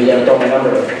Anderson, Maximilian Tom, a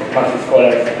number of Marxist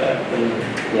scholars. That's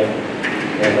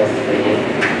the idea.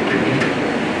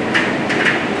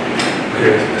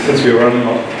 Okay, since we're running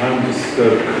out of time, just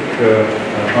quick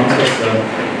answers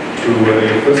to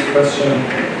your first question.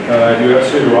 You're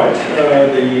absolutely right.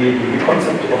 The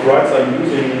concept of rights I'm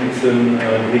using is an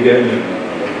Hegelian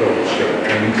approach,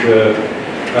 and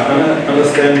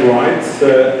understand rights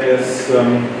as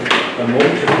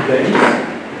normative claims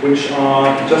which are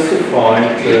justified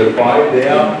by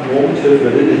their normative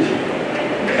validity.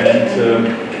 And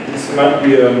this might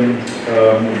be a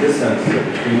dissonance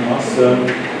between us.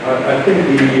 I think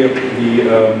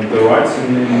the rights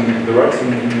in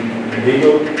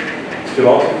Hegel's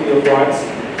philosophy of rights,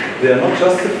 they are not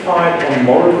justified on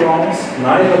moral grounds,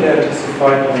 neither they are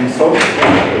justified on social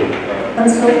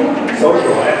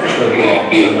ethical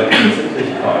grounds, like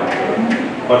Sittlichkeit,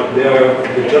 but they are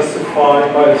justified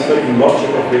by a certain logic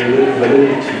of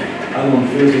validity, unknown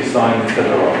Physiksein, etc.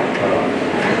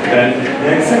 And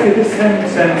in exactly the same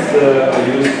sense, I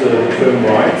use the term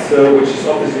rights, which is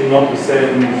obviously not the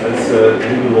same as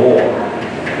legal law.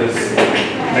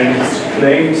 And it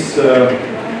claims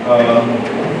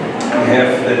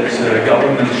have that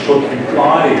governments should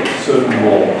imply certain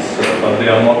laws, but they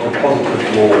are not a positive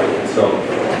law itself.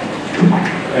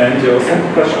 And your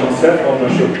second question on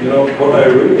self-ownership, what I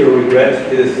really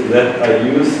regret is that I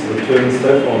use the term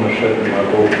self-ownership in my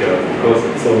book because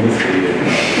it's so misleading.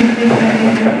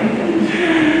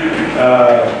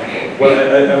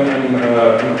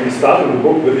 I started the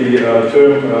book with the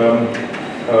term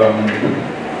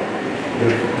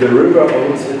the river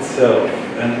owns itself,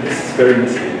 and this is very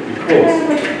misleading because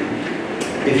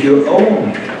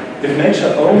if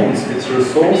nature owns its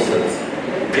resources,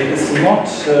 it is not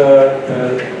a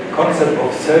concept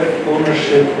of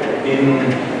self-ownership in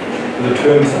the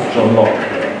terms of John Locke.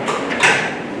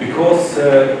 Because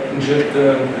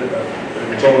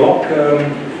John Locke,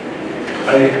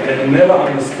 I never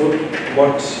understood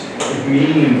what it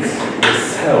means, the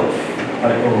self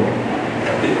I own.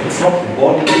 It's not the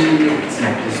body, it's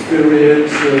not the spirit,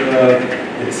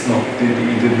 it's not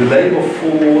the labor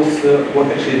force. What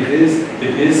actually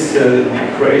it is the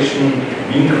creation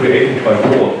being created by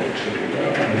God, actually.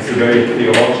 It's a very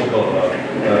theological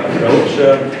approach.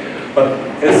 But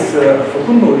as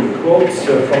Facundo quotes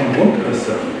from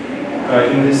Grundrisse,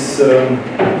 in this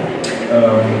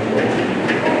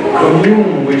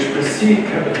commune which precedes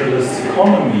capitalist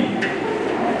economy,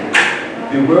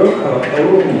 the worker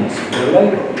owns the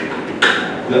labor.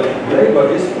 The labor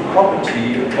is the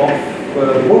property of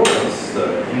the workers.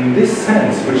 in this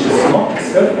sense, which is not a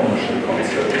self-ownership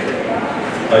concept,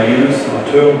 I use the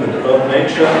term that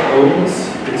nature owns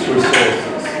its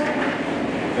resources.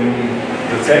 In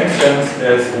the same sense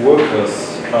as workers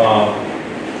are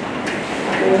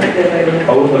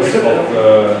owners of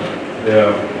their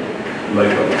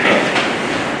labor.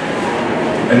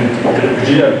 And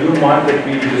Regina, do you mind that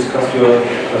we discuss your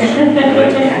question later?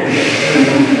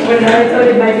 Well, I thought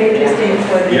it might be interesting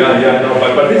for the... Yeah, no,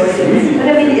 but this is really... But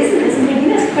I mean, isn't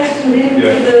Regina's question leading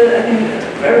to the, I mean,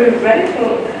 very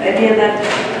radical idea that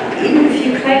even if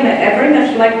you claim, I very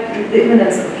much like the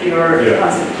imminence of your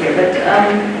concept here, but,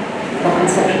 or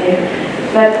conception here,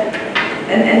 but,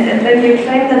 and then you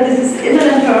claim that this is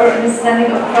imminent to our understanding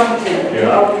of property,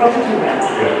 to our property rights,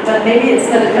 but maybe it's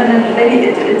not imminent, maybe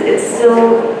it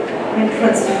still, I mean,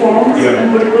 transforms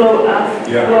and would blow up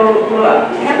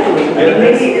capitalism. I mean,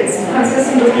 maybe it's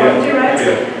consistent with property rights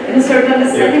in a certain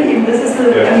understanding, even this is the,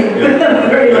 I mean,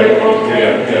 very radical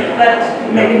claim, but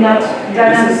maybe not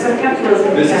dynamics of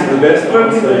capitalism. This is the best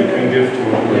answer you can give to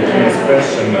this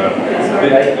question.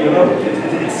 You know,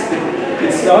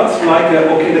 it starts like,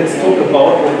 okay, let's talk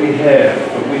about what we have.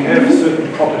 We have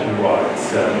certain property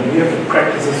rights, we have the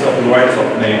practices of the rights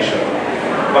of nature.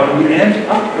 But we end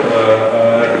up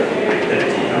a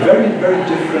very, very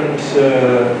different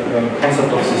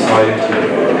concept of society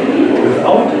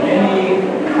without any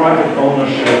private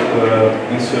ownership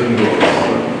in certain groups.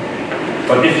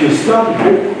 But if you start a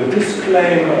book with this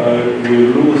claim,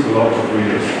 you lose a lot of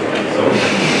readers.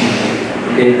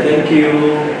 Okay, thank you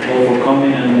all for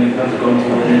coming, and we have to come to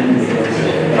an end because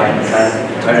time is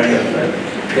tiring.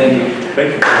 Thank you.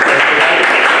 Thank you.